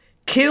White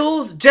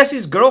kills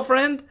Jesse's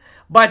girlfriend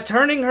by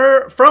turning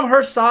her from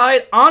her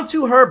side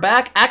onto her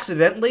back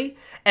accidentally,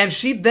 and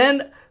she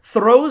then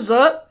throws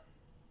up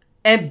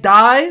and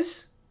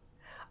dies,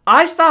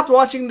 I stopped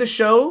watching the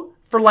show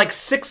for like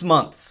 6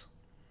 months.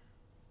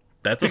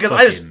 That's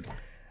because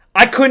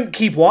I couldn't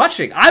keep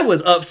watching. I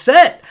was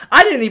upset.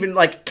 I didn't even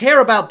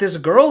care about this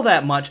girl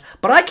that much,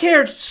 but I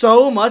cared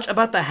so much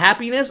about the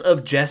happiness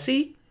of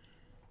Jesse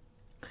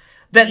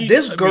that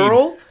this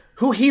girl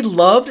who he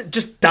loved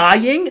just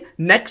dying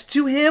next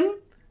to him,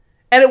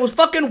 and it was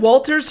fucking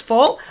Walter's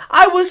fault.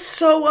 I was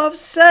so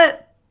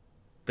upset.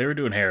 They were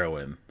doing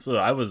heroin, so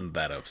I wasn't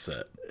that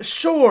upset.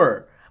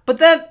 Sure, but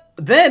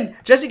then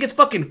Jesse gets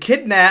fucking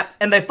kidnapped,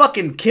 and they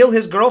fucking kill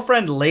his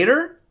girlfriend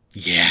later.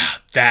 Yeah,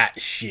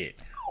 that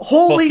shit.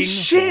 Holy fucking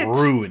shit!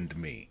 Ruined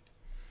me.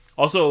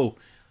 Also,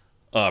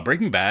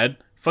 Breaking Bad,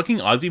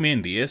 fucking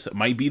Ozymandias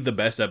might be the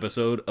best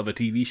episode of a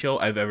TV show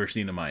I've ever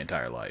seen in my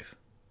entire life.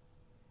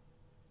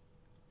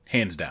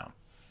 Hands down.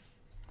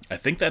 I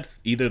think that's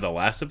either the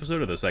last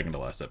episode or the second to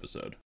last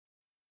episode.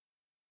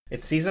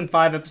 It's season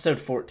 5, episode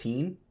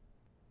 14.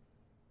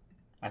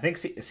 I think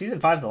season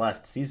 5 is the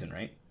last season,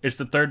 right? It's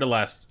the third to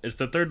last. It's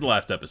the third to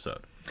last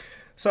episode.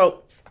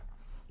 So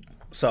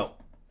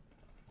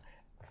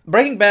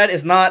Breaking Bad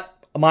is not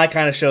my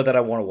kind of show that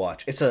I want to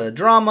watch. It's a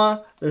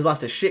drama. There's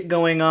lots of shit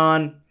going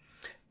on.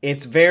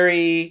 It's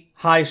very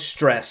high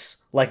stress,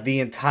 the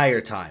entire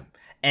time,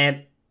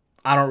 and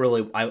I don't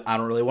really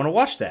want to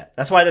watch that.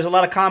 That's why there's a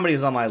lot of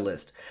comedies on my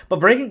list. But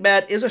Breaking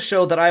Bad is a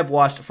show that I've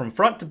watched from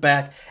front to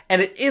back,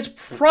 and it is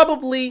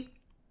probably,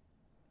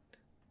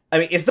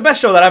 it's the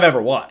best show that I've ever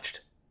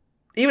watched.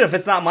 Even if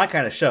it's not my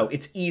kind of show,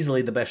 it's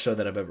easily the best show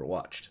that I've ever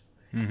watched.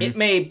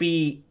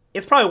 Mm-hmm.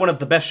 It's probably one of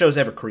the best shows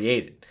ever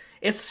created.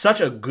 It's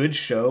such a good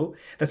show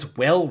that's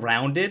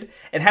well-rounded.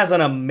 It has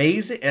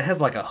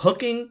a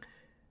hooking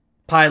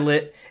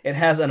pilot. It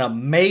has an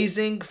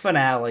amazing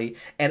finale,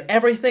 and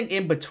everything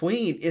in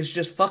between is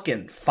just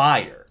fucking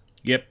fire.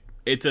 Yep,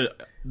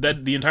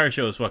 the entire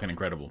show is fucking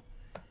incredible.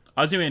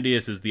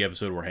 Ozymandias is the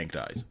episode where Hank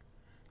dies,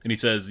 and he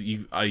says,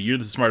 "You're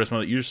the smartest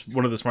one. You're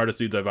one of the smartest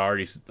dudes I've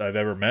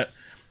ever met,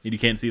 and you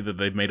can't see that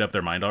they've made up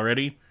their mind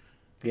already."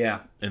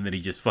 Yeah, and then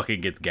he just fucking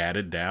gets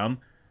gadded down.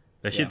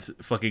 That shit's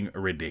fucking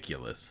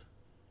ridiculous.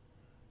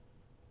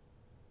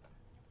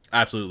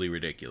 Absolutely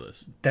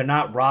ridiculous. They're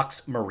not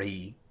rocks,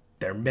 Marie.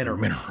 They're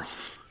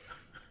minerals.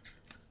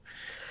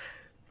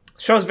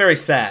 Show's very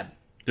sad.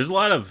 There's a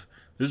lot of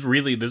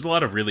really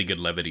good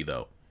levity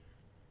though.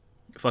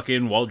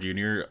 Fucking Walt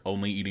Jr.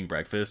 only eating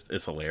breakfast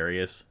is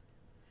hilarious.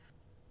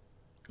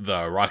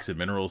 The rocks and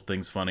minerals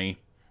thing's funny.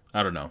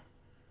 I don't know.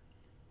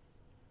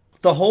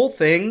 The whole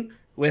thing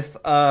with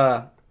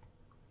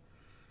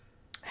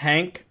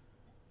Hank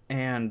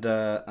and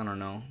I don't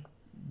know,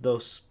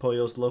 Dos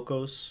Pollos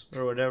Locos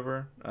or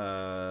whatever.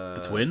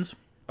 The twins?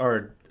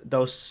 Or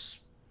Dos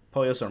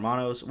Pollos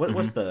Hermanos.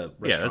 What's the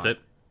restaurant? Yeah,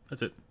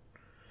 that's it.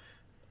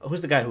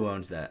 Who's the guy who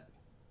owns that?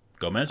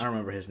 Gomez? I don't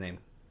remember his name.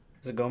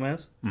 Is it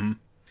Gomez? Mm-hmm.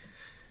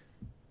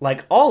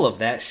 All of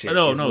that shit.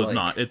 No, it's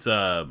not.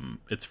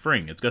 It's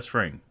Fring. It's Gus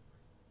Fring.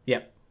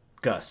 Yep,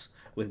 Gus.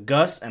 With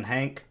Gus and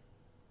Hank.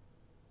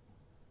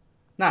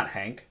 Not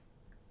Hank.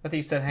 I think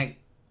you said Hank.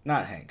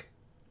 Not Hank.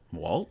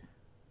 Walt?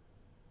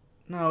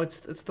 No, it's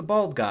the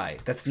bald guy.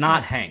 That's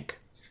not Hank.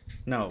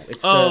 No,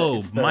 it's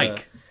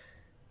Mike.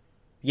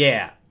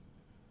 Yeah.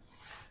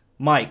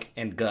 Mike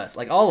and Gus.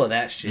 All of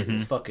that shit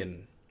is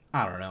fucking,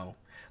 I don't know.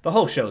 The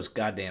whole show's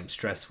goddamn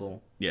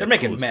stressful. Yeah, they're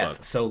making cool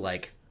meth, so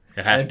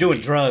they're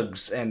doing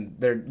drugs and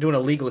they're doing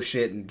illegal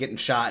shit and getting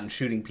shot and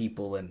shooting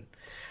people, and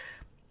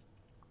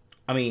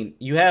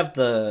you have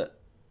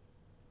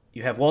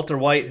Walter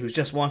White, who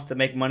just wants to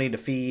make money to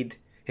feed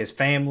his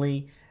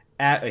family.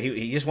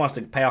 He just wants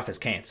to pay off his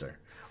cancer.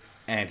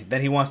 And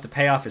then he wants to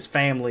pay off his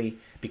family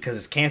because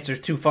his cancer's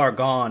too far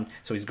gone,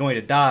 so he's going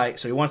to die.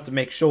 So he wants to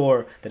make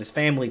sure that his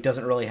family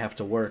doesn't really have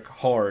to work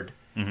hard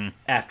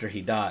after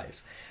he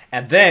dies.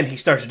 And then he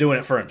starts doing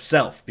it for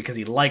himself because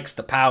he likes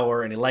the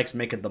power and he likes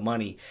making the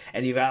money.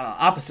 And you got on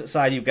the opposite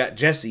side, you've got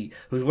Jesse,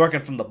 who's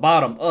working from the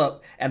bottom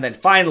up. And then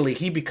finally,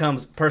 he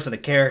becomes a person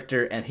of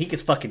character and he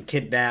gets fucking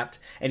kidnapped.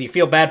 And you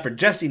feel bad for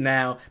Jesse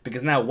now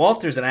because now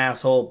Walter's an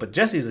asshole, but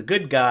Jesse's a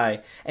good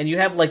guy. And you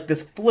have like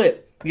this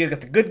flip. You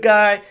got the good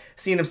guy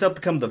seeing himself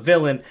become the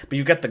villain, but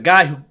you got the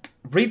guy who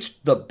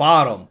reached the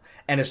bottom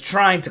and is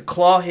trying to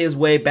claw his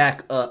way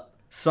back up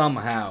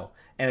somehow.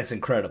 And it's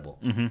incredible.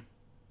 Mm-hmm.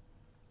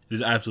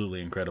 It's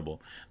absolutely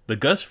incredible. The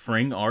Gus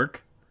Fring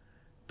arc,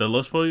 the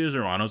Los Pollos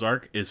Hermanos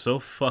arc, is so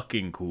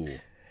fucking cool.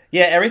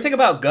 Yeah, everything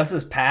about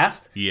Gus's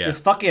past Yeah. is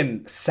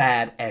fucking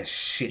sad as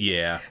shit.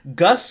 Yeah.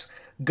 Gus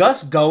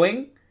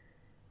going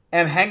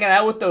and hanging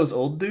out with those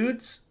old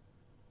dudes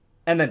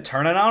and then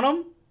turning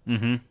on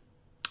them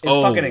is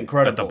fucking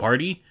incredible. At the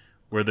party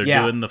where they're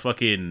Yeah. doing the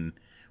fucking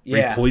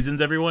where he poisons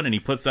everyone and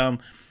he puts down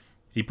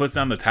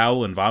the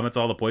towel and vomits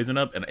all the poison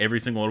up and every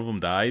single one of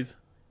them dies.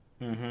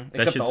 That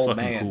Except shit's the old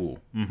fucking man.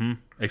 cool.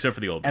 Except for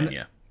the old man,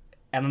 yeah.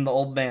 And then the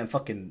old man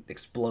fucking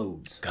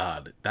explodes.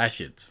 God, that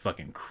shit's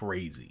fucking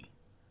crazy.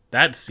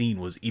 That scene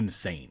was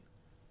insane.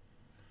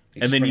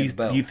 And then you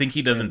think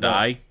he doesn't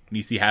die, and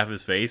you see half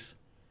his face.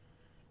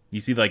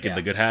 You see like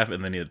the good half,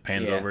 and then it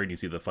pans over, and you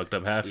see the fucked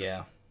up half.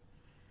 Yeah.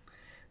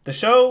 The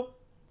show,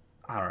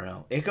 I don't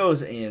know. It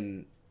goes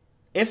in.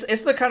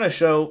 It's the kind of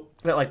show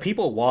that like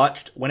people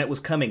watched when it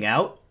was coming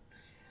out,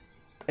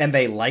 and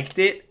they liked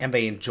it and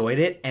they enjoyed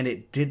it, and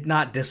it did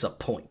not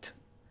disappoint.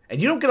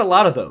 And you don't get a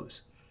lot of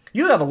those.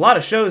 You have a lot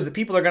of shows that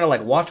people are gonna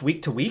like watch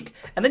week to week,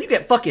 and then you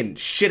get fucking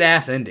shit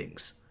ass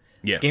endings.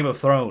 Yeah. Game of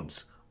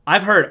Thrones.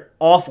 I've heard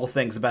awful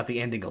things about the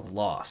ending of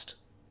Lost.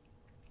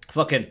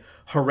 Fucking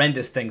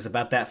horrendous things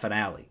about that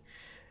finale.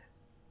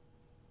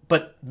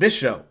 But this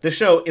show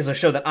is a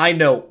show that I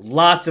know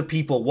lots of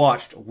people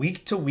watched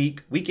week to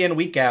week, week in,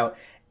 week out,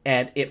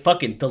 and it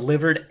fucking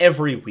delivered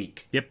every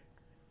week. Yep.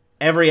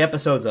 Every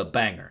episode's a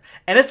banger.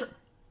 And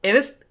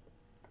it's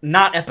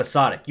not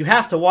episodic. You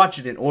have to watch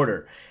it in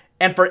order.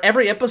 And for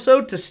every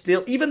episode to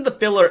still, even the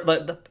filler,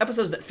 the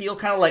episodes that feel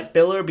kind of like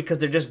filler because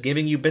they're just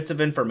giving you bits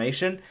of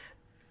information,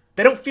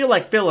 they don't feel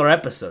like filler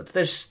episodes.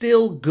 They're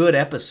still good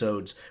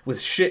episodes with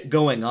shit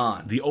going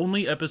on. The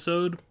only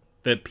episode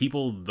that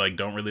people like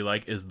don't really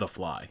like is The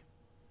Fly.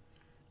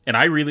 And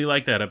I really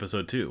like that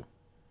episode too.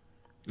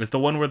 It's the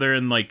one where they're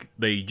in like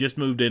they just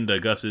moved into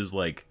Gus's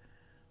like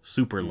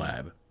super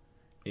lab.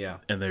 Yeah.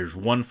 And there's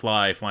one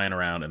fly flying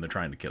around and they're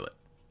trying to kill it.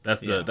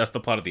 That's the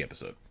plot of the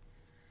episode.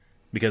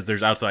 Because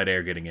there's outside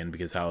air getting in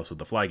because how else would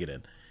the fly get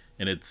in?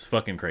 And it's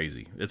fucking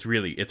crazy. It's a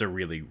really,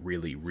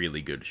 really,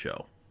 really good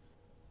show.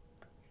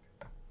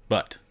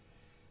 But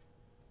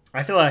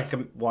I feel like I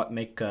can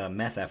make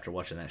meth after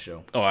watching that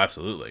show. oh,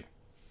 absolutely.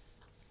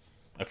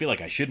 I feel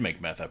like I should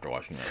make meth after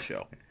watching that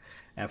show.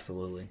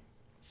 Absolutely.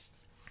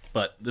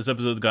 But this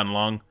episode's gotten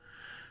long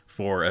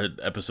for an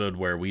episode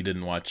where we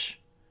didn't watch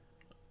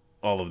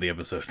all of the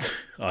episodes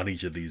on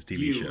each of these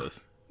TV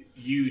shows.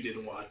 You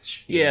didn't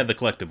watch. Yeah, the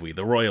collective we,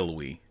 the royal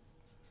we.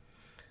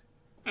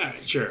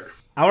 Alright, sure.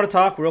 I want to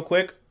talk real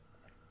quick.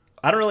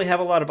 I don't really have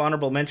a lot of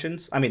honorable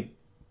mentions. I mean,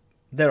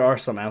 there are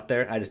some out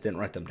there. I just didn't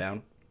write them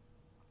down.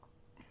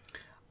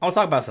 I want to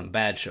talk about some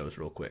bad shows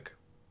real quick.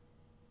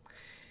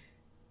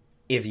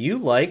 If you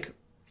like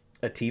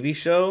a TV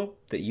show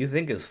that you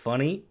think is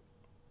funny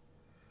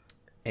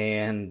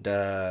and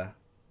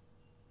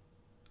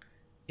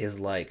is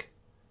like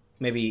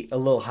maybe a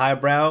little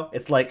highbrow,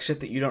 it's like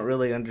shit that you don't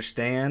really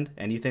understand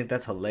and you think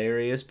that's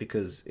hilarious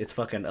because it's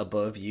fucking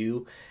above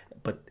you,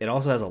 but it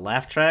also has a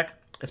laugh track,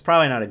 it's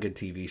probably not a good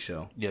TV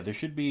show. Yeah, there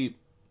should be...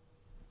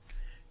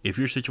 If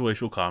your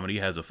situational comedy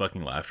has a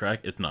fucking laugh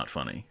track, it's not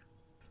funny.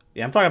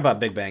 Yeah, I'm talking about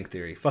Big Bang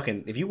Theory.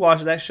 Fucking, if you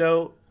watch that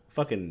show,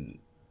 fucking...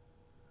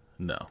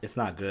 No. It's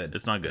not good.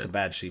 It's not good. It's a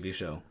bad TV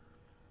show.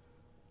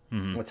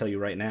 I'm gonna tell you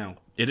right now.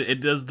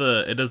 It does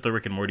the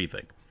Rick and Morty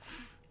thing.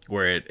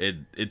 Where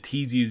it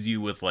teases you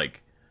with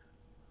like,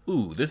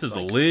 ooh, this is a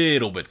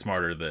little bit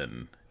smarter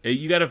than...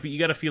 You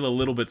gotta feel a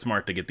little bit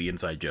smart to get the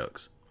inside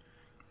jokes.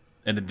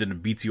 And then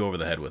it beats you over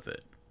the head with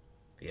it.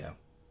 Yeah.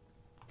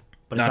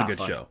 But it's not a good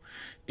funny. show.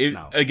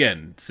 No.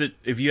 Again,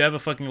 if you have a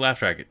fucking laugh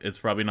track, it's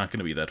probably not going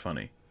to be that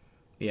funny.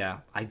 Yeah,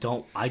 I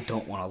don't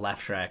want a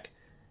laugh track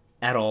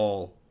at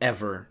all,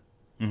 ever.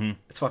 Mm-hmm.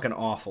 It's fucking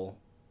awful.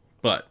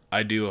 But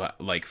I do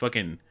like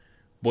fucking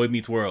Boy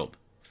Meets World,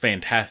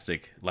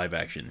 fantastic live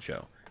action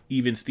show.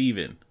 Even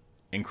Steven,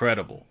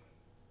 incredible.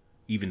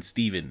 Even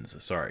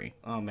Stevens, sorry.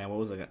 Oh man, what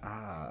was I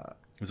gonna...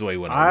 Zoe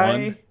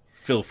 101,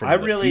 Phil from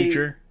the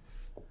future.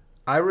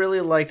 I really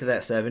liked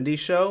that 70s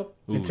show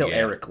until yeah.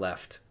 Eric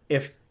left.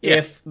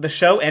 If the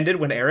show ended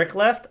when Eric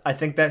left, I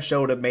think that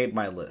show would have made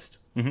my list.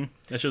 Mm-hmm.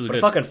 That show's but good.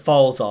 It fucking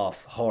falls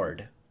off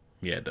hard.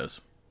 Yeah, it does.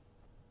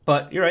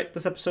 But you're right.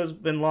 This episode's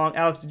been long.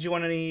 Alex, did you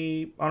want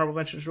any honorable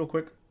mentions real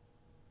quick?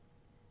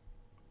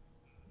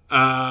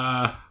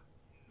 Yeah,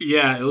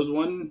 it was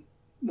one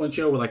one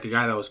show with like a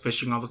guy that was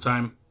fishing all the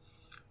time.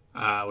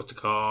 What's it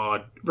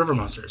called? River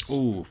Monsters.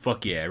 Ooh,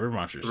 fuck yeah. River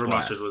Monsters River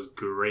slaps. Monsters was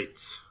great.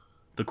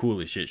 The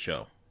coolest shit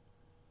show.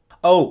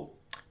 Oh,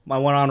 my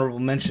one honorable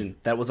mention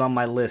that was on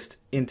my list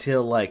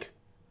until like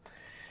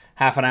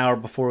half an hour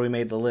before we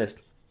made the list.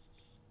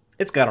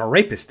 It's got a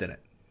rapist in it.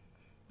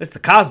 It's the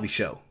Cosby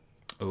Show.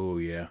 Oh,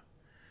 yeah.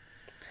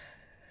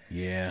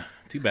 Yeah.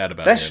 Too bad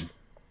about That him.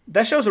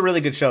 That show's a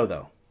really good show,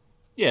 though.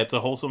 Yeah, it's a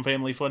wholesome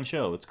family fun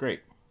show. It's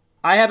great.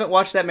 I haven't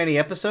watched that many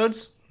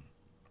episodes,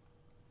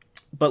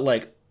 but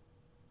like,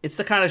 it's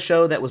the kind of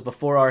show that was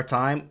before our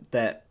time.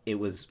 That it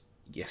was,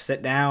 you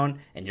sit down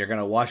and you're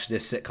gonna watch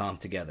this sitcom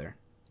together.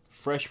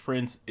 Fresh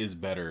Prince is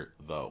better,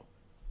 though.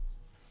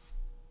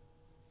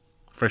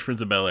 Fresh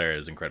Prince of Bel-Air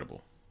is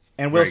incredible.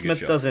 And Will Very good Smith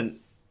show.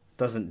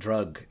 doesn't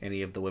drug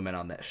any of the women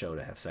on that show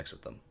to have sex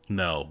with them.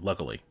 No,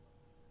 luckily.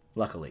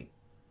 Luckily,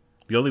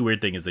 The only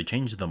weird thing is they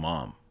changed the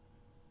mom.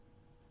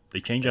 They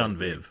changed Aunt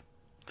Viv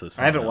to I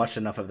someone haven't else. watched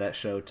enough of that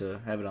show to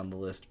have it on the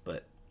list,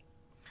 but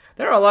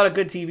there are a lot of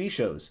good TV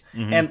shows.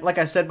 And like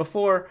I said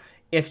before,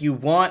 if you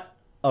want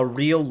a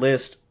real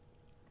list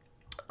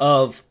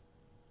of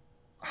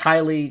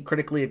highly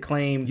critically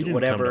acclaimed You didn't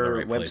come to the whatever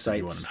right place if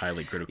you wanted websites,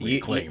 highly critically you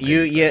acclaimed.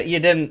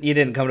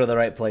 didn't come to the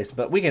right place,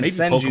 but we can Maybe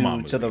send you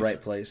Pokemon to the movies.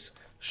 right place.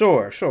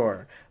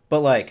 Sure, but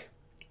like,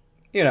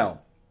 you know,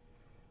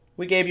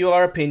 we gave you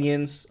our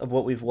opinions of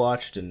what we've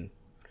watched and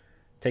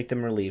take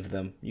them or leave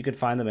them. You can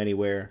find them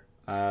anywhere.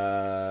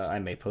 I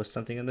may post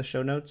something in the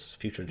show notes.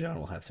 Future John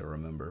will have to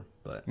remember.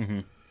 But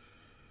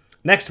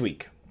next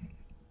week,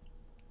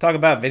 talk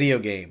about video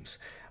games.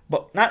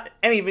 But not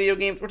any video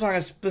games. We're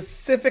talking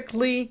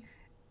specifically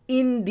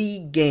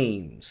indie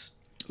games.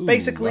 Ooh,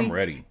 Basically, I'm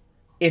ready.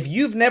 if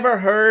you've never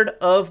heard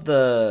of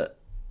the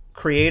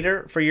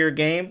creator for your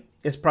game,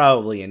 it's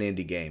probably an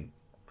indie game.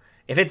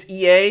 If it's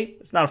EA,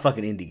 it's not a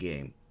fucking indie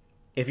game.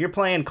 If you're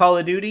playing Call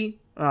of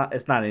Duty,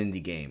 it's not an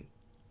indie game.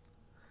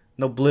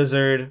 No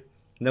Blizzard,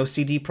 no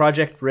CD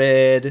Projekt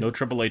Red, No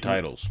AAA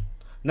titles.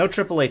 no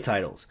AAA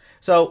titles.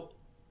 So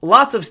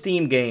lots of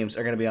Steam games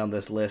are going to be on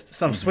this list.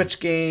 Some Switch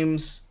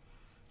games,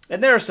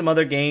 and there are some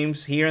other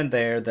games here and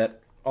there that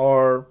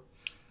are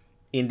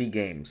indie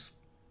games.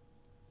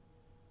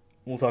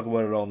 We'll talk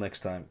about it all next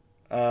time.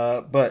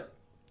 But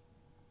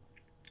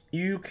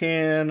you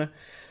can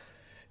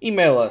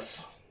email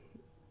us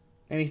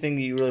anything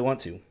that you really want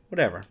to.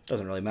 Whatever.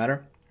 Doesn't really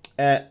matter.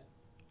 At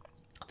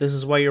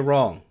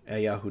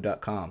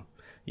thisiswhyyou'rewrong@yahoo.com.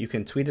 You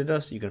can tweet at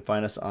us. You can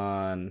find us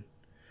on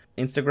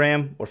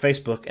Instagram or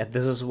Facebook at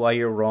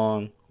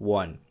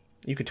thisiswhyyou'rewrong1.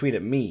 You can tweet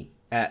at me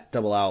at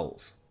Double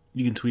Owls.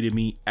 You can tweet at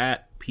me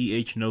at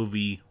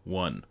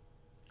PHNoV1.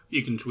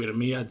 You can tweet at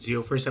me at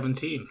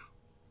Zeo417.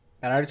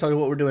 And I already told you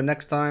what we're doing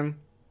next time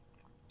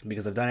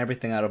because I've done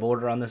everything out of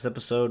order on this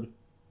episode.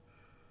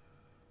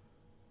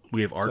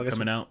 We have I art guess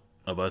coming out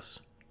of us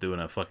doing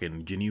a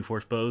fucking Ginyu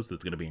Force pose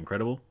that's going to be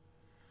incredible.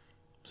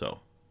 So,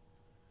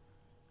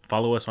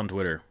 follow us on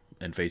Twitter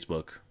and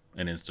Facebook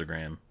and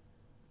Instagram,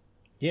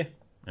 Yeah,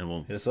 and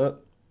we'll hit us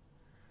up.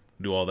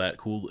 do all that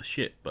cool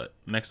shit. But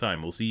next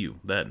time, we'll see you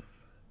then.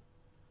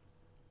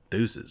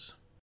 Deuces.